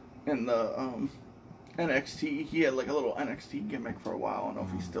in the NXT. He had like a little NXT gimmick for a while. I don't know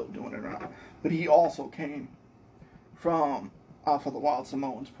if he's still doing it or not. But he also came from Alpha the Wild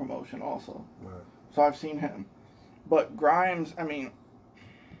Samoans promotion also. Right. So I've seen him. But Grimes, I mean,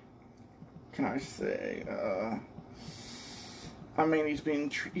 can I say? I mean, he's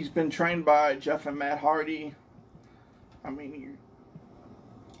been trained by Jeff and Matt Hardy. I mean,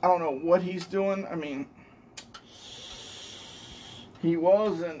 I don't know what he's doing. I mean, he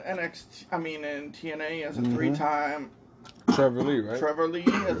was in NXT. I mean, in TNA as a three-time. Trevor Lee, right? Trevor Lee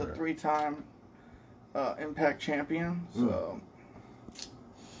as a three-time Impact champion. So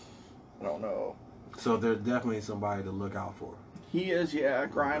I don't know. So there's definitely somebody to look out for. He is, yeah,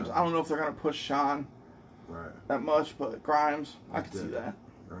 Grimes. I don't know if they're going to push Sean that much, but Grimes, I can see that.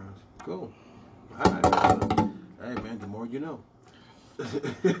 Grimes. Cool. All right. Hey, man, the more you know.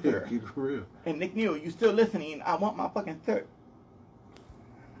 Keep it real. And Nick Neal, you still listening? I want my fucking shirt.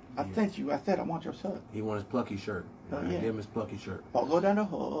 I sent you. I said I want your shirt. He want his plucky shirt. Oh, yeah. Give him his plucky shirt. I'll go down the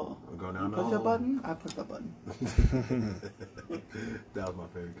hole. Go down the Push hole. the button. I push the button. That was my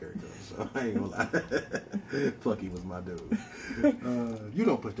favorite character, so I ain't gonna lie. Plucky was my dude. You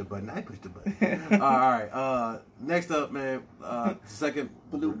don't push the button, I push the button. All right. Next up, man. Second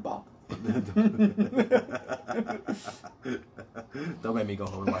Blue ball. Don't make me go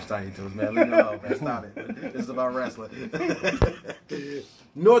home and watch Tiny Toons, man. Leave it alone, man. Stop it. This is about wrestling.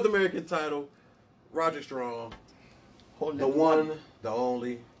 North American title, Roderick Strong. The one, the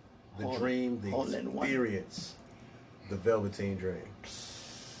only, the dream, the experience, the Velveteen Dream.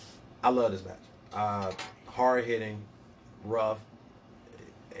 I love this match. Hard hitting, rough,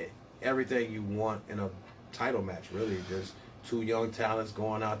 everything you want in a title match, really. Just two young talents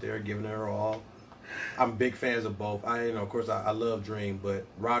going out there, giving it all. I'm big fans of both. Of course, I love Dream, but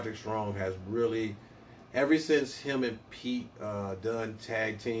Roderick Strong has really, ever since him and Pete done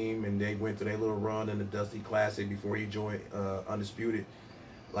tag team and they went through their little run in the Dusty Classic before he joined Undisputed,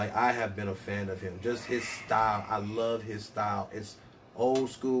 like, I have been a fan of him. Just his style. I love his style. It's old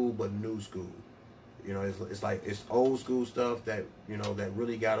school but new school. It's like it's old school stuff that that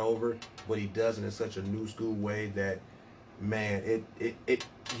really got over, but he does it in such a new school way that, man,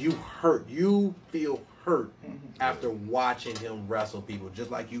 you feel hurt after watching him wrestle people.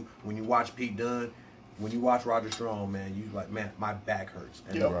 Just like you when you watch Pete Dunne, when you watch Roderick Strong, man, you like, man, my back hurts.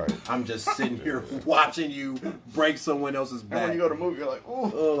 And I'm just sitting here watching you break someone else's back. And when you go to move, you're like,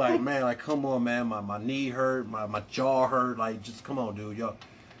 oh, like, man, like, come on, man, my knee hurt, my jaw hurt, like, just come on, dude,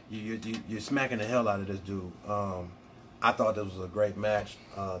 you're smacking the hell out of this dude. I thought this was a great match.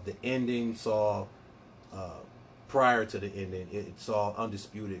 The ending saw, prior to the ending, it saw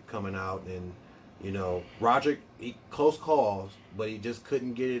Undisputed coming out, and Roderick, close calls, but he just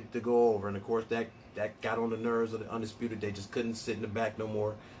couldn't get it to go over, and of course that got on the nerves of the Undisputed. They just couldn't sit in the back no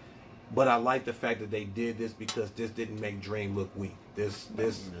more. But I like the fact that they did this because this didn't make Dream look weak. This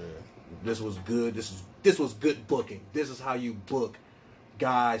was good. This was good booking. This is how you book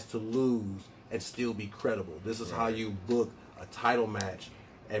guys to lose and still be credible. This is how you book a title match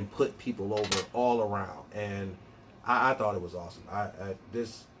and put people over all around. And I thought it was awesome.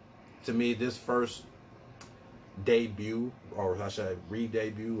 To me, this first debut, or I should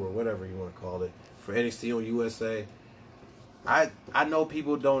re-debut, or whatever you want to call it, for NXT on USA, I know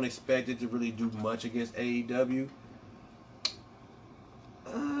people don't expect it to really do much against AEW.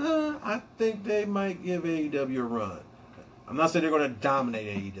 I think they might give AEW a run. I'm not saying they're going to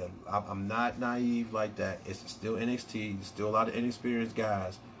dominate AEW. I'm not naive like that. It's still NXT. There's still a lot of inexperienced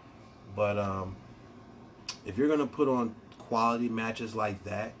guys. But if you're going to put on quality matches like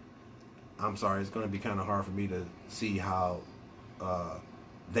that, I'm sorry, it's going to be kind of hard for me to see how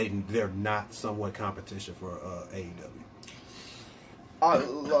they're not somewhat competition for AEW. I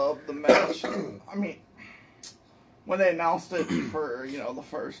love the match. I mean, when they announced it for, the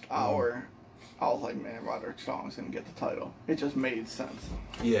first hour, I was like, man, Roderick Strong's going to get the title. It just made sense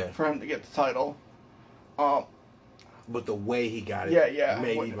for him to get the title. But the way he got it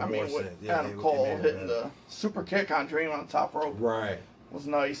made even more sense. Yeah, Adam Cole hitting the super kick on Dream on the top rope was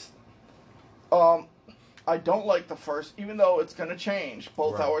nice. I don't like the first, even though it's going to change,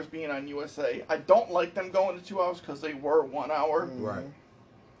 both hours being on USA. I don't like them going to 2 hours because they were 1 hour. Right.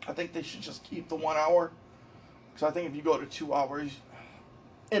 I think they should just keep the 1 hour. Because I think if you go to 2 hours,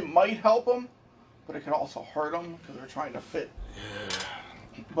 it might help them, but it could also hurt them because they're trying to fit.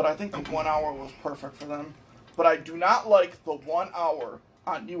 But I think the 1 hour was perfect for them. But I do not like the 1 hour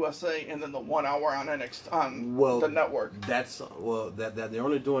on USA and then the 1 hour on NXT on the network. That they're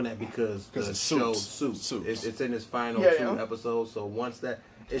only doing that because the show suits. It's in its final 2 episodes. So once that,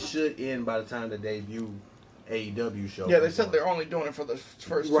 it should end by the time the debut AEW show. Yeah, they said they're only doing it for the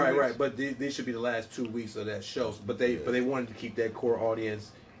first 2 weeks. Right. But these should be the last 2 weeks of that show. But they wanted to keep that core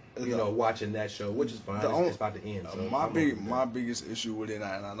audience, watching that show, which is fine. It's about to end. So my biggest issue with it,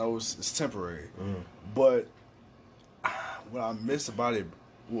 and I know it's temporary, but what I miss about it,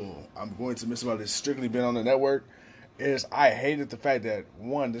 I'm going to miss about it strictly being on the network, is I hated the fact that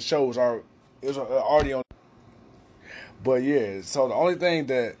the shows is already on. But yeah, so the only thing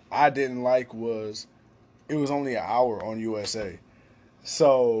that I didn't like was it was only an hour on USA.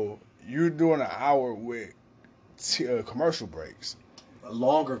 So you're doing an hour with commercial breaks.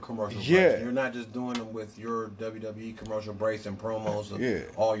 Longer commercial breaks. Yeah. You're not just doing them with your WWE commercial breaks and promos of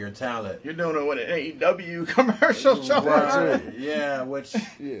all your talent. You're doing it with an AEW commercial show. Right. Yeah, which...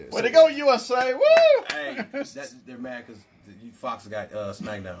 Way to go, USA! Woo! Hey, they're mad because Fox got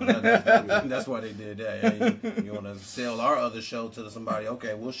SmackDown. That's why they did that. Hey, you want to sell our other show to somebody?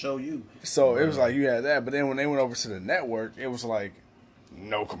 Okay, we'll show you. So it was like you had that, but then when they went over to the network, it was like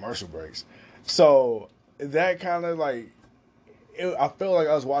no commercial breaks. So that kind of like... I felt like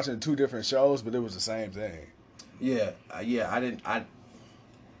I was watching 2 different shows, but it was the same thing. Yeah. I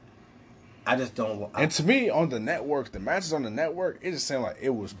just don't. And to me, on the network, the matches on the network, it just seemed like it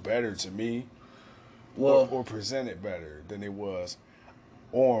was better to me, or presented better than it was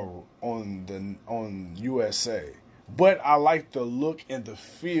on USA. But I like the look and the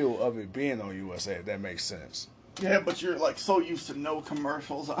feel of it being on USA. If that makes sense. Yeah, but you're like so used to no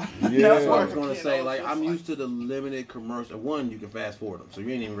commercials on. Yeah, that's what I was going to say. Like I'm used to the limited commercial. One, you can fast forward them, so you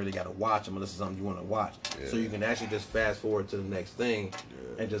ain't even really got to watch them unless it's something you want to watch. Yeah. So you can actually just fast forward to the next thing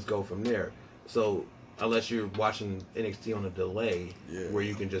and just go from there. So unless you're watching NXT on a delay, where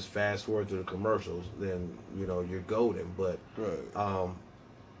you can just fast forward through the commercials, then you're golden. But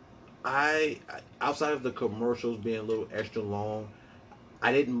I outside of the commercials being a little extra long,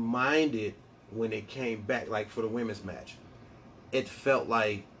 I didn't mind it. When it came back, like for the women's match, it felt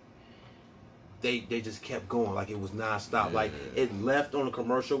like they just kept going, like it was nonstop. Yeah. Like it left on the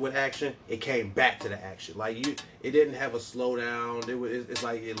commercial with action, it came back to the action. Like it didn't have a slowdown. It's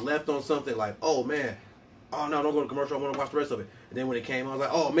like it left on something like, oh man, oh no, don't go to commercial. I want to watch the rest of it. And then when it came, I was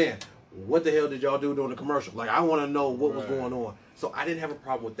like, oh man, what the hell did y'all do during the commercial? Like I want to know what was going on. So I didn't have a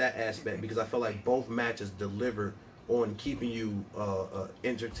problem with that aspect because I felt like both matches delivered on keeping you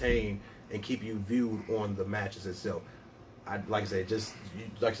entertained and keep you viewed on the matches itself. Like I say, just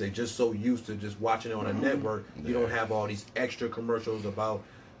so used to just watching it on a network, you don't have all these extra commercials about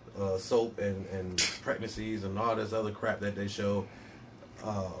soap and pregnancies and all this other crap that they show.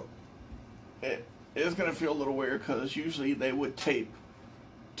 It is going to feel a little weird because usually they would tape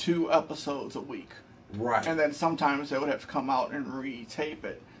 2 episodes a week. Right. And then sometimes they would have to come out and re-tape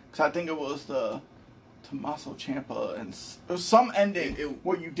it. Because I think it was the Tommaso Ciampa, and it was some ending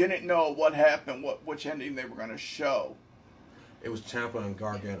where you didn't know what happened, which ending they were going to show. It was Ciampa and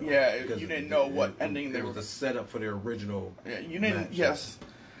Gargano. Yeah, you didn't know what ending they were. It was the setup for the original. Yeah, you didn't. Match. Yes,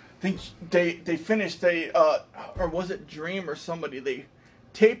 I think they finished. Or was it Dream or somebody? They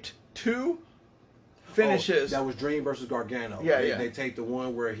taped 2 finishes. That was Dream versus Gargano. Yeah, They taped the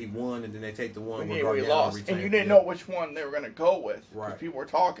one where he won, and then they taped the one where he Gargano lost, retained. and you didn't know which one they were going to go with. Right. People were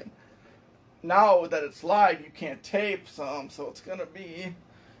talking. Now that it's live, you can't tape some, so it's going to be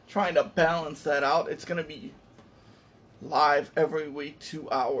trying to balance that out. It's going to be live every week,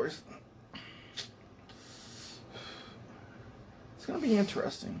 2 hours. It's going to be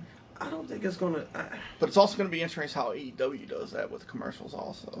interesting. I don't think it's going to... But it's also going to be interesting how AEW does that with commercials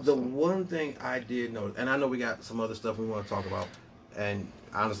also. The one thing I did notice, and I know we got some other stuff we want to talk about, and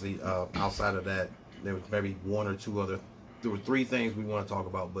honestly, outside of that, there was maybe 1 or 2 other... There were 3 things we want to talk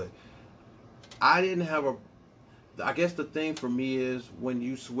about, but I didn't have I guess the thing for me is when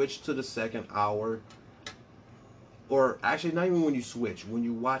you switch to the second hour, or actually not even when you switch, when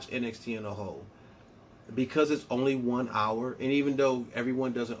you watch NXT in a whole, because it's only 1 hour, and even though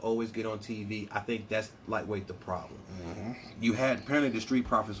everyone doesn't always get on TV, I think that's lightweight the problem. You had, apparently the Street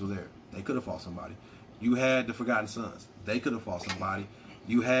Profits were there. They could have fought somebody. You had the Forgotten Sons. They could have fought somebody.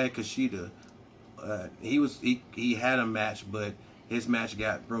 You had Kushida. He had a match, but his match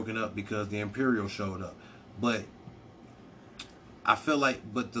got broken up because the Imperial showed up. But I feel like,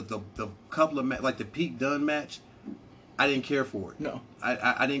 the couple of like the Pete Dunne match, I didn't care for it. No.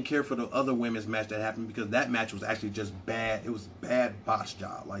 I didn't care for the other women's match that happened because that match was actually just bad. It was a bad botch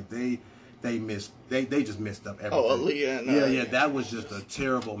job. Like they just messed up everything. Oh, Aaliyah and yeah, that was just a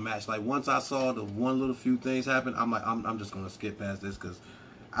terrible match. Like once I saw the one little few things happen, I'm like, I'm just gonna skip past this because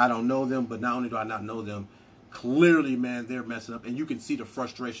I don't know them. But not only do I not know them, clearly, man, they're messing up, and you can see the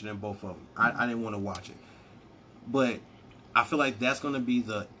frustration in both of them. I didn't want to watch it, but I feel like that's gonna be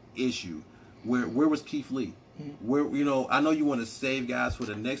the issue. Where was Keith Lee? Where, I know you want to save guys for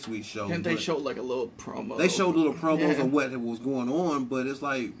the next week's show. And they showed like a little promo. They showed little promos of what was going on, but it's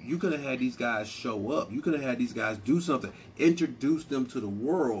like you could have had these guys show up. You could have had these guys do something, introduce them to the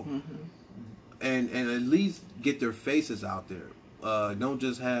world, and at least get their faces out there. Don't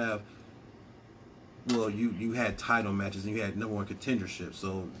just have. Well, you had title matches and you had number one contendership,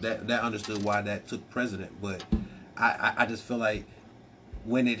 so that understood why that took precedent. But I just feel like.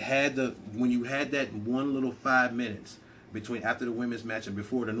 When you had that one little 5 minutes between after the women's match and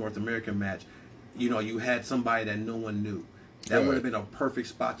before the North American match, you had somebody that no one knew. That would have been a perfect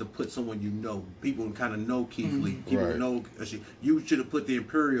spot to put someone you know. People kind of know Keith Lee. People know. You should have put the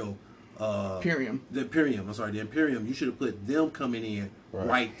Imperium. The Imperium. You should have put them coming in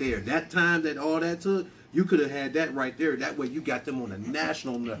right there. That time that all that took, you could have had that right there. That way you got them on a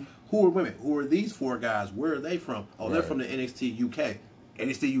national. Who are women? Who are these four guys? Where are they from? Oh, they're from the NXT UK.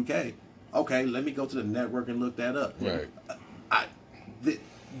 NXT UK. Okay, let me go to the network and look that up. Right.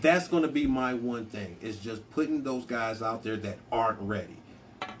 That's going to be my one thing. Is just putting those guys out there that aren't ready,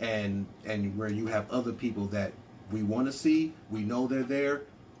 and where you have other people that we want to see. We know they're there.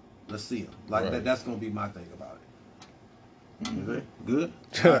 Let's see them. Like that's going to be my thing about it. Okay, good.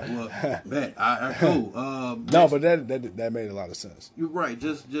 All right, well, bet. Cool. No, but that made a lot of sense. You're right.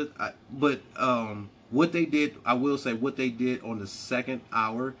 But what they did, I will say, what they did on the second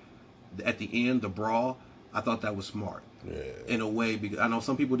hour, at the end, the brawl, I thought that was smart. Yeah. In a way, because I know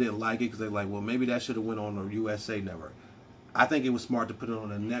some people didn't like it because they're like, well, maybe that should have went on the USA network. I think it was smart to put it on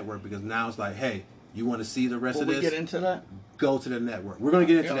the network because now it's like, hey, you want to see the rest of this? Will we get into that? Go to the network. We're going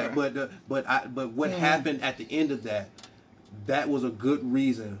to get into that. But what happened at the end of that was a good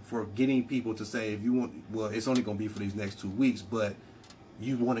reason for getting people to say, if you want, well, it's only going to be for these next 2 weeks, but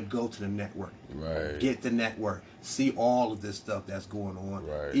you want to go to the network. Right. Get the network. See all of this stuff that's going on.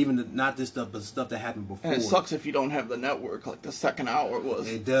 Right. Even not this stuff, but stuff that happened before. And it sucks if you don't have the network, like the second hour was.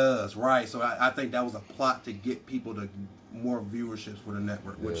 It does, right. So I think that was a plot to get people to more viewerships for the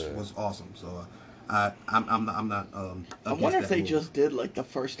network, which was awesome. So I'm not. I wonder if they just did like the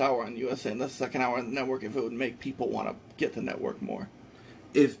first hour on USA and the second hour on the network, if it would make people want to get the network more.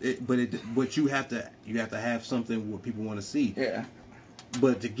 But you have to have something what people want to see. Yeah.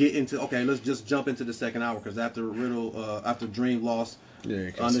 But to get into let's just jump into the second hour because after after Dream lost,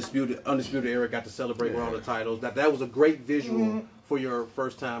 Undisputed Era got to celebrate with all the titles. That was a great visual for your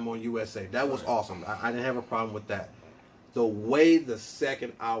first time on USA. That was awesome. I didn't have a problem with that. The way the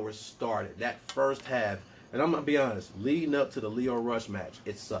second hour started, that first half, and I'm gonna be honest, leading up to the Lio Rush match,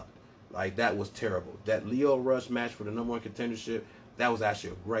 it sucked. Like that was terrible. That Lio Rush match for the number one contendership. That was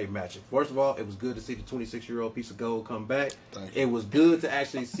actually a great match. First of all, it was good to see the 26-year-old piece of gold come back. It was good to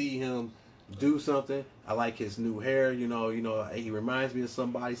actually see him do something. I like his new hair. He reminds me of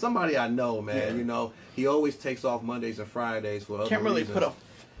somebody I know, man. Yeah. He always takes off Mondays and Fridays for other Can't really reasons. put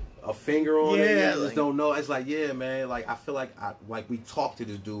a finger on it. Yeah, You just don't know. It's like, yeah, man. Like I feel like we talk to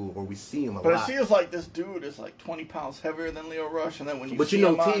this dude or we see him a lot. But it feels like this dude is like 20 pounds heavier than Lio Rush, and then when you but see you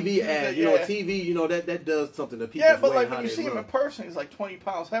know him on TV ad, TV, that does something to people. Yeah, but like when you see him in person, he's like 20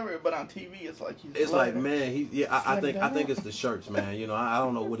 pounds heavier, but on TV, it's like he's. It's like, man, I think it's the shirts, man. I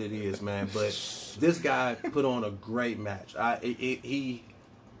don't know what it is, man, but this guy put on a great match. He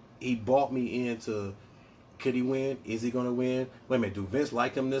bought me into. Could he win? Is he going to win? Wait a minute. Do Vince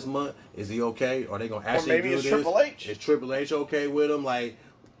like him this month? Is he okay? Are they going to actually do this? Or maybe it's Triple H. Is Triple H okay with him? Like,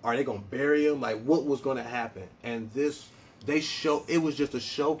 are they going to bury him? Like, what was going to happen? And it was just a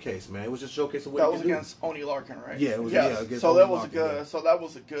showcase, man. It was just a showcase of what that was against Oney Larkin, right? Yeah, it was. Yes. Yeah, against so Oney that was Larkin, a good. So that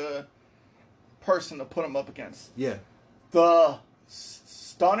was a good person to put him up against. Yeah. The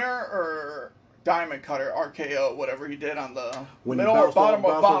Stunner or Diamond Cutter, RKO, whatever he did on the When middle he or bounced bottom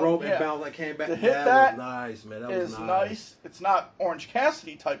off of the bottom. rope Yeah. and bounced like came back. To hit that that was nice, man. That is was nice. It's not Orange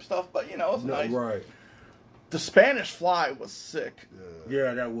Cassidy type stuff, but it's No, nice. right. The Spanish Fly was sick.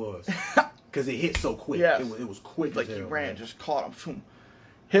 Yeah, that was. Because it hit so quick. Yes. It was quick Like as he hell, ran, man. just caught him. Boom.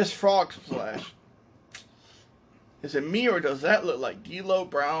 His frog splash. Is it me or does that look like D'Lo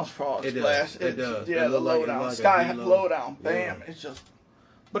Brown's frog It splash? does. It does. Yeah, It the look like- it lowdown. like a Sky D'Lo. lowdown. Bam. Yeah. It's just,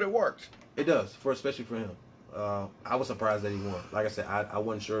 but it worked. It does, especially for him. I was surprised that he won. Like I said, I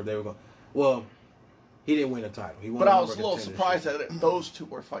wasn't sure if they were going. Well, he didn't win a title. He won. But a I number was a of little contendership. surprised that those two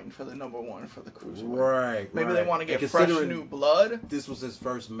were fighting for the number one for the cruiserweight. Right. Maybe right. they want to And get fresh considering new blood. This was his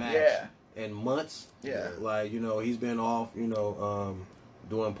first match Yeah. in months. Yeah. Like he's been off.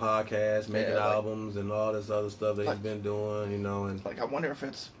 Doing podcasts, making Yeah, like- albums, and all this other stuff that Like- he's been doing. And Like I wonder if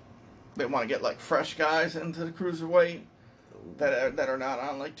they want to get like fresh guys into the cruiserweight that are not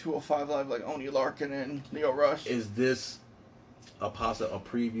on like 205 Live, like Oni Larkin and Leo Rush. is this a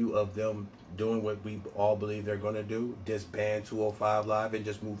preview of them doing what we all believe they're going to do? Disband 205 Live and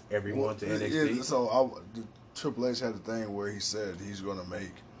just move everyone to NXT? Yeah, so Triple H had the thing where he said he's going to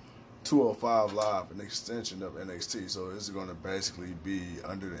make 205 Live an extension of NXT. So it's going to basically be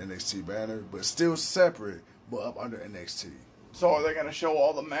under the NXT banner, but still separate, but up under NXT. So are they going to show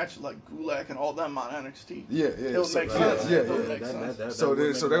all the matches like Gulak and all them on NXT? Yeah, yeah. It would So- make yeah, sense. yeah, It would yeah. make sense. So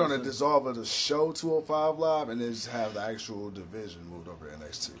they're they're going to dissolve the show 205 Live and then just have the actual division moved over to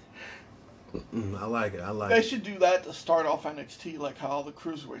NXT. I like it. I like They it. should do that to start off NXT, like how the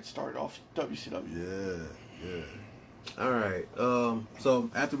cruiserweight started off WCW. Yeah, yeah. All right. So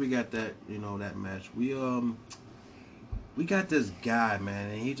after we got that, that match, we got this guy,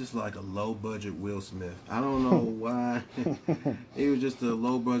 man, and he just like a low budget Will Smith. I don't know why. He was just a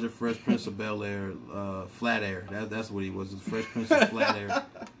low budget Fresh Prince of Bel Air, Flat Air. That's what he was, the Fresh Prince of Flat Air.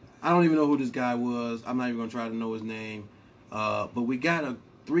 I don't even know who this guy was. I'm not even gonna try to know his name. But we got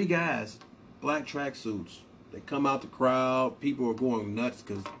 3 guys, black tracksuits. They come out the crowd. People are going nuts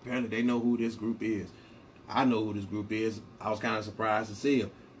because apparently they know who this group is. I know who this group is. I was kind of surprised to see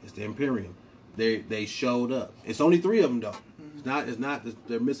them. It's the Imperium. They showed up. It's only 3 of them though. It's not.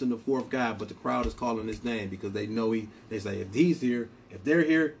 They're missing the 4th guy, but the crowd is calling his name because they know They say if he's here, if they're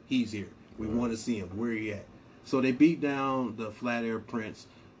here, he's here. We want to see him. Where he at? So they beat down the Flat Air Prince.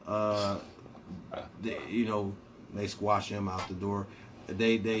 They squash him out the door.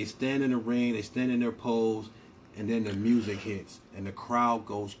 They stand in the ring. They stand in their pose, and then the music hits, and the crowd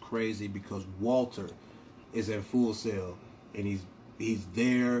goes crazy because Walter is in Full Sail, and he's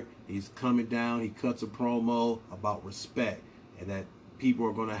there. He's coming down. He cuts a promo about respect, and that people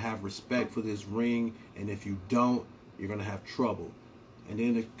are going to have respect for this ring, and if you don't, you're going to have trouble. And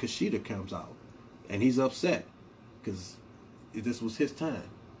then Kushida comes out, and he's upset because this was his time.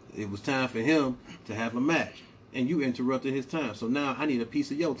 It was time for him to have a match, and you interrupted his time. So now I need a piece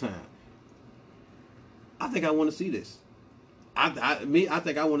of your time. I think I want to see this. I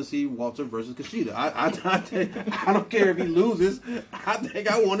think I want to see Walter versus Kushida. I don't care if he loses. I think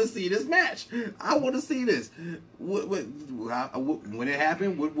I want to see this match. I want to see this. When it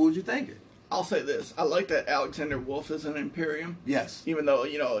happened, what was you thinking? I'll say this: I like that Alexander Wolf is an Imperium. Yes. Even though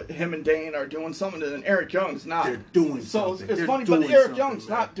him and Dane are doing something, and Eric Young's not. They're doing so something. it's They're funny, but doing Eric something, Young's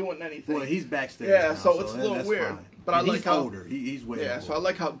man. not doing anything. Well, he's backstage. Yeah, now, so it's a little that's weird. fine. But I And like he's how older. He's way older. So I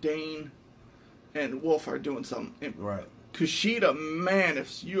like how Dane and Wolf are doing something. Right. Kushida, man,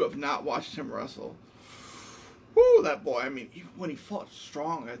 if you have not watched him wrestle, whoo, that boy. I mean, when he fought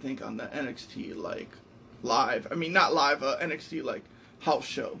strong, I think on the NXT live. I mean, not live, NXT house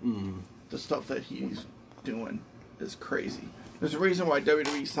show. Mm-hmm. The stuff that he's doing is crazy. There's a reason why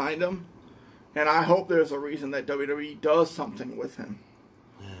WWE signed him, and I hope there's a reason that WWE does something with him.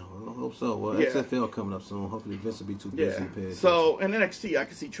 Yeah, well, I hope so. Well, Yeah. XFL coming up soon. Hopefully Vince will be too busy Yeah. to pay attention. So in NXT, I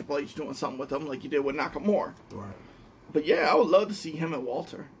could see Triple H doing something with him, like he did with Nakamura. Right. But yeah, I would love to see him and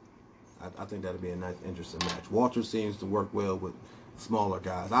Walter. I think that'd be a nice, interesting match. Walter seems to work well with smaller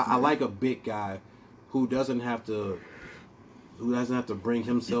guys. I like a big guy who doesn't have to bring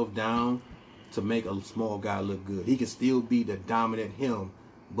himself down to make a small guy look good. He can still be the dominant him,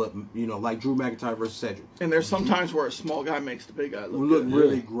 but like Drew McIntyre versus Cedric. And there's some times where a small guy makes the big guy look Look good.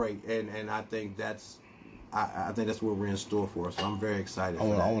 really great, and I think that's what we're in store for. So I'm very excited. I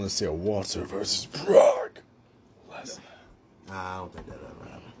for that. want to see a Walter versus Brock. I don't think that'll ever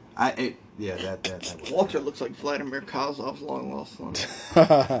happen. That would Walter looks like Vladimir Kozlov's long lost son.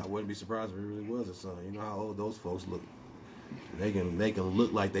 I wouldn't be surprised if he really was a son. You know how old those folks look. They can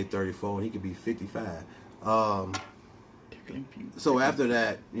look like they 34 and he could be 55. Terrible So after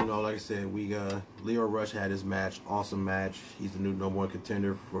that, you know, like I said, we Leo Rush had his match, awesome match. He's the new number one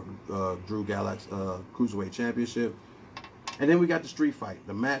contender for Drew Gulak's Cruiserweight Championship. And then we got the street fight,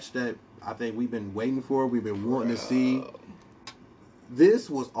 the match that I think we've been waiting for, we've been wanting to see. This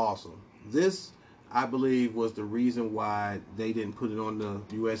was awesome. This, I believe, was the reason why they didn't put it on the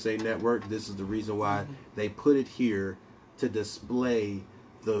USA Network. This is the reason why they put it here to display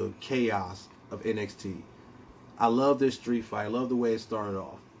the chaos of NXT. I love this street fight. I love the way it started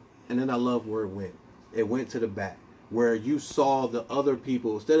off. And then I love where it went. It went to the back, where you saw the other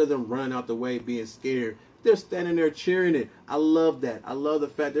people, instead of them running out the way being scared, they're standing there cheering it. I love that. I love the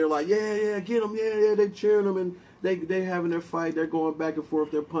fact they're like, yeah, get them, yeah, they're cheering them, and they having their fight. They're going back and forth.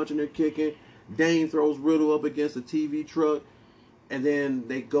 They're punching, they're kicking. Dane throws Riddle up against a TV truck, and then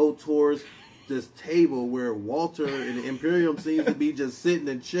they go towards this table where Walter and the Imperium seems to be just sitting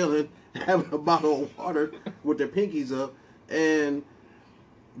and chilling, having a bottle of water with their pinkies up, and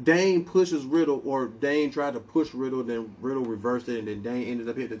Dane pushes Riddle, or Dane tried to push Riddle, then Riddle reversed it, and then Dane ended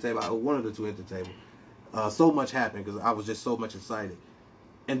up hitting the table. One of the two hit the table. So much happened because I was just so much excited.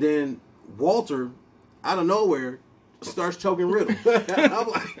 And then Walter, out of nowhere, starts choking Riddle. I'm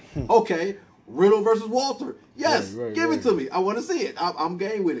like, okay, Riddle versus Walter. Yes, give it to me. I want to see it. I'm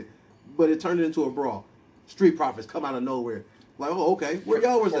game with it. But it turned into a brawl. Street Profits come out of nowhere. Like, oh, okay, where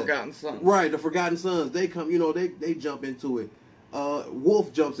y'all was at? Forgotten Sons. Right, the Forgotten Sons. They come, you know, they jump into it.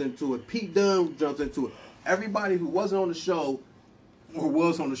 Wolf jumps into it. Pete Dunne jumps into it. Everybody who wasn't on the show or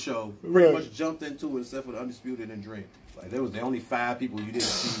was on the show pretty much jumped into it, except for the Undisputed and Dream. Like, there was the only 5 people you didn't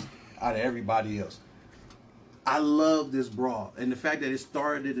see out of everybody else. I love this brawl, and the fact that it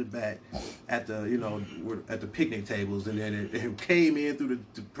started it back at the, you know, at the picnic tables, and then it came in through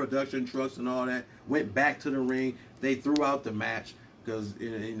the production trucks and all that, went back to the ring. They threw out the match because,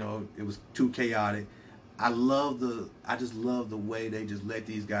 you know, it was too chaotic. I just love the way they just let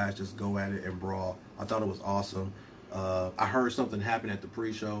these guys just go at it and brawl. I thought it was awesome. I heard something happen at the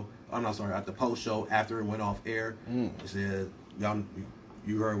pre-show. I'm not sorry, at the post-show after it went off air. It said, "Y'all,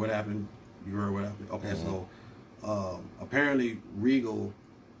 you heard what happened? You heard what happened?" Okay, so apparently Regal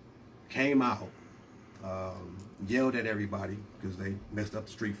came out, yelled at everybody because they messed up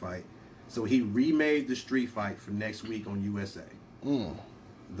the street fight. So he remade the street fight for next week on USA.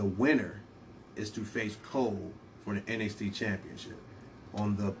 The winner is to face Cole for the NXT Championship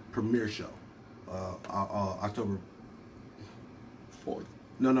on the premiere show, October 4th.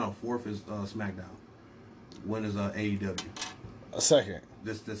 No, 4th is SmackDown. When is AEW? A second.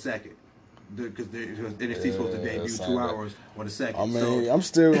 This the second. Because NXT's supposed to debut 2 hours on the second. I mean, so I'm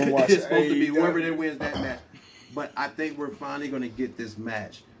still gonna watch. It's supposed to be whoever that wins that match. But I think we're finally going to get this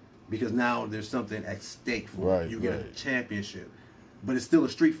match because now there's something at stake for you. You get a championship, but it's still a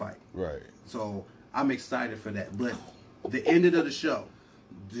street fight. Right. So I'm excited for that. But the ending of the show,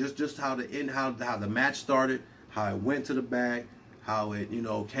 just how the match started, how it went to the back, how it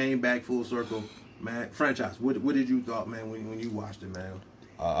came back full circle, man. Franchise, what did you thought, man, when you watched it, man?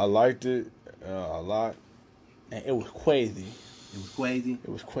 I liked it a lot. And it was crazy. It was crazy. It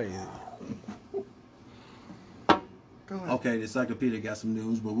was crazy. Go ahead. Okay, the encyclopedia got some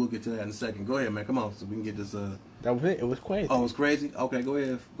news, but we'll get to that in a second. Go ahead, man. Come on, so we can get this. That was it. It was crazy. Oh, it was crazy. Okay, go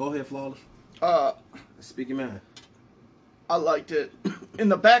ahead. Go ahead, Flawless. Speak your mind. I liked it. In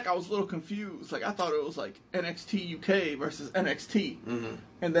the back, I was a little confused. Like, I thought it was like NXT UK versus NXT. Mm-hmm.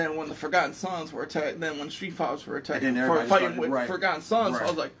 And then when the Forgotten Sons were attacked, then when Street Fighters were attacked for fighting with Forgotten Sons, I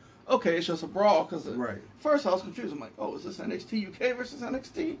was like, okay, it's just a brawl. Because first I was confused. I'm like, oh, is this NXT UK versus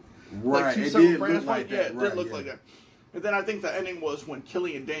NXT? Right. Like, it did look like that. Yeah, it did look like that. And then I think the ending was when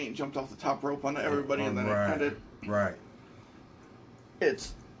Killian Dane jumped off the top rope on everybody, and then it ended. Right.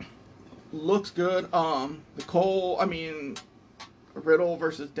 It's looks good. Riddle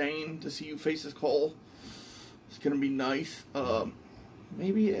versus Dane, to see who faces Cole, it's gonna be nice.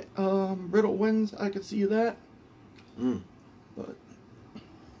 Maybe Riddle wins. I could see that. But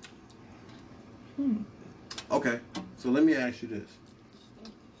okay, so let me ask you this.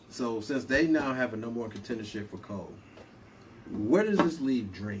 So since they now have a number one contendership for Cole, where does this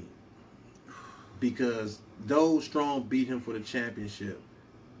leave Dream? Because though Strong beat him for the championship,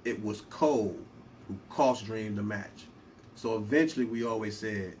 it was Cole who cost Dream the match. So eventually, we always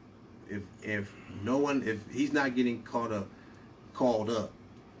said, if he's not getting called up,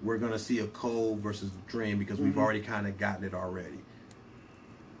 we're gonna see a Cole versus Dream because we've already kind of gotten it already.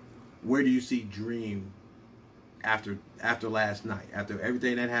 Where do you see Dream after last night, after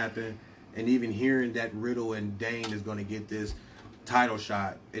everything that happened, and even hearing that Riddle and Dane is gonna get this title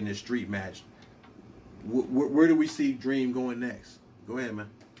shot in this street match? Where do we see Dream going next? Go ahead, man.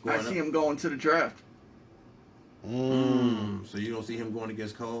 I see him going to the draft. So you don't see him going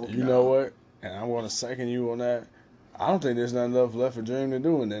against Cole? You know what? And I'm going to second you on that. I don't think there's not enough left for Dream to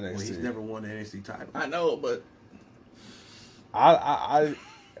do in the NXT. Well, he's never won the NXT title. I know, but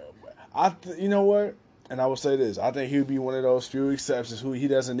you know what? And I will say this: I think he'll be one of those few exceptions who he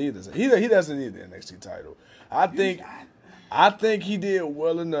doesn't need this. He doesn't need the NXT title. I think he did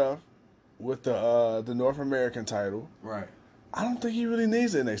well enough with the North American title. Right. I don't think he really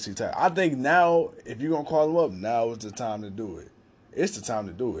needs the NXT title. I think now, if you're gonna call him up, now is the time to do it. It's the time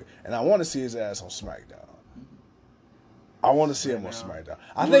to do it, and I want to see his ass on SmackDown. I want to see him on SmackDown.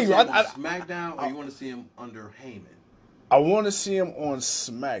 I think SmackDown, or you want to see him under Heyman? I want to see him on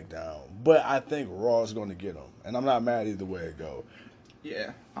SmackDown, but I think Raw is going to get him, and I'm not mad either way it goes.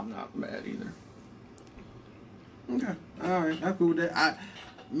 yeah, I'm not mad either. Okay, all right, I'm cool with that.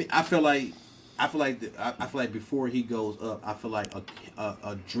 I feel like before he goes up, I feel like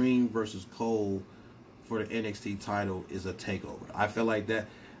a Dream versus Cole for the NXT title is a takeover. I feel like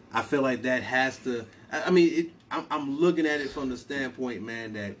that has to. I'm looking at it from the standpoint,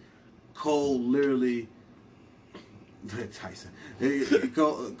 man, that Cole literally. Tyson.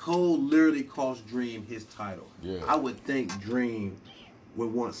 Cole literally cost Dream his title. Yeah. I would think Dream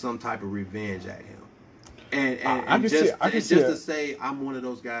would want some type of revenge at him. And I can just see to it. say I'm one of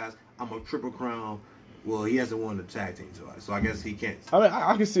those guys, I'm a Triple Crown. Well, he hasn't won the tag team twice, so I guess he can't. I mean,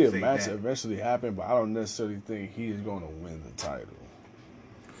 I can see a say match that. eventually happen, but I don't necessarily think he is going to win the title.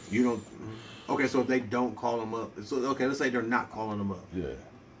 You don't. Okay, so if they don't call him up, so okay, let's say they're not calling him up. Yeah.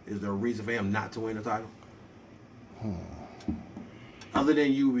 Is there a reason for him not to win the title? Other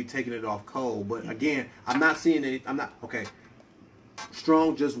than you be taking it off Cole, but again, I'm not seeing it. I'm not okay.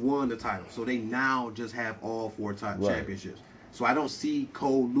 Strong just won the title, so they now just have all four championships. So I don't see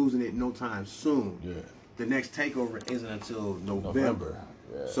Cole losing it no time soon. Yeah. The next takeover isn't until November.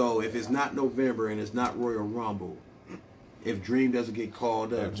 Yeah. So if it's not November and it's not Royal Rumble, if Dream doesn't get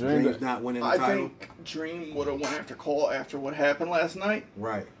called up, Dream Dream's not winning the I title. think Dream would have went after Cole after what happened last night.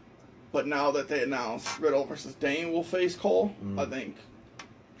 Right. But now that they announced Riddle versus Dane will face Cole, I think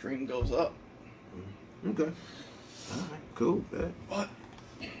Dream goes up. Okay. All right. Cool. Yeah.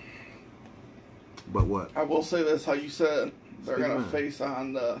 But what? I will say this: how you said they're Speak gonna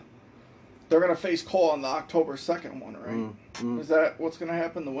mine. they're gonna face Cole on the October 2nd one, right? Is that what's gonna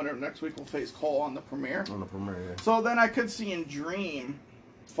happen? The winner of next week will face Cole on the premiere. On the premiere. Yeah. So then I could see in Dream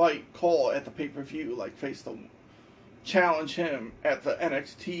fight Cole at the pay-per-view, like challenge him at the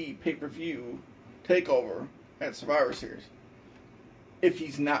NXT pay-per-view takeover at Survivor Series. If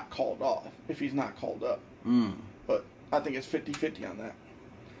he's not called off, if he's not called up. But I think it's 50-50 on that.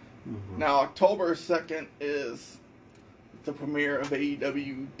 Now, October 2nd is the premiere of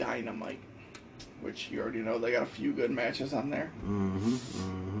AEW Dynamite, which you already know they got a few good matches on there.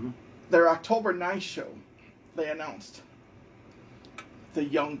 Their October 9th show, they announced the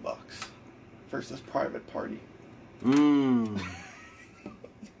Young Bucks versus Private Party.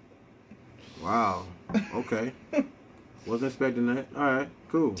 Wow. Okay. Wasn't expecting that. All right.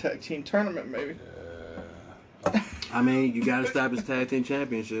 Cool. Tag team tournament, maybe. I mean, you got to establish tag team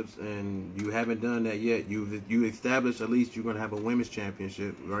championships, and you haven't done that yet. You established at least you're going to have a women's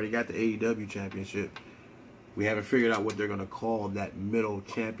championship. We already got the AEW championship. We haven't figured out what they're going to call that middle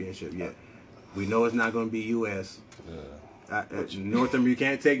championship yet. We know it's not going to be U.S. You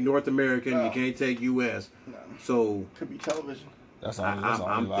can't take North American. No. You can't take U.S. No. So Could be television. That's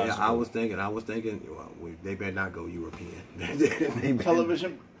I was thinking. Well, they better not go European. They better-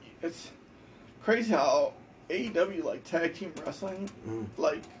 Television, it's crazy how AEW, like tag team wrestling,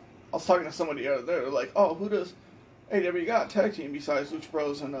 like I was talking to somebody the other day, they're like, oh, who does AEW got tag team besides Lucha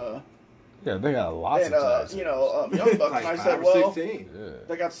Bros and Yeah, they got lots of tags. Young Bucks? like And I 5 said, or well, 16. Yeah.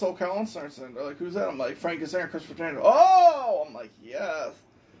 they got SoCal Insurance, and they're like, who's that? I'm like, Frank Kazarian, Christopher Daniel. Oh, I'm like, yes.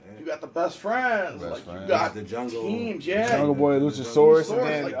 You got the best friends. Best like friends. you got The Jungle. teams, yeah. Jungle Boy, Luchasaurus, and Luchasaurus,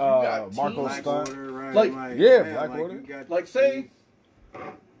 then like, you got Marco teams. Black Stunt. Order, right? Like, yeah, man, Black Order. you got Like say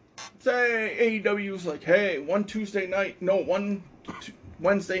AEW's like, hey, one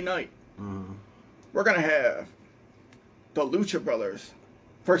Wednesday night, we're gonna have the Lucha Brothers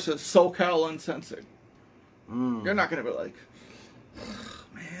versus SoCal Uncensored. You're not gonna be like,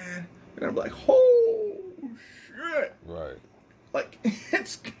 man. You're gonna be like, oh shit! Right. Like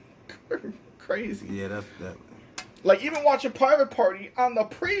it's crazy. Yeah, that's that. Like even watching Private Party on the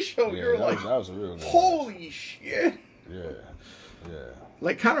pre-show, Yeah, you're that like, was, that was a real good holy shit! Yeah. Yeah.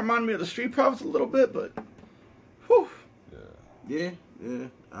 Like kind of reminded me of the Street Profits a little bit, but whew. Yeah.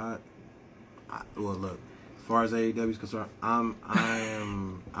 Well, look. As far as AEW is concerned, I'm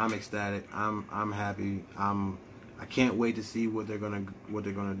ecstatic. I'm happy. I can't wait to see what they're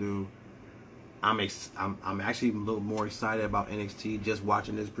gonna do. I'm actually a little more excited about NXT just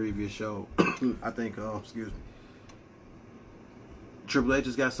watching this previous show. I think, excuse me, Triple H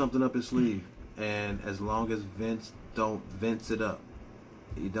has got something up his sleeve, and as long as Vince don't Vince it up,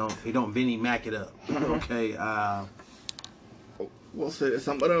 he don't Vinnie Mac it up. Okay, We'll say this: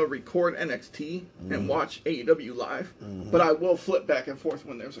 I'm gonna record NXT and watch AEW live, but I will flip back and forth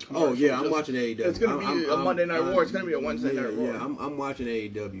when there's a commercial. Oh yeah, I'm watching AEW. It's gonna be a Monday Night War. It's gonna be a Wednesday Night War. Yeah, I'm watching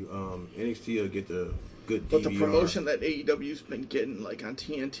AEW. NXT will get the good But the DVR. promotion that AEW's been getting, like on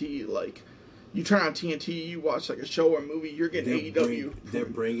TNT, like you turn on TNT, you watch like a show or a movie, you're getting AEW. They're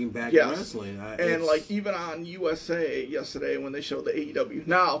bringing back Yes. wrestling, And like even on USA yesterday when they showed the AEW.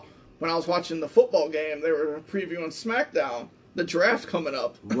 Now, when I was watching the football game, they were previewing SmackDown. The draft coming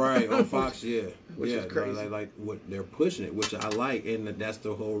up. right on Fox, yeah, Which yeah, is crazy. like what they're pushing it, which I like, and that's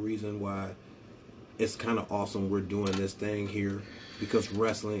the whole reason why it's kind of awesome we're doing this thing here, because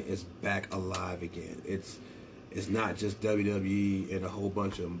wrestling is back alive again. It's not just WWE and a whole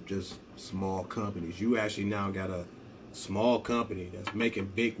bunch of just small companies. You actually now got a small company that's making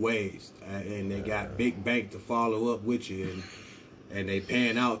big waves, and they got big bank to follow up with you, and they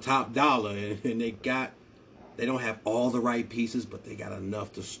paying out top dollar, and they don't have all the right pieces, but they got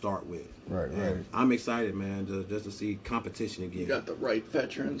enough to start with. Right. I'm excited, man, just to see competition again. You got the right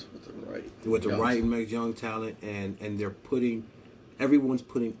veterans with the right young talent, and everyone's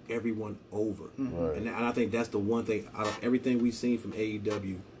putting everyone over. Right. And I think that's the one thing out of everything we've seen from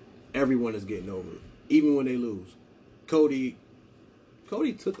AEW, everyone is getting over, even when they lose. Cody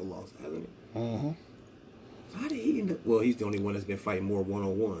took a loss, hasn't he? Mm-hmm. How did he end up? Well, he's the only one that's been fighting more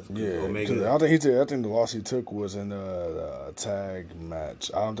one-on-ones. Yeah, 'cause Omega. I think the loss he took was in a tag match.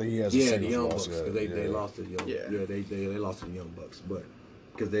 I don't think he has a Yeah, the singles Young loss Bucks, yet. because they lost to the Young. Yeah. They lost to the Young Bucks, but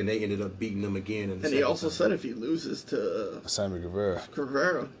because then they ended up beating them again. In the And he second also time. said if he loses to Sammy Guevara.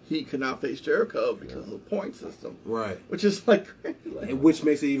 Carrera, he could not face Jericho because of the point system. Right. Which is like, And which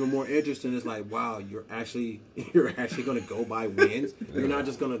makes it even more interesting. It's like, wow, you're actually going to go by wins. You're not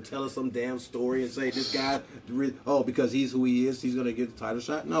just going to tell us some damn story and say this guy, because he's who he is, he's going to get the title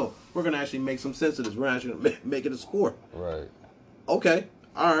shot. No, we're going to actually make some sense of this. We're actually going to make it a sport. Right. Okay,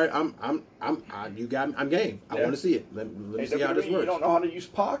 all right, I'm game. I want to see it. Let me see how this WWE, works. you don't know how to use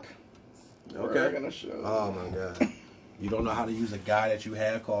Pac? Okay. We're gonna show. Oh my God. You don't know how to use a guy that you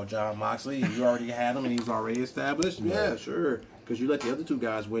have called John Moxley. You already had him and he's already established. Yeah, sure. Because you let the other two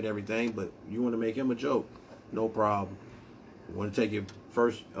guys win everything, but you want to make him a joke. No problem. You want to take your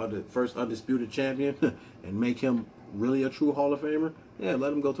first undisputed champion and make him really a true Hall of Famer? Yeah,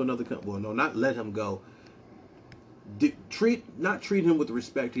 let him go to another company. Well, no, not let him go. Not treat him with the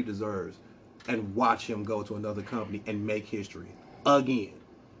respect he deserves, and watch him go to another company and make history again.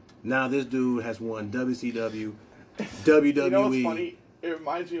 Now this dude has won WCW, WWE. You know what's funny? It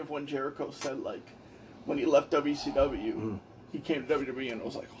reminds me of when Jericho said, like, when he left WCW, he came to WWE and it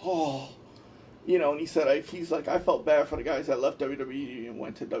was like, oh. You know, and he said, I felt bad for the guys that left WWE and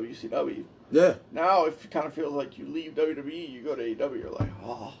went to WCW. Yeah. Now, if it kind of feels like you leave WWE, you go to AEW, you're like,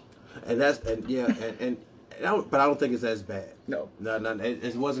 oh. But I don't think it's as bad. No.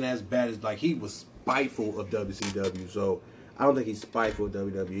 It wasn't as bad as, like, he was spiteful of WCW, so I don't think he's spiteful of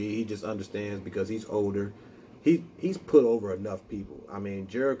WWE. He just understands because he's older. He's put over enough people. I mean,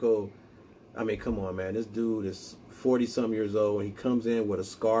 Jericho, come on, man. This dude is 40-some years old, and he comes in with a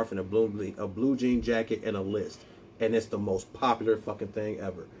scarf and a blue jean jacket and a list, and it's the most popular fucking thing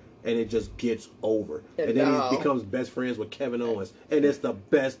ever. And it just gets over. And then he becomes best friends with Kevin Owens, and it's the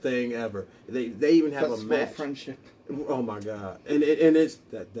best thing ever. They even have a match. Friendship. Oh my God! And it's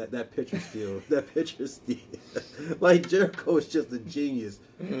that picture still. That picture still. Like, Jericho is just a genius,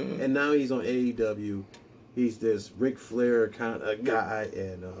 and now he's on AEW. He's this Ric Flair kind of guy,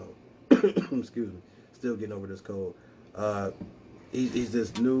 and excuse me, still getting over this cold. He's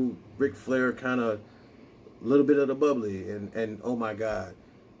this new Ric Flair kind of little bit of the bubbly, and oh my God,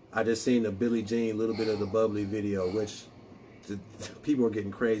 I just seen the Billie Jean little bit of the bubbly video, which people are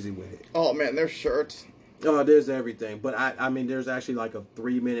getting crazy with it. Oh man, their shirts. Oh, there's everything. But I mean, there's actually like a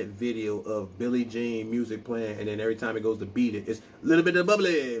 3-minute video of Billie Jean music playing, and then every time it goes to beat it, it's a little bit of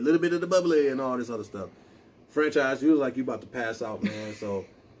the bubbly, and all this other stuff. Franchise, you look like you about to pass out, man. So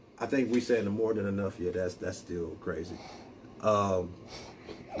I think we saying more than enough here. That's still crazy.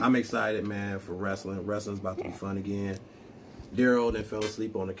 I'm excited, man, for wrestling. Wrestling's about to be fun again. Daryl then fell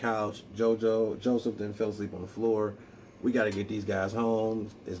asleep on the couch. Joseph then fell asleep on the floor. We got to get these guys home.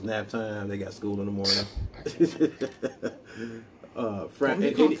 It's nap time. They got school in the morning.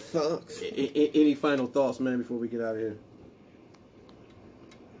 Any final thoughts, man, before we get out of here?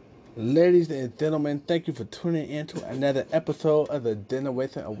 Ladies and gentlemen, thank you for tuning in to another episode of the Dinner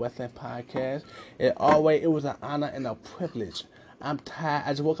with a Western podcast. As always, it was an honor and a privilege. I'm tired.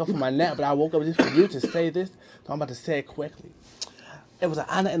 I just woke up from my nap, but I woke up just for you to say this, so I'm about to say it quickly. It was an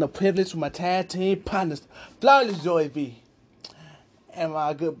honor and a privilege for my tag team partners, Flawless Joy V, and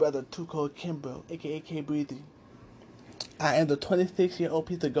my good brother Tuco Kimbrough, aka K Breezy. I am the 26-year-old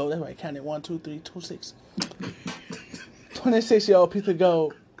piece of gold. That's right, counted 1, 2, 3, 2, 6. 26-year-old piece of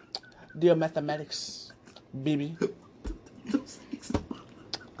gold. Dear mathematics, baby.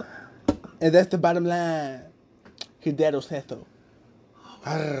 And that's the bottom line. Quedado Seto.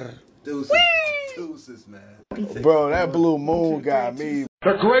 Deuces, man. Bro, that blue moon got me.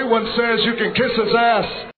 The gray one says you can kiss his ass.